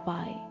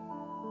dicapai,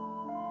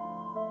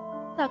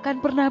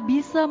 takkan pernah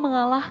bisa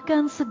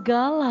mengalahkan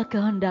segala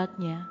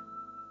kehendaknya.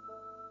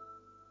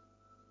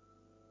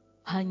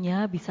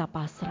 Hanya bisa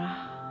pasrah,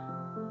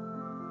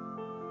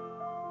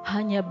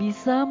 hanya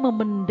bisa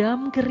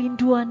memendam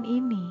kerinduan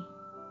ini,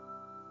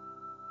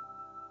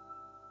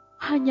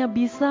 hanya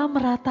bisa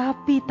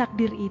meratapi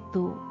takdir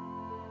itu,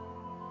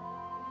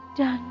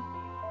 dan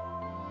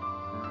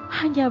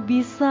hanya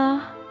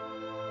bisa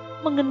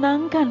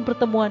mengenangkan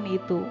pertemuan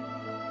itu.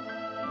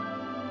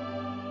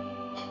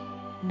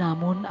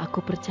 Namun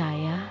aku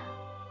percaya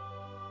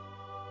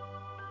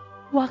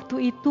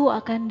waktu itu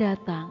akan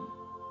datang.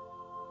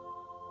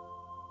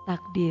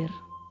 Takdir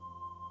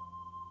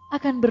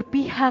akan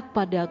berpihak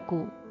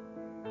padaku,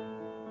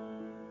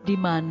 di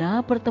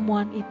mana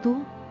pertemuan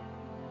itu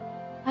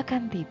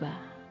akan tiba.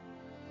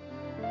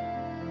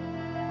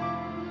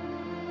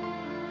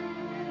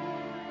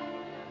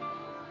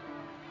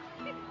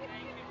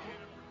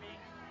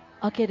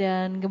 Oke,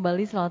 dan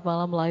kembali selamat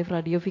malam live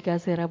Radio Vika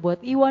Sera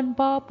buat Iwan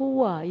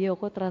Papua. Yo,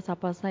 kok terasa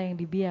pas yang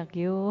di biak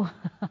yo.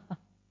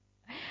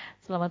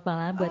 Selamat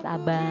malam buat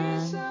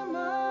Abang. Bisa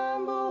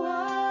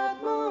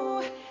membuatmu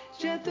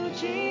jatuh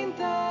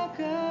cinta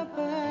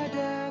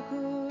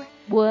kepadaku.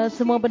 Buat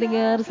semua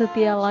pendengar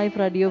setia live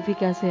Radio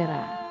Vika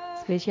Sera,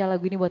 spesial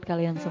lagu ini buat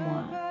kalian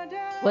semua.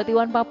 Buat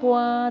Iwan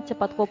Papua,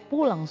 cepat kau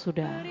pulang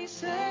sudah. Beri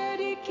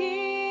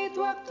sedikit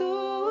waktu,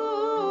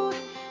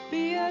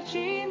 biar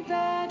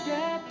cinta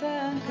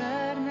datang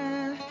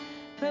karena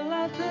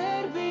telah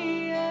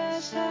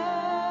terbiasa.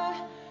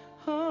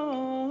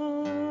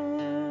 Oh.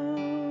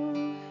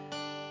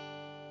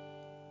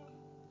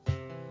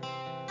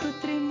 Ku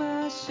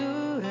terima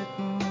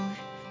suratmu,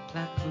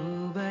 telah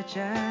ku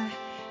baca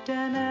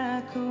dan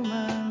aku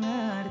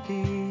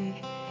mengerti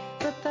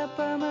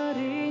betapa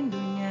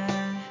merindunya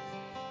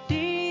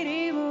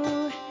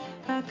dirimu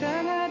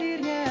akan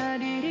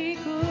hadirnya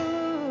diriku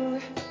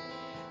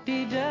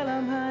di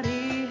dalam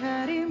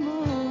hari-harimu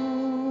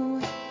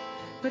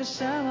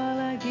bersama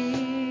lagi.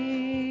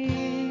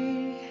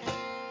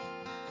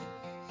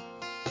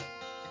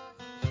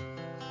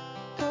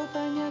 Kau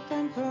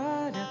tanyakan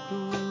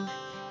padaku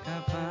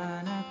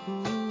kapan aku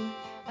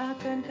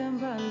akan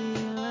kembali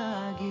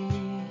lagi.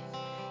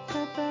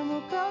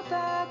 Katamu kau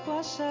tak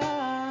kuasa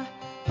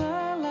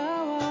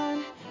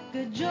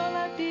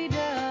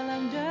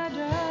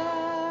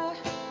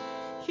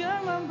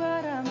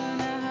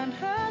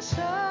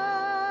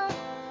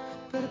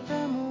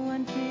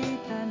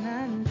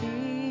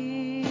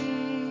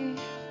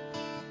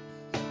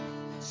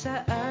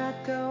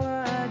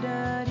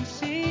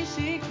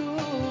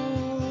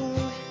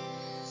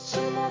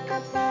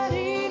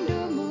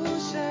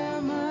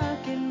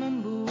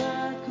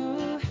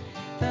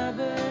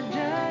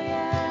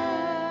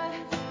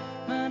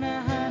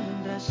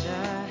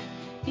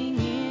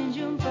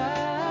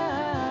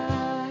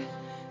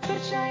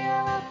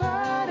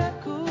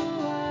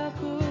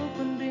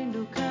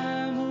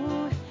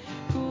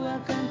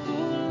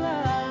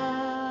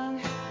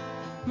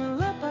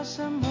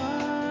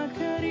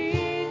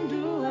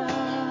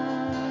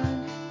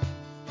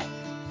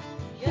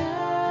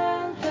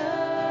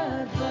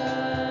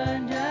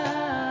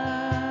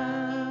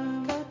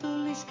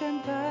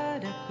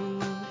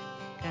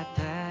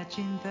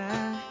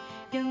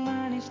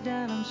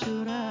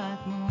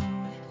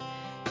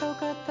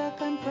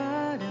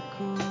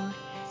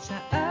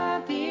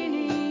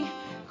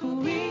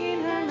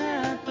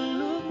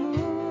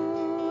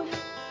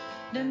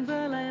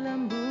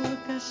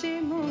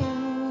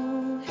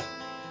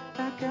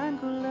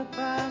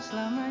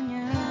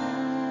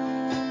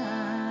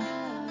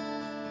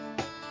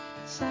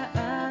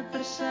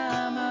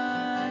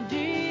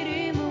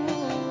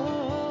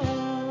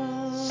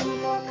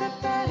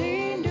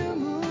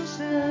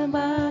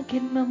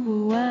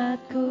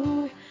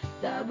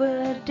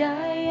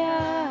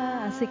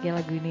asik ya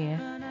lagu ini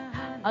ya.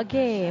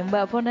 Oke,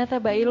 Mbak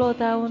Fonata Bailo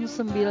tahun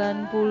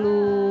 90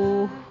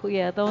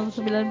 ya, tahun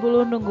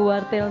 90 nunggu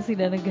Wartel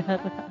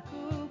Sindanegara.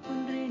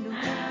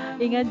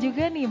 Ingat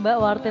juga nih Mbak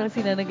Wartel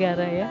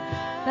Sindanegara ya.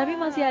 Tapi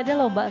masih ada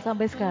loh Mbak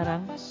sampai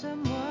sekarang.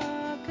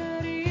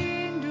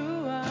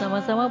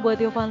 Sama-sama buat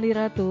Yofanli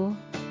Ratu.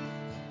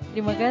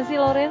 Terima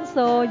kasih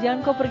Lorenzo,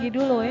 jangan kau pergi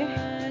dulu ya.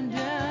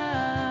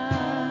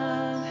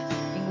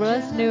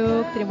 Inggris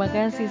Nuk, terima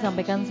kasih,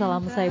 sampaikan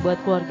salam saya buat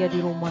keluarga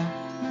di rumah.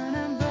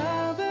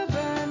 Menambah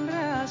beban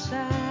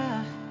rasa,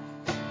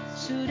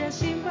 sudah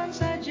simpan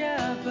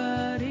saja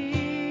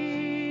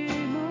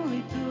perimu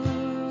itu.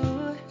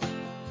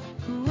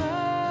 Ku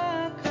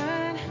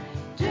akan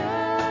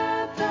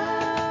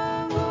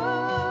datangmu.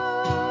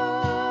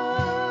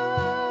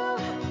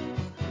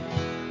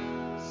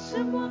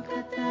 Semua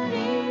kata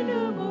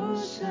rindumu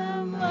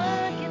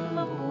semakin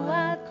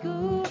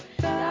membuatku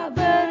tak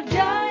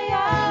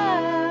berdaya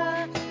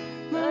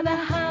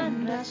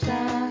menahan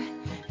rasa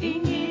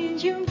ingin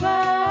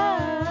jumpa.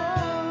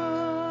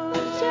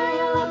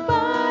 Percayalah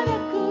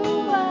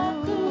padaku,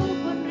 aku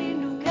pun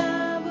rindu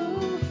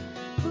kamu.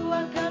 Ku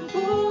akan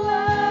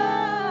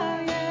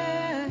pulang,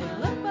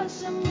 melepas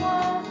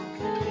semua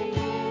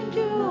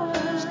kerinduan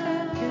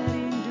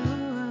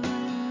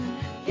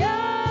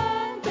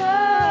yang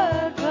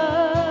terpendam.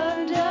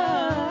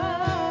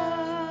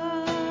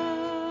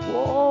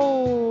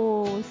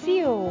 Wow,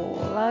 Sio,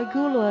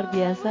 lagu luar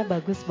biasa,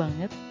 bagus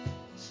banget.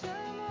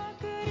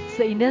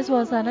 Seindah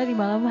suasana di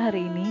malam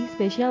hari ini,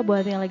 spesial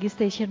buat yang lagi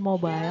station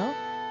mobile,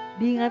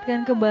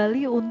 diingatkan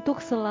kembali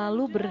untuk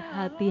selalu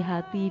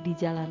berhati-hati di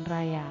jalan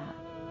raya.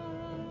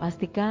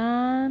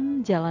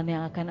 Pastikan jalan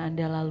yang akan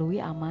Anda lalui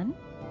aman,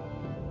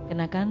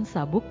 kenakan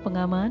sabuk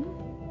pengaman,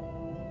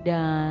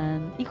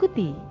 dan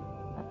ikuti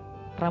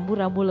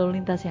rambu-rambu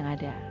lalu lintas yang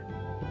ada.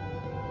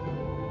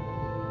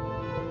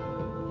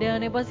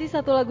 Dan yang pasti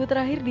satu lagu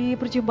terakhir di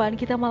perjumpaan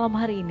kita malam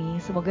hari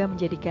ini, semoga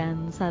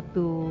menjadikan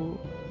satu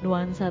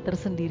nuansa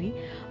tersendiri,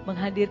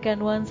 menghadirkan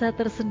nuansa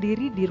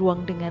tersendiri di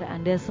ruang dengar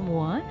Anda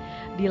semua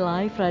di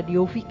live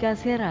Radio Vika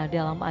Sera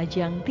dalam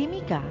ajang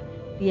Timika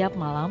tiap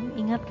malam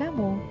ingat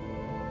kamu.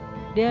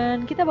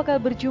 Dan kita bakal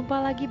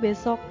berjumpa lagi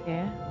besok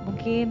ya.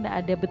 Mungkin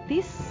ada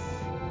betis,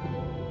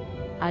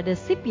 ada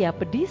sip ya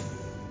pedis,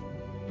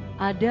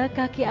 ada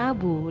kaki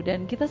abu,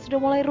 dan kita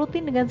sudah mulai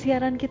rutin dengan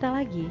siaran kita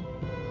lagi.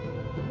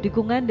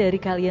 Dukungan dari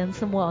kalian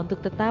semua untuk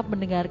tetap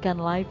mendengarkan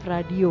live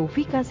radio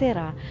Vika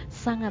Sera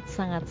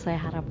sangat-sangat saya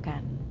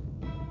harapkan.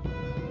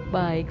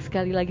 Baik,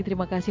 sekali lagi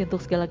terima kasih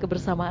untuk segala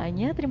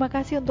kebersamaannya. Terima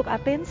kasih untuk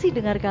atensi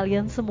dengar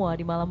kalian semua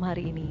di malam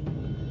hari ini.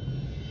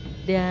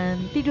 Dan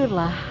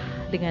tidurlah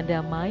dengan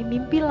damai,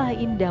 mimpilah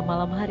indah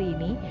malam hari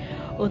ini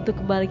untuk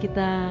kembali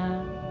kita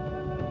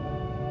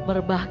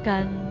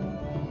merebahkan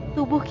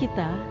tubuh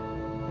kita,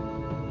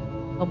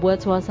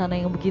 membuat suasana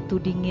yang begitu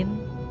dingin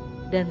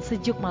dan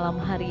sejuk malam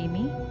hari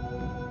ini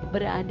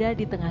berada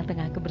di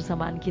tengah-tengah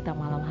kebersamaan kita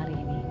malam hari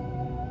ini.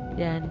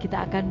 Dan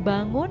kita akan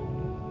bangun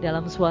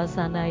dalam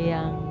suasana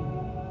yang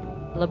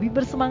lebih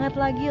bersemangat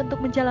lagi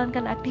untuk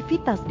menjalankan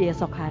aktivitas di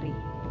esok hari.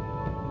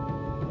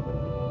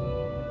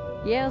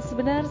 Yes,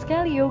 benar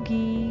sekali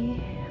Yogi.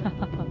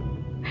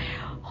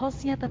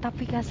 Hostnya tetap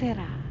Vika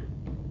Sera.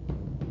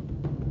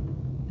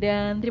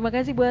 Dan terima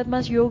kasih buat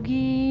Mas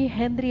Yogi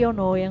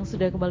Hendriono yang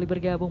sudah kembali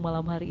bergabung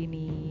malam hari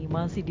ini.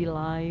 Masih di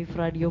live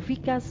Radio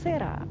Vika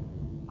Sera.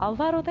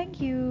 Alvaro,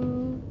 thank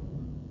you.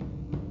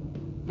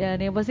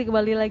 Dan yang pasti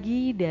kembali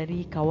lagi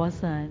dari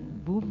kawasan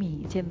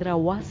Bumi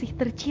Cendrawasih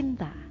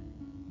tercinta,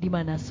 di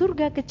mana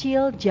surga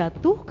kecil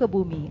jatuh ke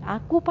bumi.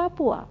 Aku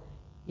Papua.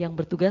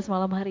 Yang bertugas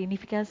malam hari ini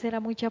Vika Sera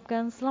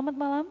mengucapkan selamat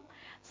malam,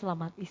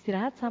 selamat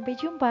istirahat, sampai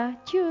jumpa.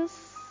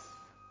 Cus.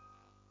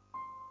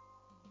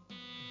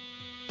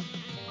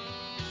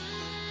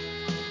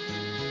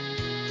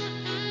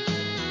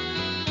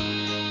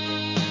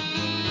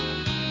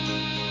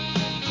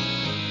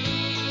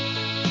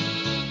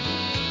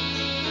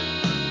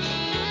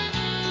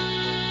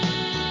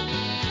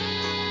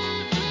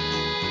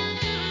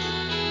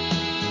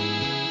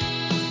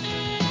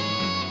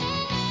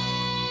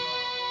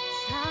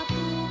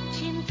 Sabuk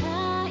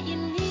cinta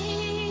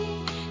ini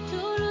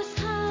tulus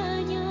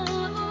hanya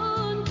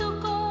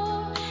untukku.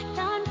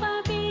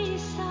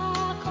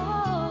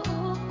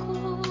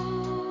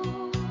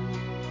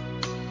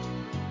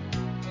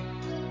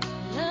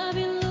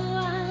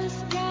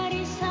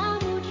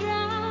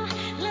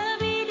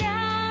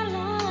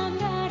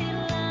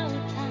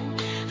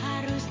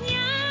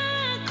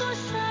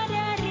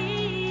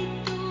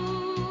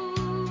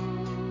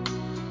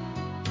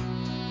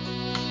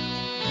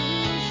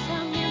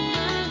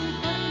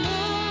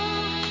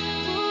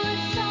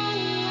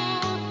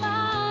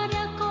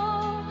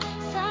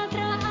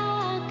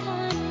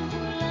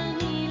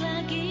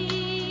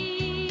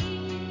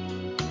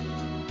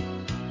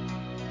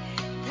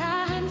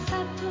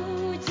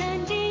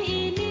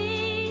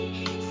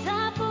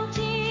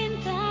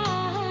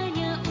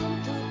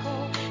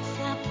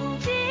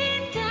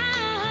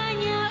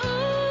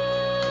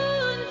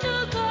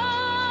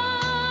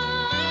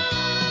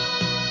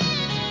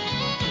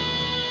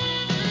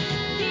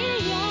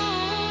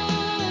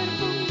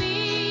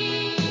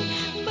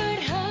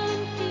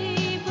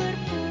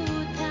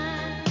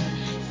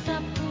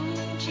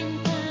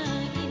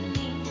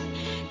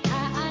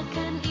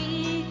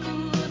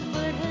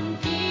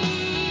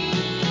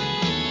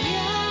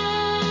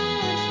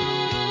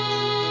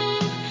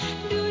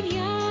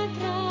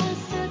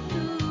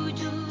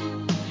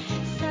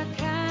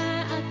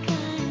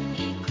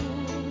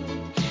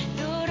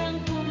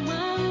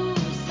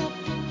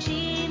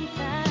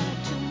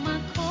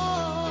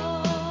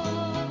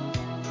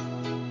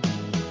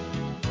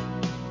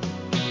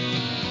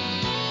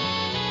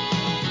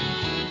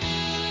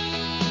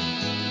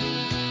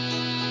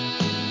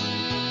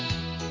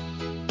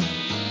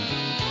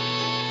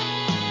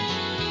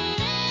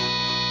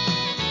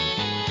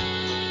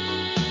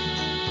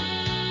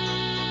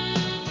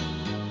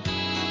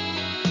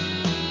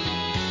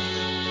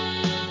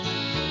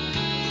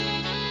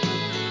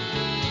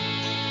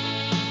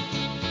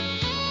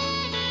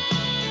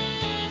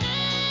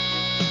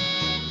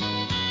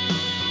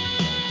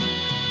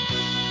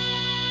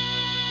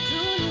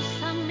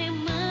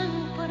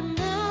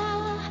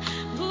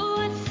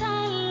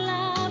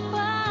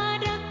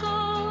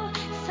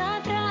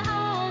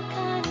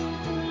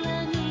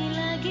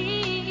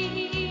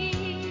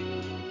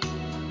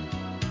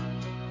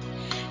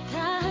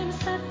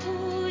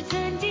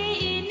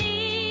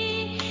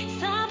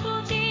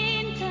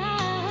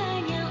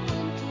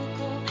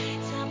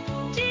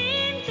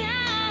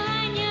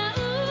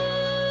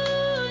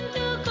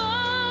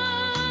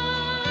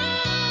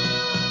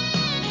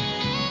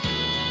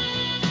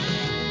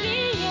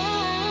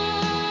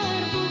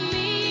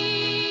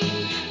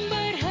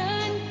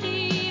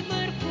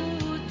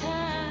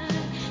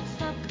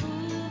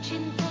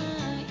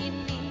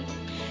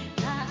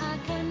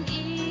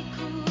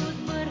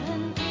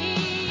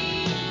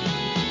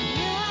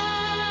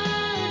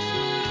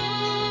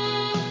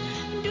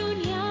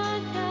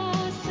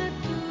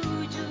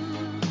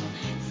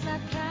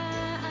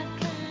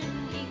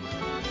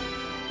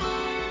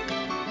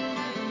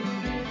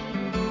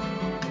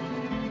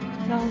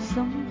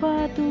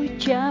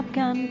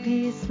 ucapkan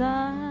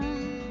pisah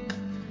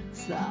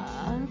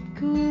saat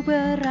ku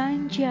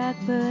beranjak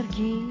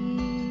pergi,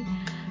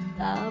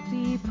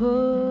 tapi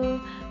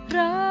perasaanku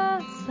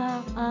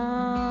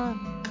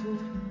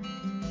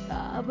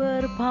tak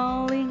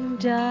berpaling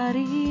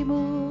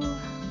darimu.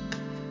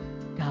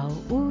 Kau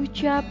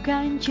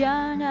ucapkan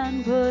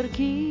jangan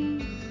pergi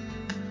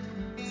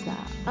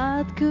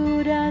saat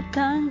ku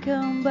datang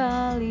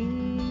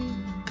kembali,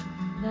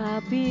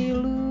 tapi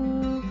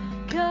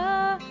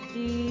luka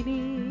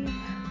ini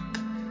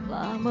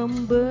telah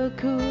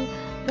membeku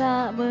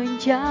tak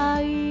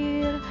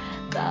mencair.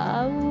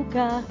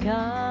 Tahukah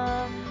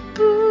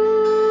kamu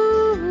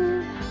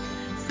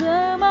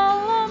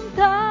semalam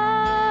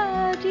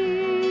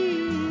tadi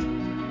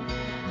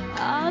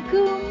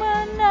aku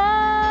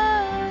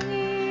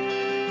menangis,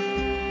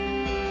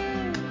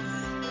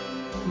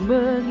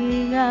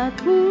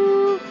 mengingatmu,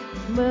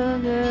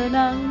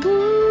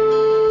 mengenangmu.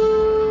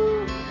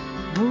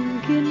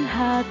 Mungkin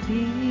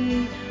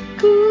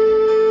hatiku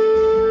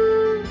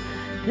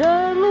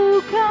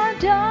terluka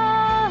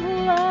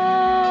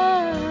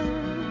dalam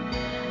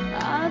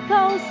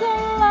atau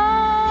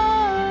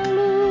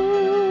selalu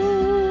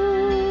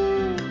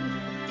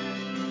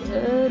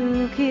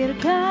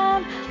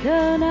terukirkan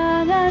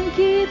kenangan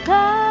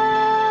kita.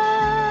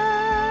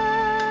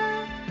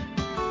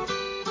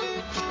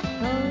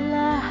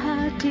 Telah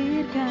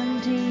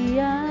hadirkan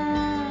dia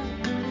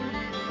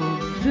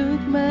untuk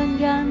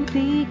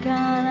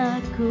menggantikan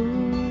aku,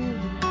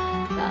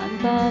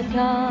 tanpa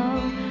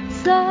kau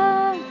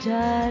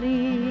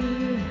sadari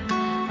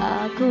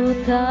aku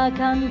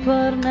takkan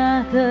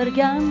pernah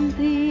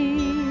terganti.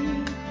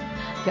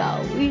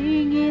 Kau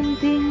ingin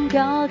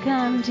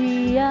tinggalkan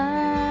dia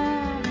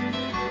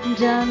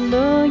dan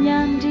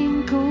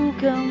menyandingku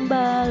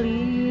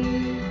kembali.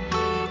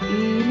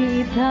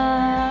 Ini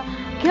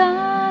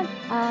takkan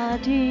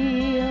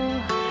adil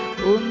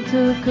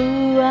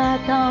untukku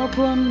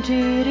ataupun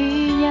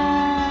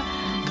dirinya.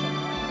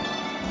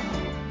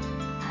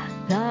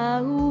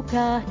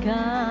 Tahukah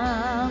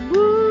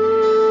kamu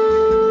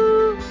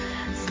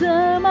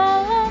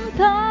semalam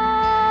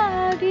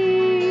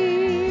tadi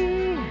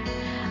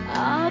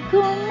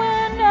aku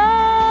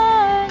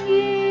menangis,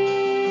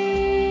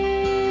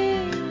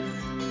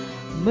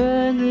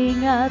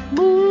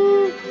 mengingatmu,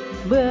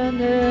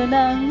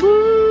 mengenangmu.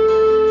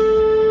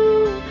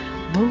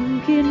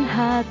 Mungkin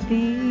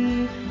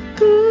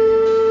hatiku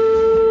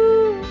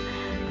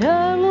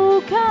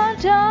terluka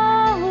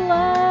dalam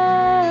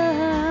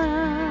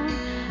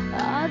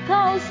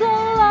atau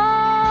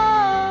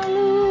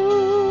selalu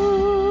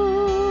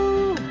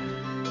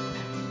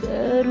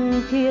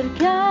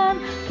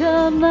terukirkan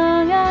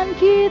kenangan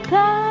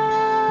kita.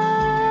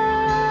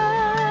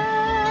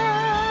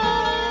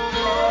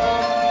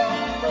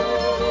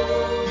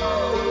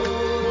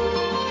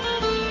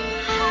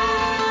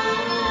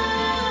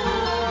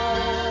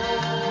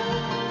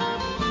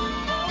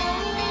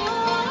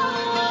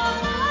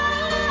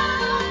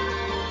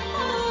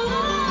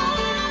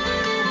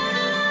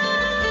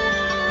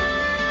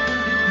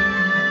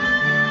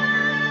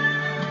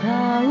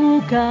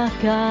 Tahukah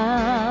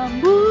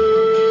kamu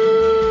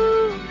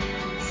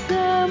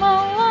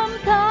semalam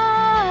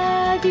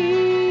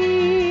tadi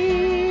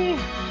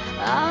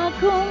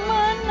aku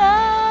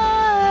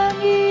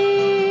menangis,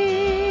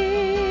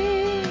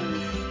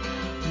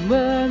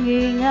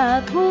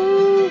 mengingatmu,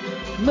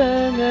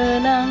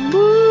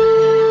 mengenangmu.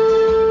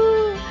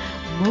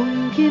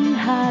 Mungkin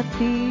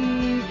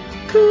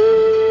hatiku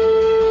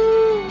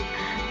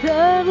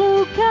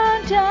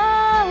terluka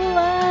dalam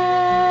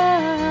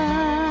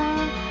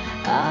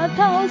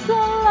atau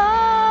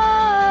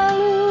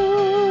selalu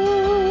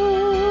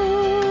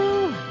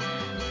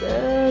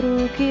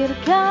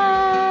terukirkan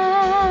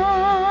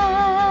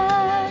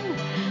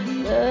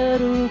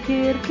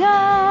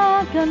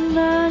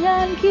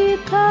kenangan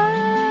kita.